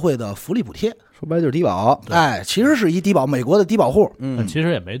及社会的福利补贴。说白就是低保，其实是一低保，美国的低保户。其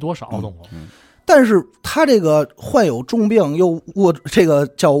实也没多少动作。但是他这个患有重病又这个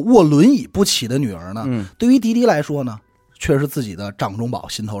叫卧轮椅不起的女儿呢，对于迪迪来说呢，却是自己的掌中宝、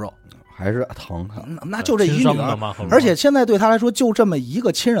心头肉。还是疼他，那就这一女儿嘛，而且现在对他来说就这么一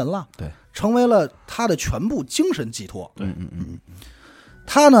个亲人了，对，成为了他的全部精神寄托。对，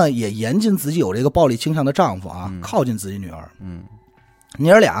他呢也严禁自己有这个暴力倾向的丈夫啊靠近自己女儿。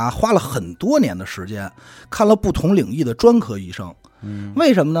娘儿俩花了很多年的时间，看了不同领域的专科医生。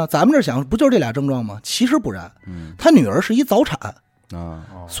为什么呢？咱们这想不就是这俩症状吗？其实不然。他女儿是一早产啊，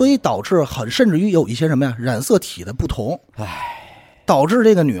所以导致甚至于有一些什么呀染色体的不同，导致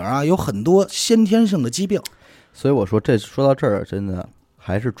这个女儿啊有很多先天性的疾病。所以我说说到这儿，真的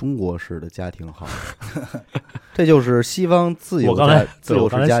还是中国式的家庭好，这就是西方自由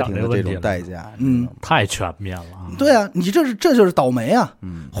式家庭的这种代价。太全面了。对啊，你这就是倒霉啊。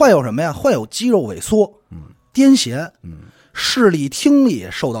患有什么呀？患有肌肉萎缩、癫痫，视力、听力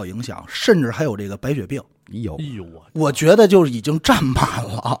受到影响，甚至还有这个白血病。我觉得就是已经占满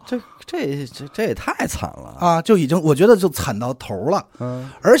了。这也太惨了啊！就已经我觉得就惨到头了。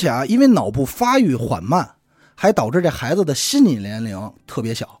而且啊，因为脑部发育缓慢，还导致这孩子的心理年龄特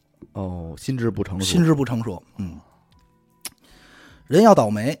别小。心智不成熟。人要倒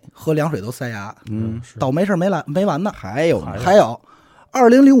霉，喝凉水都塞牙。倒霉事没完呢。还有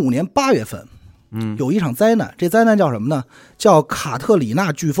，2005年8月份，有一场灾难。这灾难叫什么呢？叫卡特里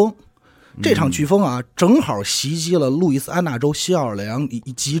娜飓风。这场飓风啊，正好袭击了路易斯安那州、新奥尔良以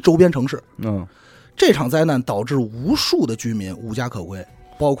及周边城市。这场灾难导致无数的居民无家可归，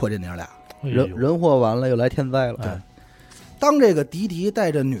包括这娘俩。人祸完了，又来天灾了。对，当这个迪迪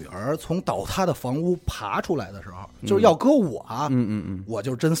带着女儿从倒塌的房屋爬出来的时候，就是要搁我啊，我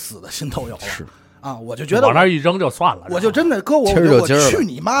就真死的心都有了。是啊，我就觉得往那一扔就算了，我就真的搁我去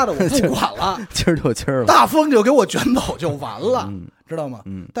你妈的，我不管了，今儿就今儿了，大风就给我卷走就完了，知道吗？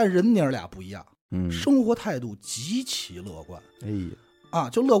但人娘俩不一样，生活态度极其乐观。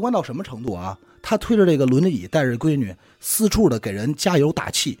就乐观到什么程度啊？他推着这个轮椅，带着闺女，四处的给人加油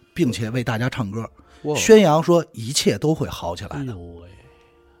打气，并且为大家唱歌，宣扬说一切都会好起来的。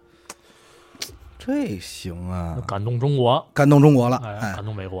这行啊，感动中国了，感动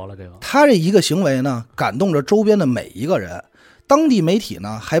美国了。这个他这一个行为呢，感动着周边的每一个人。当地媒体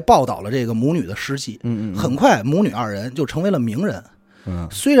呢还报道了这个母女的事迹。很快母女二人就成为了名人。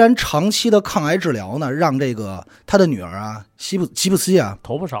虽然长期的抗癌治疗呢，让这个他的女儿啊，吉布西啊，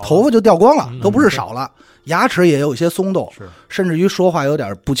头发就掉光了，都不是少了，牙齿也有一些松动，甚至于说话有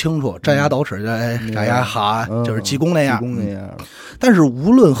点不清楚，粘牙倒齿，嘎牙哈，就是济公那样。但是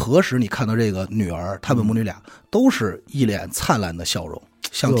无论何时，你看到这个女儿，他们母女俩都是一脸灿烂的笑容，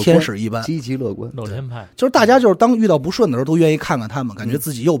像天使一般，积极乐观，乐天派。就是大家就是当遇到不顺的时候，都愿意看看他们，感觉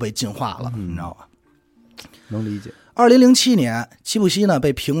自己又被进化了，你知道吧？能理解。2007年，吉布西呢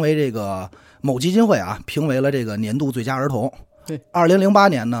被评为这个某基金会啊评为了这个年度最佳儿童。2008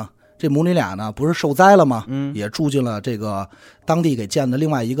年呢，这母女俩呢不是受灾了吗？也住进了这个当地给建的另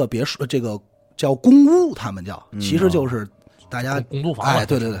外一个别墅，这个叫公屋，他们叫，其实就是大家公租房。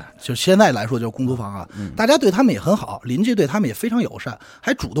对，就现在来说就是公租房啊。大家对他们也很好，邻居对他们也非常友善，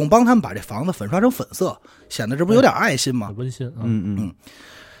还主动帮他们把这房子粉刷成粉色，显得这不有点爱心吗？温馨。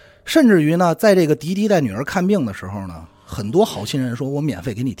甚至于呢，在这个迪迪带女儿看病的时候呢，很多好心人说我免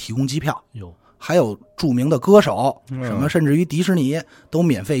费给你提供机票，还有著名的歌手什么，甚至于迪士尼都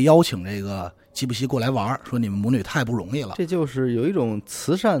免费邀请这个吉布西过来玩，说你们母女太不容易了。这就是有一种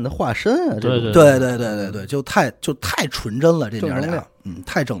慈善的化身啊！对，就太纯真了，这娘俩，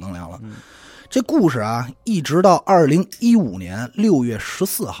太正能量了。这故事啊，一直到2015年6月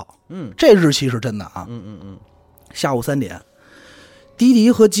14号，这日期是真的啊，下午3点。迪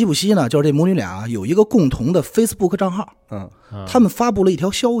迪和吉布西呢，就是这母女俩有一个共同的 Facebook 账号，他们发布了一条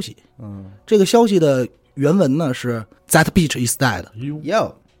消息，这个消息的原文呢是 That beach is dead。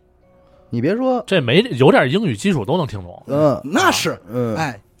你别说，这有点英语基础都能听懂。那是，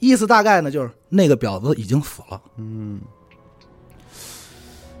意思大概呢就是那个婊子已经死了。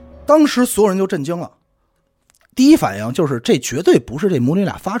当时所有人就震惊了。第一反应就是这绝对不是这母女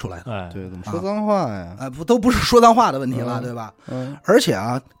俩发出来的，对，怎么说脏话呀？都不是说脏话的问题了，对吧？而且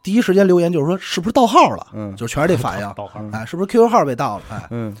啊，第一时间留言就是说是不是盗号了？就全是这反应，是不是 QQ 号被盗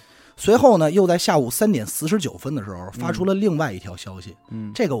了？随后呢，又在下午3点49分的时候发出了另外一条消息，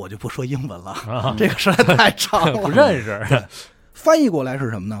这个我就不说英文了，这个实在太长了，不认识。翻译过来是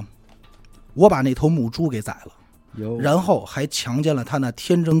什么呢？我把那头母猪给宰了，然后还强奸了他那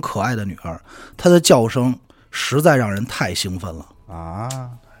天真可爱的女儿，他的叫声实在让人太兴奋了啊！太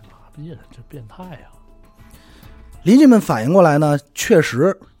麻痹了，这变态呀！邻居们反应过来呢，确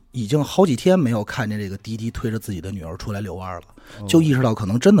实已经好几天没有看见这个迪迪推着自己的女儿出来遛弯了，就意识到可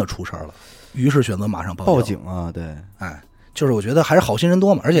能真的出事了，于是选择马上报警啊！对，就是我觉得还是好心人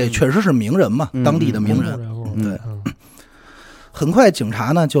多嘛，而且确实是名人嘛，当地的名人。对，很快警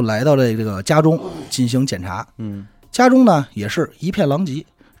察呢就来到了这个家中进行检查。家中呢也是一片狼藉，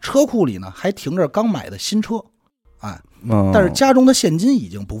车库里呢还停着刚买的新车，但是家中的现金已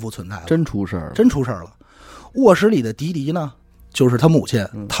经不复存在了，真出事儿了。卧室里的迪迪呢，就是他母亲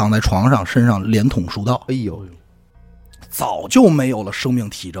躺在床上，身上连捅数刀，哎呦，早就没有了生命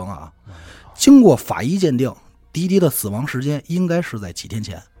体征啊。经过法医鉴定，迪迪的死亡时间应该是在几天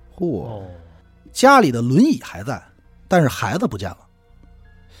前。嚯，家里的轮椅还在，但是孩子不见了，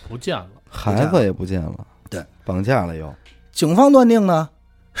孩子也不见了，对，绑架了又。警方断定呢，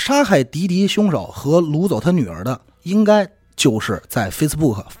杀害迪迪凶手和掳走他女儿的，应该就是在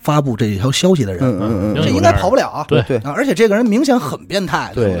Facebook 发布这条消息的人。这应该跑不了啊。对而且这个人明显很变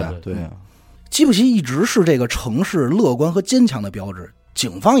态，对不对？对啊。基普西一直是这个城市乐观和坚强的标志，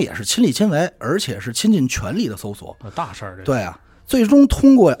警方也是亲力亲为，而且是倾尽全力的搜索。大事儿，对啊。最终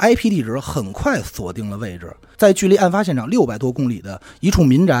通过 IP 地址很快锁定了位置，在距离案发现场600多公里的一处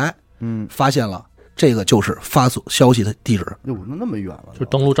民宅，发现了这个就是发消息的地址。哟，那么远了，就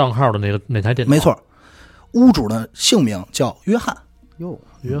登录账号的那台电脑。没错，屋主的姓名叫约翰。哟，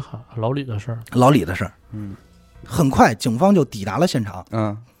约翰，老李的事儿。很快警方就抵达了现场。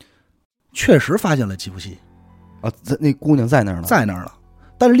确实发现了吉普西啊，那姑娘在那儿呢，在那儿了。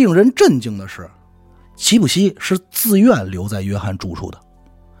但是令人震惊的是，吉普西是自愿留在约翰住处的，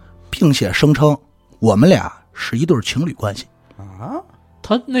并且声称我们俩是一对情侣关系啊。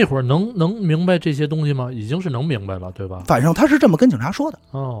他那会儿能明白这些东西吗？已经是能明白了，对吧？反正他是这么跟警察说的。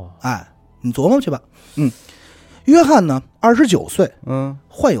哎，你琢磨去吧。约翰呢，29岁，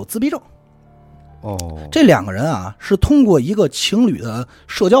患有自闭症。这两个人啊是通过一个情侣的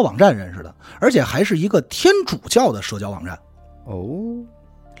社交网站认识的，而且还是一个天主教的社交网站。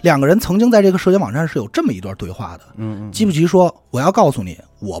两个人曾经在这个社交网站是有这么一段对话的。基普奇说：“我要告诉你，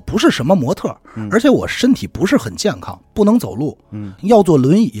我不是什么模特，而且我身体不是很健康，不能走路，要坐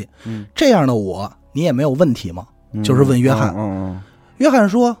轮椅。这样的我，你也没有问题吗？”就是问约翰。约翰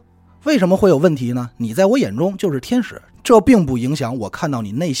说：“为什么会有问题呢？你在我眼中就是天使，这并不影响我看到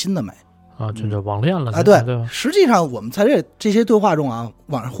你内心的美。”这网恋了啊！对，实际上我们在这些对话中啊，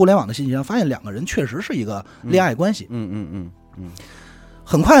互联网的信息上发现，两个人确实是一个恋爱关系。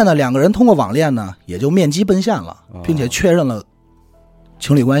很快呢，两个人通过网恋呢，也就面基奔现了，并且确认了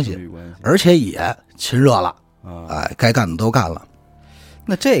情侣关系，而且也亲热了。哎，该干的都干了。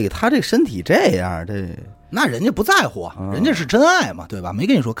那他这身体这样，那人家不在乎，人家是真爱嘛，对吧？没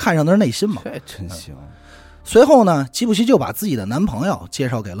跟你说看上的是内心嘛。这真行。随后呢，吉普西就把自己的男朋友介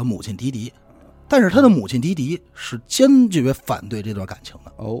绍给了母亲迪迪，但是他的母亲迪迪是坚决反对这段感情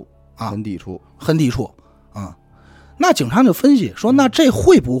的。很抵触啊。那警察就分析说，那这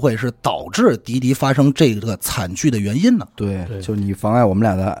会不会是导致迪迪发生这个惨剧的原因呢？对，就你妨碍我们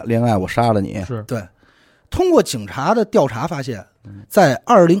俩的恋爱，我杀了你。是对。通过警察的调查发现，在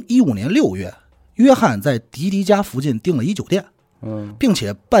2015年6月，约翰在迪迪家附近订了一酒店。并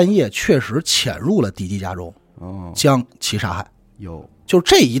且半夜确实潜入了迪迪家中，将其杀害。就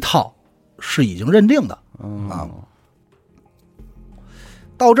这一套是已经认定的啊。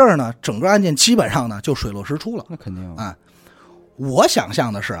到这儿呢，整个案件基本上呢就水落石出了。那肯定啊。我想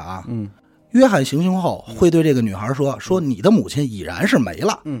象的是啊，约翰行凶后会对这个女孩说你的母亲已然是没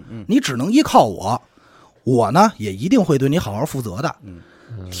了，你只能依靠我呢也一定会对你好好负责的。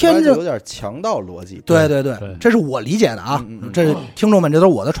天真有点强盗逻辑。对，这是我理解的啊。这听众们，这都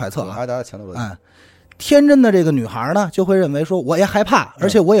是我的揣测啊。强盗逻辑。天真的这个女孩呢，就会认为说，我也害怕，而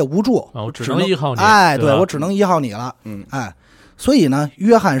且我也无助，我只能依靠你。哎，对，我只能依靠你了。所以呢，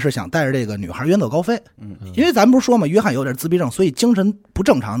约翰是想带着这个女孩远走高飞。因为咱们不是说嘛，约翰有点自闭症，所以精神不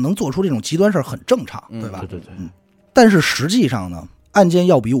正常，能做出这种极端事很正常，对吧？对。但是实际上呢，案件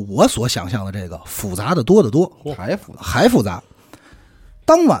要比我所想象的这个复杂的多得多，还复杂。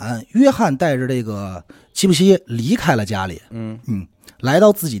当晚，约翰带着这个吉普西离开了家里，来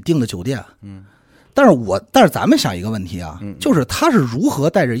到自己订的酒店，但是咱们想一个问题啊，就是他是如何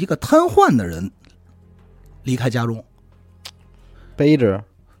带着一个瘫痪的人离开家中？背着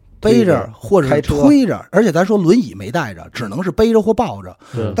或者是推着，而且咱说轮椅没带着，只能是背着或抱着。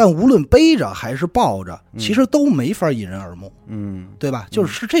但无论背着还是抱着，其实都没法引人耳目，对吧？就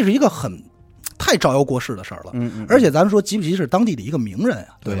是这是一个太招摇过市的事儿了。而且咱们说吉普西是当地的一个名人呀，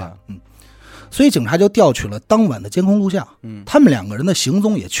对吧？所以警察就调取了当晚的监控录像，他们两个人的行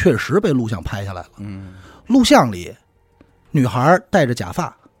踪也确实被录像拍下来了。录像里，女孩戴着假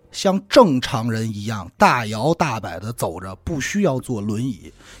发，像正常人一样大摇大摆地走着，不需要坐轮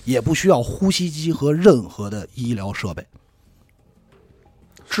椅，也不需要呼吸机和任何的医疗设备。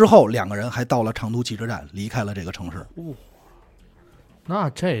之后，两个人还到了长途汽车站，离开了这个城市。那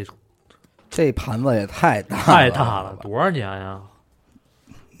这盘子也太大了，多少年呀？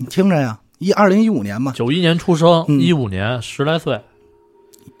你听着呀，2015年嘛，91年出生，15年10来岁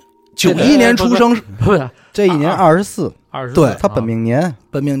，91年出生，不是这一年24，对他本命年，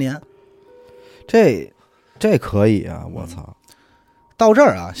这可以啊！我操，到这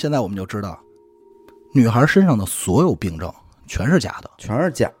儿啊，现在我们就知道，女孩身上的所有病症全是假的，全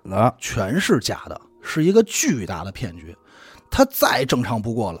是假的，是一个巨大的骗局。她再正常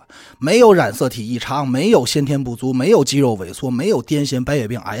不过了，没有染色体异常，没有先天不足，没有肌肉萎缩，没有癫痫、白血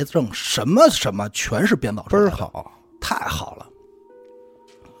病、癌症，什么什么全是编造出来的，倍儿好，太好了！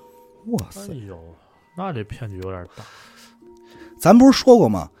哇塞！哎呦，那这骗局有点大。咱不是说过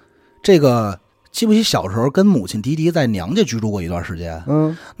吗？这个记不起小时候跟母亲迪迪在娘家居住过一段时间，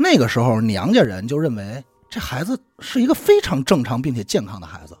那个时候娘家人就认为这孩子是一个非常正常并且健康的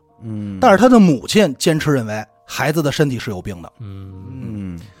孩子，但是他的母亲坚持认为孩子的身体是有病的，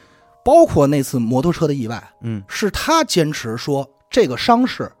包括那次摩托车的意外，是他坚持说这个伤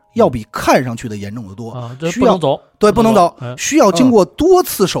势要比看上去的严重的多，这不能走，对，不能走，需要经过多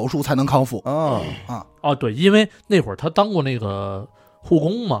次手术才能康复。对，因为那会儿他当过那个护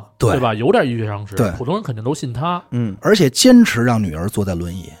工嘛，对吧？有点医学常识，对，普通人肯定都信他。而且坚持让女儿坐在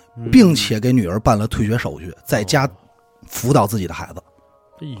轮椅，并且给女儿办了退学手续，在家辅导自己的孩子。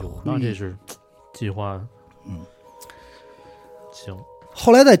哎呦，那这是计划。行。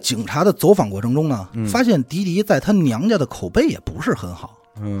后来在警察的走访过程中呢，发现迪迪在他娘家的口碑也不是很好。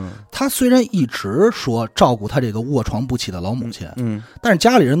他虽然一直说照顾他这个卧床不起的老母亲，但是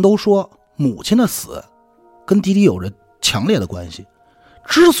家里人都说母亲的死跟迪迪有着强烈的关系。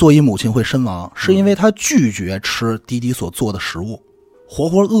之所以母亲会身亡，是因为他拒绝吃迪迪所做的食物，活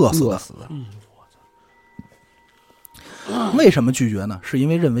活饿死的。为什么拒绝呢？是因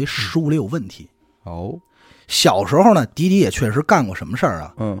为认为食物里有问题。小时候呢，迪迪也确实干过什么事儿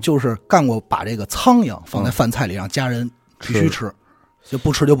啊？就是干过把这个苍蝇放在饭菜里让家人必须吃，就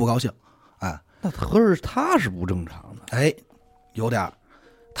不吃就不高兴。那合着他是不正常的。有点。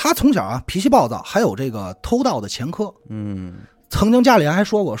他从小啊脾气暴躁，还有这个偷盗的前科。曾经家里人还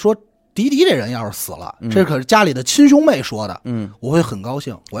说过，说迪迪这人要是死了，这可是家里的亲兄妹说的，我会很高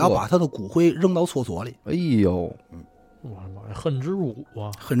兴，我要把他的骨灰扔到厕所里。哎呦，我的妈呀，恨之入骨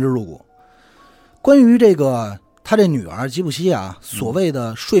啊！恨之入骨。关于这个他这女儿吉布西啊，所谓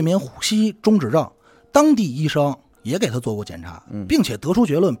的睡眠呼吸中止症，当地医生也给他做过检查，并且得出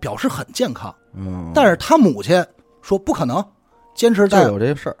结论，表示很健康。但是他母亲说不可能，坚持带就有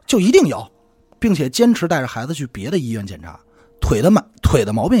这事儿，就一定有，并且坚持带着孩子去别的医院检查，腿的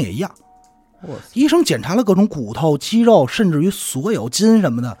毛病也一样。医生检查了各种骨头、肌肉，甚至于所有筋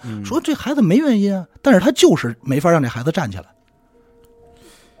什么的，说这孩子没原因啊，但是他就是没法让这孩子站起来。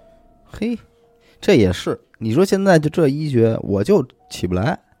嘿，这也是，你说现在就这医学，我就起不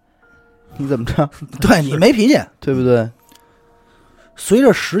来，你怎么着？对，你没脾气，对不对？随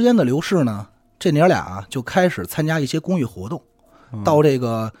着时间的流逝呢，这娘俩啊就开始参加一些公益活动，到这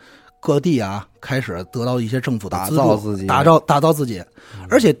个各地啊开始得到一些政府的资助，打造自己。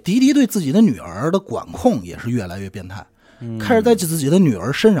而且迪迪对自己的女儿的管控也是越来越变态，开始在自己的女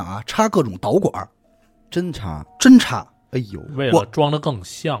儿身上啊插各种导管，针插。哎呦，为了装得更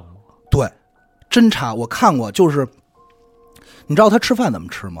像嘛。对，针插我看过，就是你知道他吃饭怎么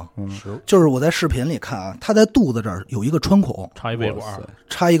吃吗？就是我在视频里看啊，他在肚子这儿有一个穿孔，插一胃管，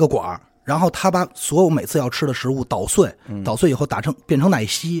插一个管，然后他把所有每次要吃的食物捣碎，捣碎以后变成奶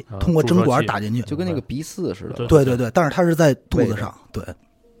昔，通过针管打进去，就跟那个鼻饲似的。对，但是他是在肚子上。对，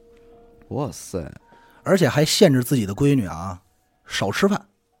哇塞！而且还限制自己的闺女啊少吃饭，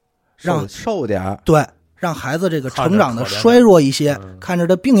让瘦点。对，让孩子这个成长的衰弱一些，看着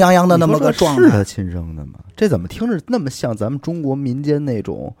他病殃殃的那么个状态。是他亲生的吗？这怎么听着那么像咱们中国民间那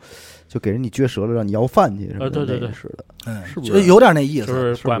种，就给人你撅舌了让你要饭去什么的？对，是的，是不是有点那意思？就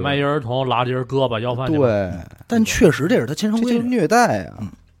是拐卖一儿童，拉着人胳膊要饭去。对，但确实这是他亲生闺女，这就是虐待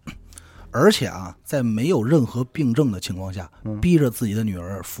啊！而且啊，在没有任何病症的情况下，逼着自己的女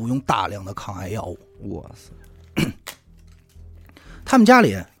儿服用大量的抗癌药物。哇塞！他们家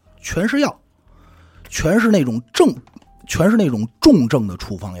里全是药，全是那种重症的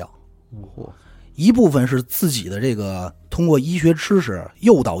处方药。一部分是自己的这个通过医学知识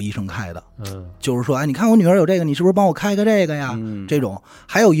诱导医生开的，就是说，你看我女儿有这个，你是不是帮我开个这个呀？这种。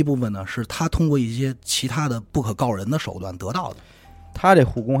还有一部分呢，是他通过一些其他的不可告人的手段得到的。他这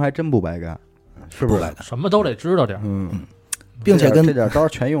护工还真不白干，是不是？什么都得知道点，并且跟这点招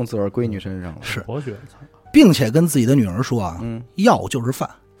全用自个儿闺女身上了，是活学，并且跟自己的女儿说啊，药就是饭，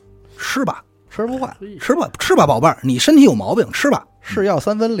吃吧，吃不坏，吃吧，宝贝儿，你身体有毛病，吃吧，是药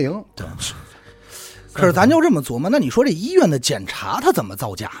3分0。对，可是咱就这么琢磨，那你说这医院的检查他怎么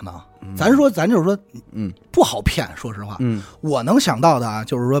造假呢？咱就是说，不好骗。说实话，我能想到的啊，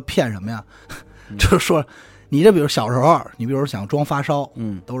就是说骗什么呀？就是说，你这比如小时候，你比如想装发烧，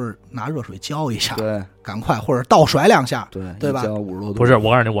都是拿热水浇一下，对，赶快或者倒甩2下，对吧？浇50多度。不是，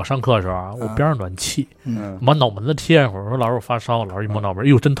我告诉你，我上课的时候啊，我边上暖气，往脑门子贴一会儿，说老师我发烧，老师一摸脑门，哎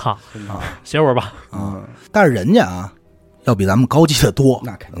呦真烫啊，歇会儿吧。但是人家啊，要比咱们高级的多，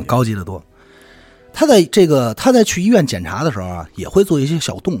那肯定高级的多。他在去医院检查的时候啊，也会做一些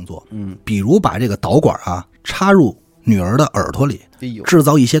小动作，比如把这个导管啊插入女儿的耳朵里，制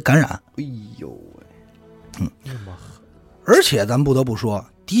造一些感染。哎呦喂，而且咱不得不说，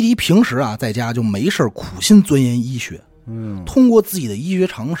迪迪平时啊在家就没事苦心钻研医学，通过自己的医学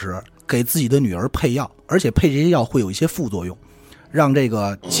常识给自己的女儿配药，而且配这些药会有一些副作用，让这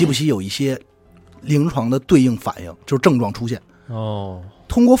个吉普西有一些临床的对应反应，就是症状出现。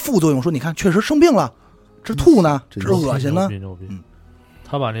通过副作用说，你看确实生病了，这吐呢，这恶心呢，牛逼。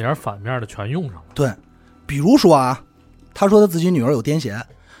他把那点反面的全用上了。对，比如说啊，他说他自己女儿有癫痫，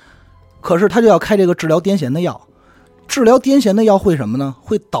可是他就要开这个治疗癫痫的药。治疗癫痫的药会什么呢？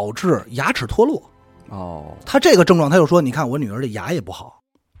会导致牙齿脱落。他这个症状他就说，你看我女儿的牙也不好。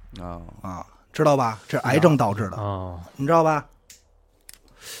知道吧？这是癌症导致的。你知道吧？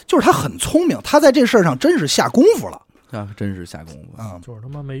就是他很聪明，他在这事儿上真是下功夫了。真是下功夫就是他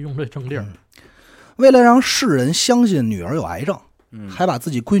妈没用这正地儿。为了让世人相信女儿有癌症，还把自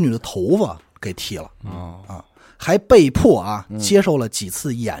己闺女的头发给剃了还被迫接受了几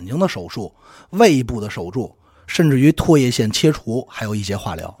次眼睛的手术、胃部的手术，甚至于唾液腺切除，还有一些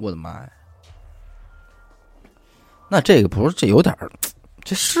化疗。我的妈呀！那这个不是，这有点，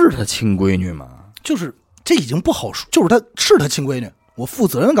这是他亲闺女吗？就是这已经不好说，就是他是他亲闺女，我负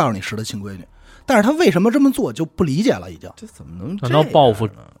责任告诉你是他亲闺女。但是他为什么这么做就不理解了，已经。这怎么能？难道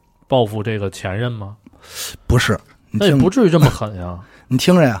报复这个前任吗？不是，那也不至于这么狠呀。你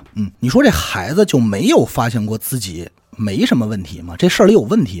听着呀，你说这孩子就没有发现过自己没什么问题吗？这事儿里有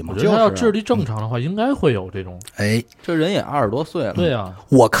问题吗？我觉得他要智力正常的话，应该会有这种。这人也20多岁了。对呀，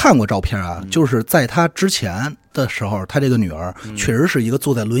我看过照片啊，就是在他之前的时候，他这个女儿确实是一个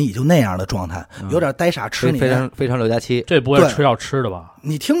坐在轮椅就那样的状态，有点呆傻痴黏，非常6加7。这不会吃药吃的吧？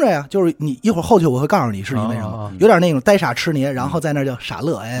你听着呀，就是你一会儿后期我会告诉你是因为什么，有点那种呆傻痴黏，然后在那叫傻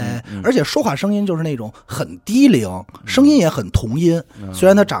乐，而且说话声音就是那种很低龄，声音也很童音。虽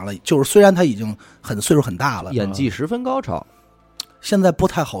然他长了，虽然他已经岁数很大了，演技十分高超。现在不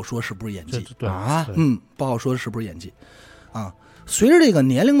太好说是不是演技对不好说是不是演技啊。随着这个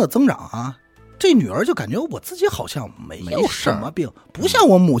年龄的增长啊，这女儿就感觉我自己好像没有什么病，不像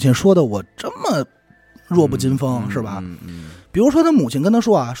我母亲说的我这么弱不禁风，是吧？比如说他母亲跟他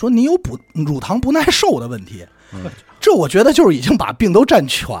说说你有乳糖不耐受的问题，这我觉得就是已经把病都占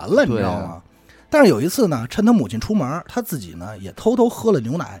全了，你知道吗？但是有一次呢，趁他母亲出门，他自己呢也偷偷喝了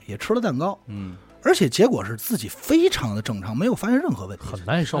牛奶，也吃了蛋糕，而且结果是自己非常的正常，没有发现任何问题，很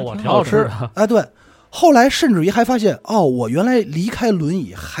耐受啊，挺好吃的。对，后来甚至于还发现我原来离开轮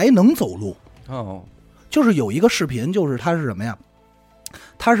椅还能走路。就是有一个视频，就是他是什么呀？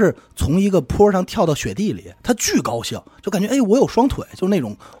他是从一个坡上跳到雪地里，他巨高兴，就感觉我有双腿，就那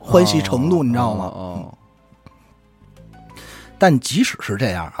种欢喜程度，你知道吗？但即使是这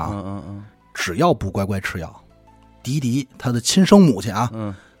样只要不乖乖吃药，迪迪他的亲生母亲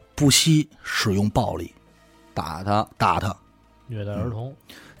不惜使用暴力，打他，虐待儿童。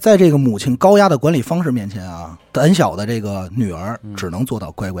在这个母亲高压的管理方式面前胆小的这个女儿只能做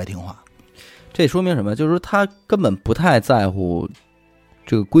到乖乖听话。这说明什么？就是他根本不太在乎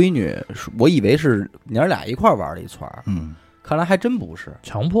这个闺女，我以为是娘俩一块玩了一串，看来还真不是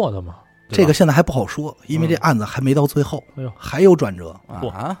强迫的嘛。这个现在还不好说，因为这案子还没到最后，还有转折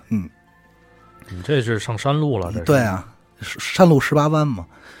你这是上山路了，这是。对啊，山路18弯嘛。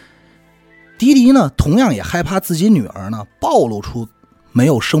迪迪呢，同样也害怕自己女儿呢暴露出没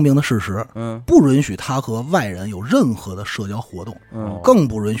有生病的事实，不允许她和外人有任何的社交活动，更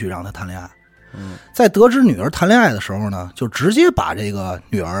不允许让她谈恋爱。在得知女儿谈恋爱的时候呢，就直接把这个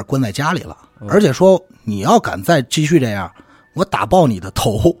女儿关在家里了，而且说你要敢再继续这样，我打爆你的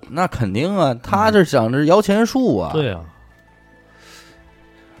头。那肯定啊，他这想着摇钱树啊。对啊，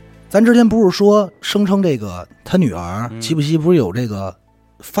咱之前不是说声称这个他女儿吉普西不是有这个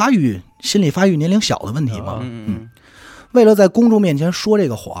心理发育年龄小的问题吗？为了在公众面前说这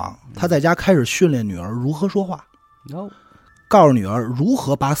个谎，他在家开始训练女儿如何说话，告诉女儿如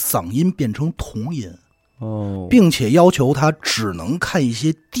何把嗓音变成童音，并且要求她只能看一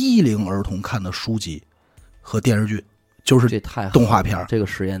些低龄儿童看的书籍和电视剧，就是动画片。这个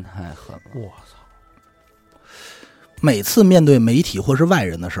实验太狠了，我操！每次面对媒体或是外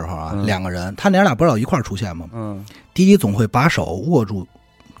人的时候啊，两个人他娘俩不是老一块儿出现吗？迪迪总会把手握住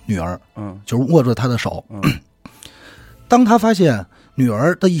女儿，就是握住她的手。当他发现女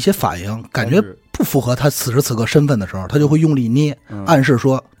儿的一些反应感觉不符合他此时此刻身份的时候，他就会用力捏，暗示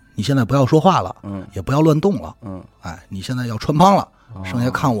说你现在不要说话了，也不要乱动了，你现在要穿帮了，剩下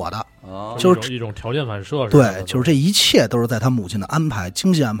看我的，就是一种条件反射。对，就是这一切都是在他母亲的安排、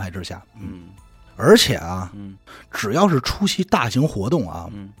精心安排之下。而且啊，只要是出席大型活动啊，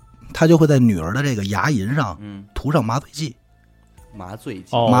他就会在女儿的这个牙龈上涂上麻醉剂。麻醉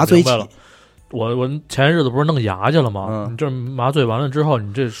剂，麻醉剂。我前些日子不是弄牙去了吗？你这麻醉完了之后，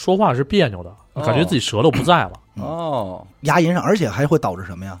你这说话是别扭的，感觉自己舌头不在了。牙龈上，而且还会导致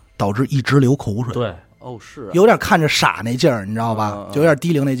什么呀？导致一直流口水。对，是有点看着傻那劲儿，你知道吧？就有点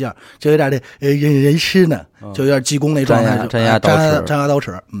低龄那劲儿，就有点这人师呢，就有点济公那状态，粘牙刀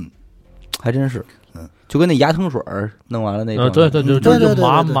齿，还真是，就跟那牙疼水弄完了那种，对，就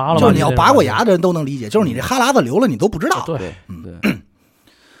麻了，就是你要拔过牙的人都能理解，就是你这哈喇子流了，你都不知道。对。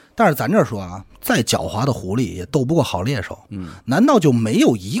但是咱这说啊，再狡猾的狐狸也斗不过好猎手。难道就没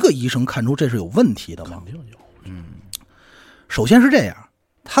有一个医生看出这是有问题的吗？肯定有。首先是这样，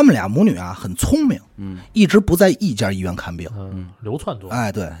他们俩母女啊很聪明，一直不在一家医院看病，流窜多。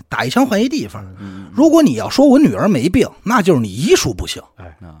对，打一枪换一地方。如果你要说我女儿没病，那就是你医术不行。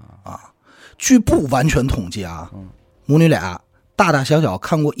据不完全统计啊，母女俩大大小小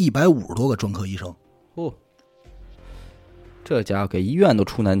看过150多个专科医生。这家伙给医院都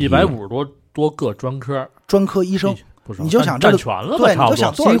出难题，150多个专科医生，不你就想占全了吧？对，你就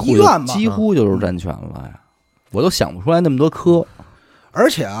想多少医院吧，几乎就是占全了呀！我都想不出来那么多科。而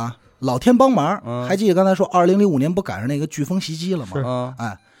且啊，老天帮忙，还记得刚才说2005年不赶上那个飓风袭击了吗？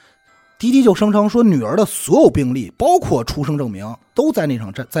迪迪就声称说女儿的所有病历，包括出生证明，都在那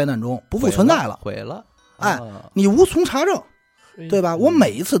场灾难中不复存在了，毁了。你无从查证，对吧？我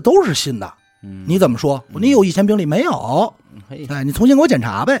每一次都是新的。你怎么说？你有以前病历没有？你重新给我检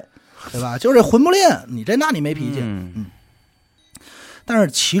查呗，对吧？就是这混不吝，你这那你没脾气。但是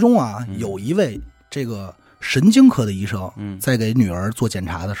其中啊，有一位这个神经科的医生，在给女儿做检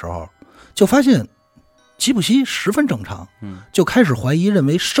查的时候，就发现吉普西十分正常，就开始怀疑，认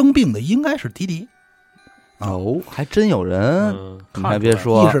为生病的应该是迪迪。还真有人，你还别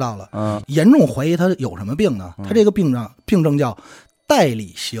说，意识到了，严重怀疑他有什么病呢？他这个病症叫代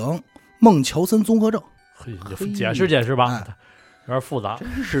理型孟乔森综合症。解释吧，有点复杂。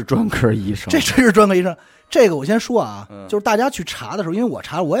真是专科医生，这真是专科医生。这个我先说啊，就是大家去查的时候，因为我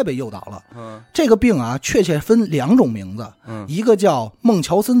查了，我也被诱导了。这个病啊，确切分2种名字，一个叫孟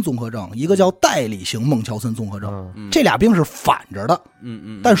乔森综合症，一个叫代理型孟乔森综合症。这俩病是反着的，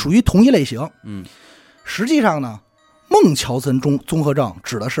但属于同一类型。实际上呢，孟乔森综合症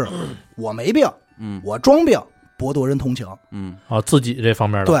指的是我没病，我装病，博得人同情。自己这方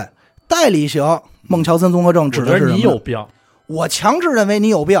面的。对。代理型孟乔森综合症指的是你有病，我强制认为你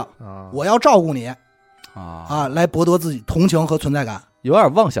有病，我要照顾你来博得自己同情和存在感，有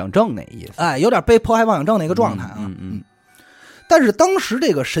点妄想症那意思，有点被迫害妄想症那个状态啊。但是当时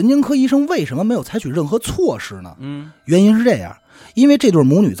这个神经科医生为什么没有采取任何措施呢？原因是这样，因为这对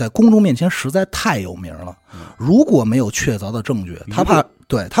母女在公众面前实在太有名了，如果没有确凿的证据，他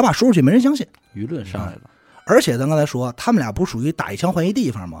怕说出去没人相信，舆论上来了。而且咱刚才说，他们俩不属于打一枪换一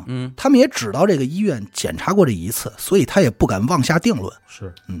地方吗？他们也只到这个医院检查过这一次，所以他也不敢妄下定论。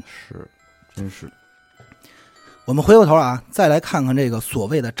是，真是。我们回过头啊，再来看看这个所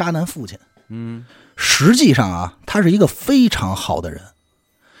谓的渣男父亲。实际上啊，他是一个非常好的人。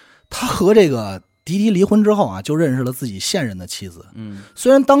他和这个迪迪离婚之后啊，就认识了自己现任的妻子。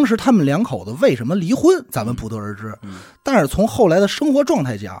虽然当时他们2口子为什么离婚，咱们不得而知。但是从后来的生活状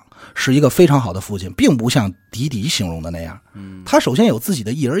态讲，是一个非常好的父亲，并不像迪迪形容的那样。他首先有自己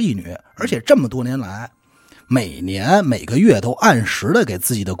的一儿一女，而且这么多年来，每年每个月都按时的给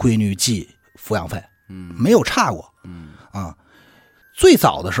自己的闺女寄抚养费，没有差过。最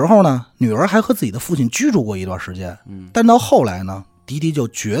早的时候呢，女儿还和自己的父亲居住过一段时间，但到后来呢，迪迪就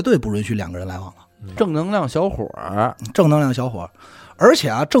绝对不允许2个人来往了。正能量小伙，而且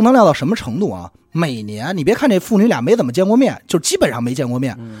啊，正能量到什么程度啊？每年你别看这父女俩没怎么见过面，就基本上没见过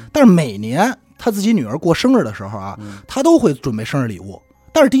面，但是每年他自己女儿过生日的时候啊，他都会准备生日礼物，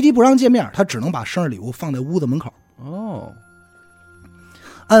但是迪迪不让见面，他只能把生日礼物放在屋子门口。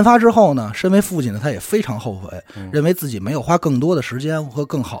案发之后呢，身为父亲的他也非常后悔，认为自己没有花更多的时间和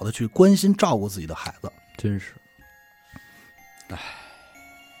更好的去关心照顾自己的孩子。真是，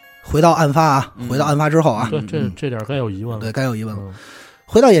回到案发之后啊，这点该有疑问了。对，该有疑问了。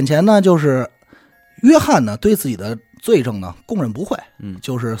回到眼前呢，就是约翰呢对自己的罪证呢供认不讳，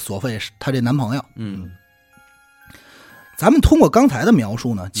就是索费他这男朋友。咱们通过刚才的描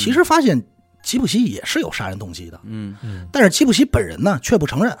述呢，其实发现吉普西也是有杀人动机的。但是吉普西本人呢却不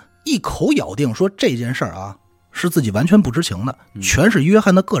承认，一口咬定说这件事儿啊是自己完全不知情的，全是约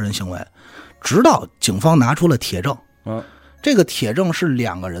翰的个人行为。直到警方拿出了铁证，这个铁证是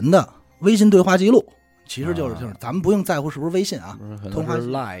2个人的微信对话记录，其实就是咱们不用在乎是不是微信啊，通话是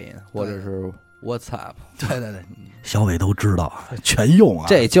Line 或者是 WhatsApp。对，小伟都知道啊，全用啊，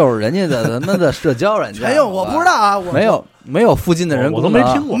这就是人家的他妈的社交软件。全用，我不知道啊，没有附近的人我都没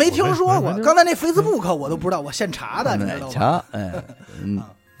听过，没听说过。刚才那 Facebook 我都不知道，我现查的，你知道吗？瞧，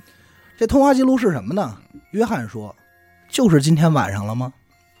这通话记录是什么呢？约翰说，就是今天晚上了吗？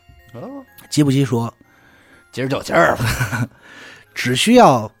吉普西说，今儿就今儿吧，只需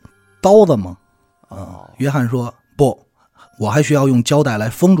要刀子吗？约翰说，不，我还需要用胶带来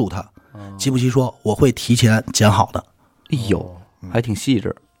封住它。吉普西说，我会提前剪好的。哎呦，还挺细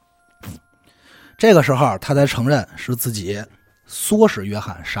致。这个时候他才承认是自己唆使约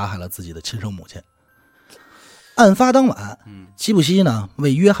翰杀害了自己的亲生母亲。案发当晚，吉普西呢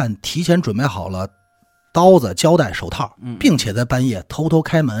为约翰提前准备好了刀子、胶带、手套，并且在半夜偷偷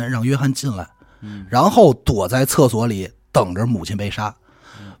开门让约翰进来，然后躲在厕所里等着母亲被杀。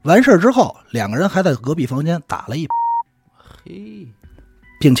完事之后，2个人还在隔壁房间打了一把，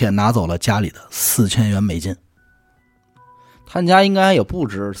并且拿走了家里的4000元美金。他家应该有不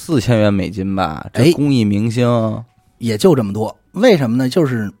止4000元美金吧？这公益明星也就这么多。为什么呢？就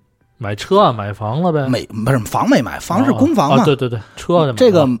是买车买房了呗？不是房没买，房是公房嘛。对，车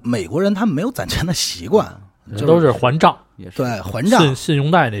这个美国人他们没有攒钱的习惯，都是还账，对，还账，信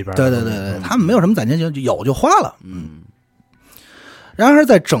用贷那边。对，他们没有什么攒钱就有就花了。然而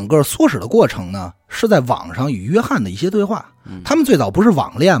在整个唆使的过程呢，是在网上与约翰的一些对话。他们最早不是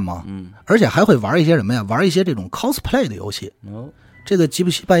网恋吗？而且还会玩一些什么呀？玩一些这种 cosplay 的游戏。这个吉普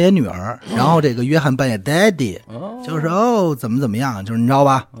西扮演女儿，然后这个约翰扮演 daddy，就是怎么样，就是你知道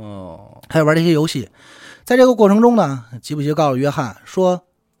吧？还有玩这些游戏。在这个过程中呢，吉普西告诉约翰说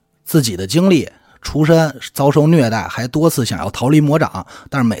自己的经历，出身遭受虐待，还多次想要逃离魔掌，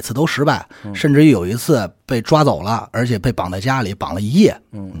但是每次都失败，甚至于有一次被抓走了，而且被绑在家里绑了一夜。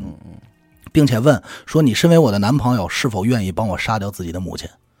并且问说，你身为我的男朋友，是否愿意帮我杀掉自己的母亲？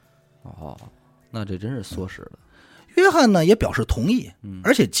那这真是唆使的。约翰呢也表示同意，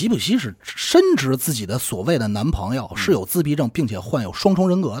而且吉普西是深知自己的所谓的男朋友是有自闭症，并且患有双重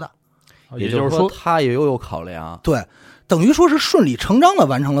人格的。也就是说他也有考量。对，等于说是顺理成章的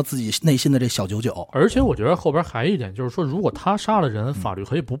完成了自己内心的这小99。而且我觉得后边还有一点，就是说如果他杀了人，法律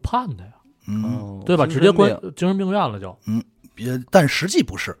可以不判他呀，对吧？直接关精神病院了就。但实际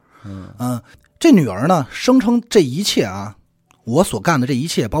不是。这女儿呢声称这一切啊，我所干的这一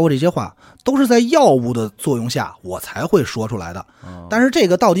切，包括这些话，都是在药物的作用下我才会说出来的。但是这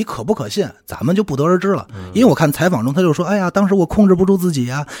个到底可不可信，咱们就不得而知了。因为我看采访中他就说，哎呀，当时我控制不住自己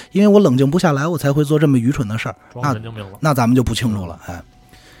啊，因为我冷静不下来，我才会做这么愚蠢的事儿。那咱们就不清楚了。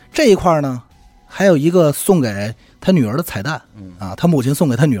这一块呢还有一个送给他女儿的彩蛋他母亲送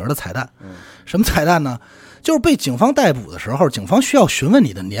给他女儿的彩蛋。什么彩蛋呢？就是被警方逮捕的时候，警方需要询问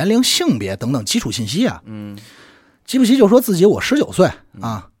你的年龄、性别等等基础信息啊。吉普西就说自己我19岁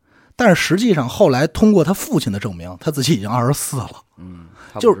啊，但是实际上后来通过他父亲的证明，他自己已经24了。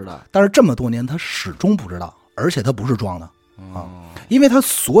他不知道，但是这么多年他始终不知道，而且他不是装的因为他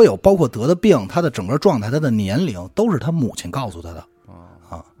所有包括得的病、他的整个状态、他的年龄都是他母亲告诉他的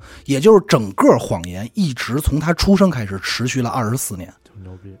也就是整个谎言一直从他出生开始持续了24年。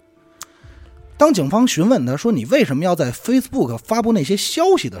牛逼。当警方询问他说你为什么要在 Facebook 发布那些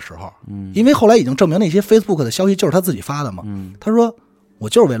消息的时候，因为后来已经证明那些 Facebook 的消息就是他自己发的嘛，他说我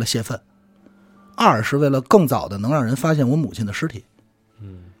就是为了泄愤，2是为了更早的能让人发现我母亲的尸体。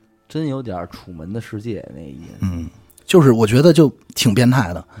真有点楚门的世界那意思。就是我觉得就挺变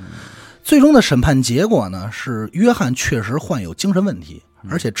态的。最终的审判结果呢是约翰确实患有精神问题，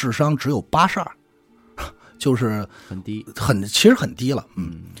而且智商只有82，就是很低，其实很低了。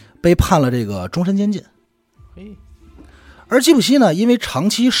被判了这个终身监禁。而吉普西呢，因为长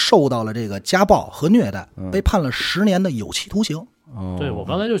期受到了这个家暴和虐待，被判了10年的有期徒刑。对，我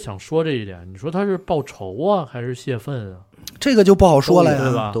刚才就想说这一点，你说他是报仇啊，还是泄愤啊？这个就不好说了呀，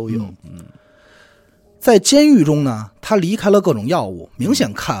对吧？都有。在监狱中呢，他离开了各种药物，明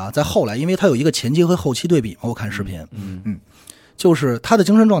显看啊，在后来，因为他有一个前期和后期对比嘛，我看视频，就是他的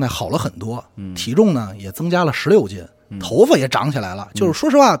精神状态好了很多，体重呢也增加了16斤。头发也长起来了，就是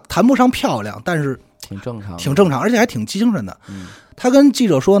说实话谈不上漂亮，但是挺正常，而且还挺精神的。他跟记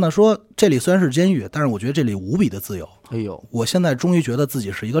者说呢，说这里虽然是监狱，但是我觉得这里无比的自由。我现在终于觉得自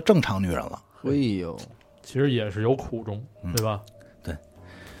己是一个正常女人了。其实也是有苦衷，对吧？对。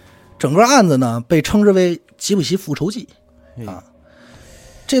整个案子呢被称之为吉普西复仇记啊。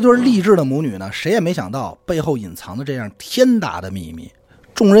这对励志的母女呢，谁也没想到背后隐藏的这样天大的秘密。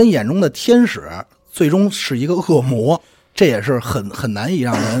众人眼中的天使，最终是一个恶魔，这也是很难以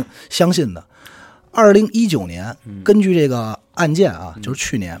让人相信的。2019年，根据这个案件啊，就是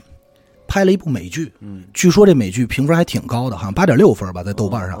去年拍了一部美剧，据说这美剧评分还挺高的，好像8.6分吧，在豆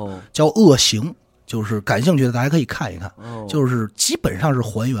瓣上，叫《恶行》，就是感兴趣的大家可以看一看，就是基本上是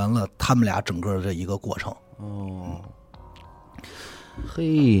还原了他们俩整个的这一个过程。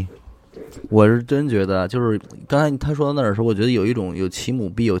嘿，我是真觉得，就是刚才他说到那儿的时候，我觉得有一种有其母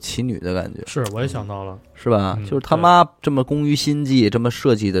必有其女的感觉。是，我也想到了，是吧？就是他妈这么工于心计，这么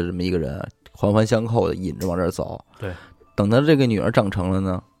设计的这么一个人，环环相扣的引着往这儿走。对，等他这个女儿长成了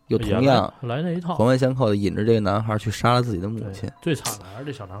呢，又同样来那一套，环环相扣的引着这个男孩去杀了自己的母亲。最惨的还是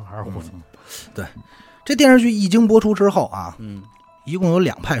这小男孩父亲。对，这电视剧一经播出之后啊，一共有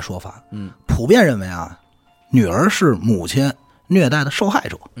2派说法。普遍认为啊，女儿是母亲虐待的受害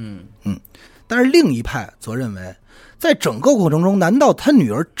者。但是另一派则认为，在整个过程中，难道他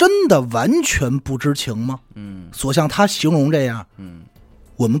女儿真的完全不知情吗？所像他形容这样，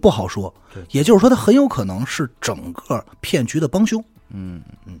我们不好说。也就是说，他很有可能是整个骗局的帮凶。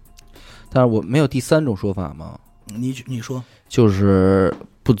但是我没有第3种说法吗？你说，就是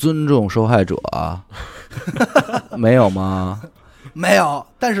不尊重受害者啊？没有吗？没有，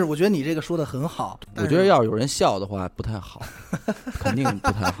但是我觉得你这个说的很好。我觉得要是有人笑的话不太好，肯定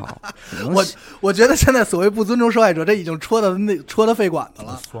不太好。我觉得现在所谓不尊重受害者，这已经戳到肺管子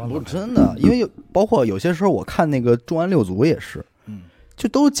了。不是真的，因为包括有些时候我看那个重案六组也是，就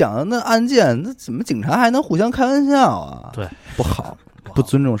都讲的那案件，那怎么警察还能互相开玩笑啊？对，不好，不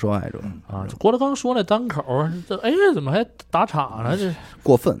尊重受害者啊！郭德纲说那单口，怎么还打岔呢？这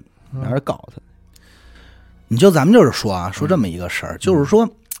过分，还是搞他。咱们就是说啊，说这么一个事儿，就是说，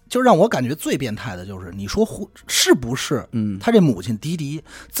就让我感觉最变态的就是，你说是不是？他这母亲迪迪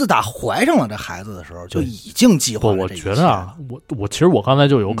自打怀上了这孩子的时候，就已经计划了这一切。我觉得啊，我其实我刚才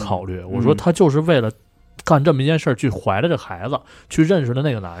就有考虑，我说他就是为了干这么一件事去怀了这孩子，去认识了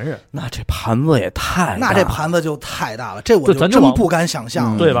那个男人。那这盘子也太大了，那这盘子就太大了，这我就真不敢想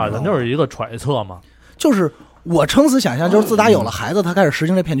象了，对吧？咱就是一个揣测嘛，就是。我撑死想象，就是自打有了孩子，他开始实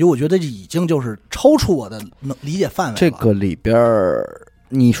行这骗局，我觉得已经就是超出我的理解范围了。这个里边，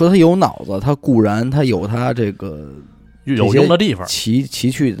你说他有脑子，他固然他有他这个有用的地方，奇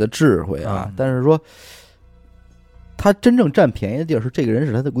趣的智慧啊，但是说他真正占便宜的地儿是这个人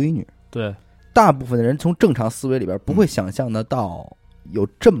是他的闺女。对，大部分的人从正常思维里边不会想象得到有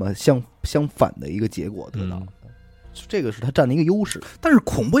这么相反的一个结果得到。这个是他占的一个优势，但是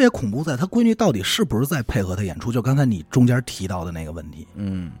恐怖也恐怖在他闺女到底是不是在配合他演出，就刚才你中间提到的那个问题。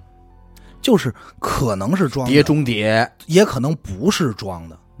就是可能是装的，碟中谍，也可能不是装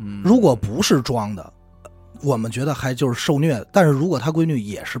的。如果不是装的，我们觉得还就是受虐，但是如果他闺女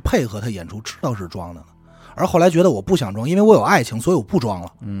也是配合他演出，知道是装的呢，而后来觉得我不想装，因为我有爱情，所以我不装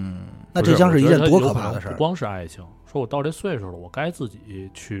了。那这将是一件多可怕的事儿。不光是爱情，说我到这岁数了，我该自己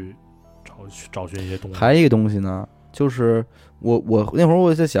去找寻一些东西。还有一个东西呢，就是我那会儿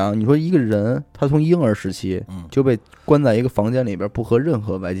我在想，你说一个人他从婴儿时期就被关在一个房间里边，不和任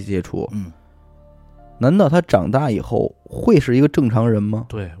何外界接触，难道他长大以后会是一个正常人吗？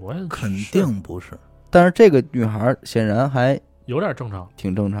对，我也肯定不是。但是这个女孩显然还有点正常，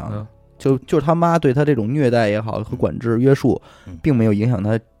挺正常的。就是他妈对他这种虐待也好和管制约束，并没有影响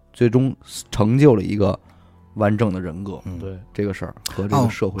他最终成就了一个完整的人格。对这个事儿和这个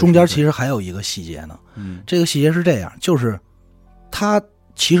社会中间其实还有一个细节呢。这个细节是这样，就是他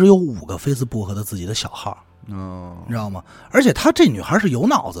其实有5个Facebook的自己的小号。你知道吗？而且她这女孩是有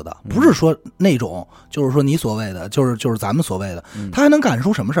脑子的，不是说那种就是说你所谓的就是咱们所谓的，她还能干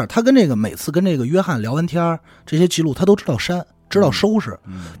出什么事儿？她跟每次跟这个约翰聊完天，这些记录她都知道删，知道收拾，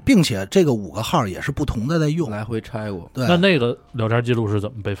并且这个5个号也是不同的在用，来回拆过。对，那个聊天记录是怎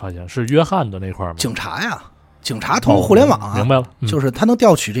么被发现？是约翰的那块吗？警察呀，警察通过互联网啊，明白了，就是他能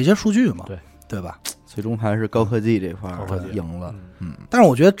调取这些数据嘛，对吧？最终还是高科技这块赢了。但是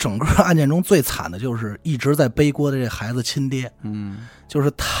我觉得整个案件中最惨的就是一直在背锅的这孩子亲爹，就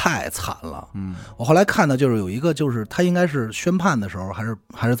是太惨了。我后来看的就是有一个，就是他应该是宣判的时候，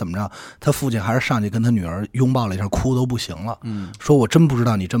还是怎么着，他父亲还是上去跟他女儿拥抱了一下，哭都不行了。说我真不知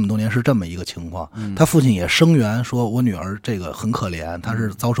道你这么多年是这么一个情况。他父亲也声援说，我女儿这个很可怜，她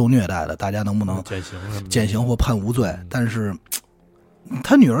是遭受虐待的，大家能不能减刑或判无罪？但是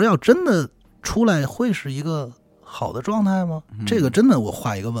他女儿要真的出来，会是一个好的状态吗？这个真的我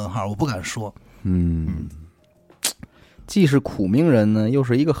画一个问号，我不敢说。既是苦命人呢，又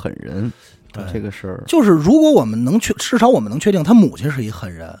是一个狠人。对这个事儿，就是如果我们能至少我们能确定他母亲是一狠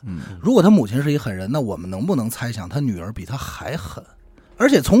人，如果他母亲是一狠人，那我们能不能猜想他女儿比他还狠？而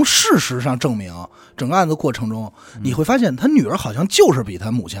且从事实上证明，整个案子过程中，你会发现他女儿好像就是比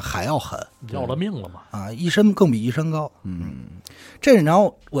他母亲还要狠，要了命了嘛！啊，一身更比一身高。这然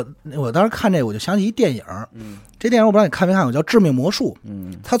后我当时看这个，我就想起一电影，这电影我不知道你看没看过，叫《致命魔术》。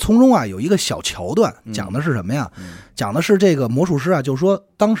它从中啊有一个小桥段，讲的是什么呀？讲的是这个魔术师啊，就是说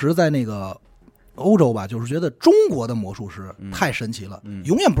当时在那个欧洲吧，就是觉得中国的魔术师太神奇了，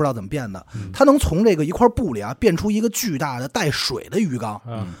永远不知道怎么变的。他能从这个一块布里啊变出一个巨大的带水的鱼缸，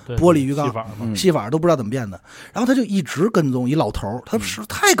玻璃鱼缸，戏法都不知道怎么变的。然后他就一直跟踪一老头，他是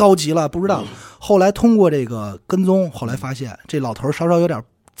太高级了，不知道。后来通过这个跟踪，后来发现这老头稍稍有点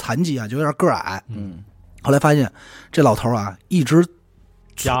残疾啊，就有点个矮。后来发现这老头啊一直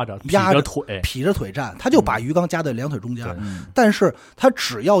压着劈着腿站，他就把鱼缸夹在两腿中间。但是他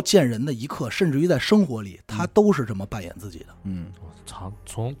只要见人的一刻，甚至于在生活里，他都是这么扮演自己的。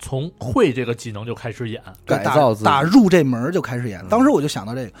从会这个技能就开始演，改造自己，打入这门就开始演。当时我就想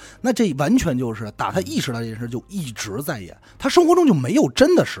到这个，那这完全就是打他意识到这件事就一直在演，他生活中就没有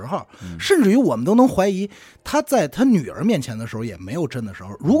真的时候，甚至于我们都能怀疑他在他女儿面前的时候也没有真的时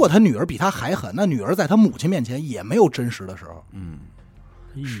候。如果他女儿比他还狠，那女儿在他母亲面前也没有真实的时候。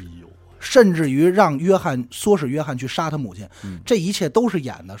哎呦，甚至于让唆使约翰去杀他母亲，这一切都是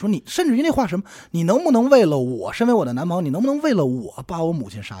演的。说你，甚至于那话什么，你能不能为了我，身为我的男朋友，你能不能为了我把我母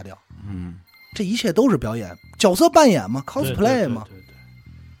亲杀掉？这一切都是表演，角色扮演嘛 ，cosplay 嘛。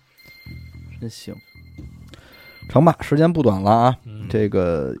真行，成吧，时间不短了啊，这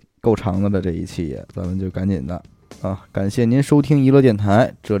个够长的这一期，咱们就赶紧的。感谢您收听娱乐电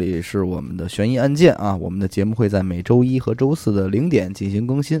台，这里是我们的悬疑案件啊，我们的节目会在每周一和周四的0点进行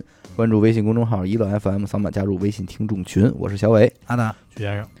更新，关注微信公众号娱乐 FM， 扫码加入微信听众群，我是小伟，阿达，徐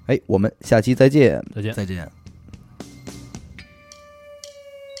先生，我们下期再见，再见。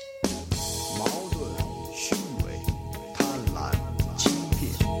矛盾、虚伪、贪婪、欺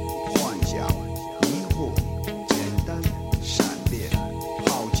骗、幻想、迷惑、简单、善变、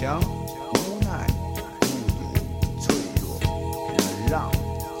好强。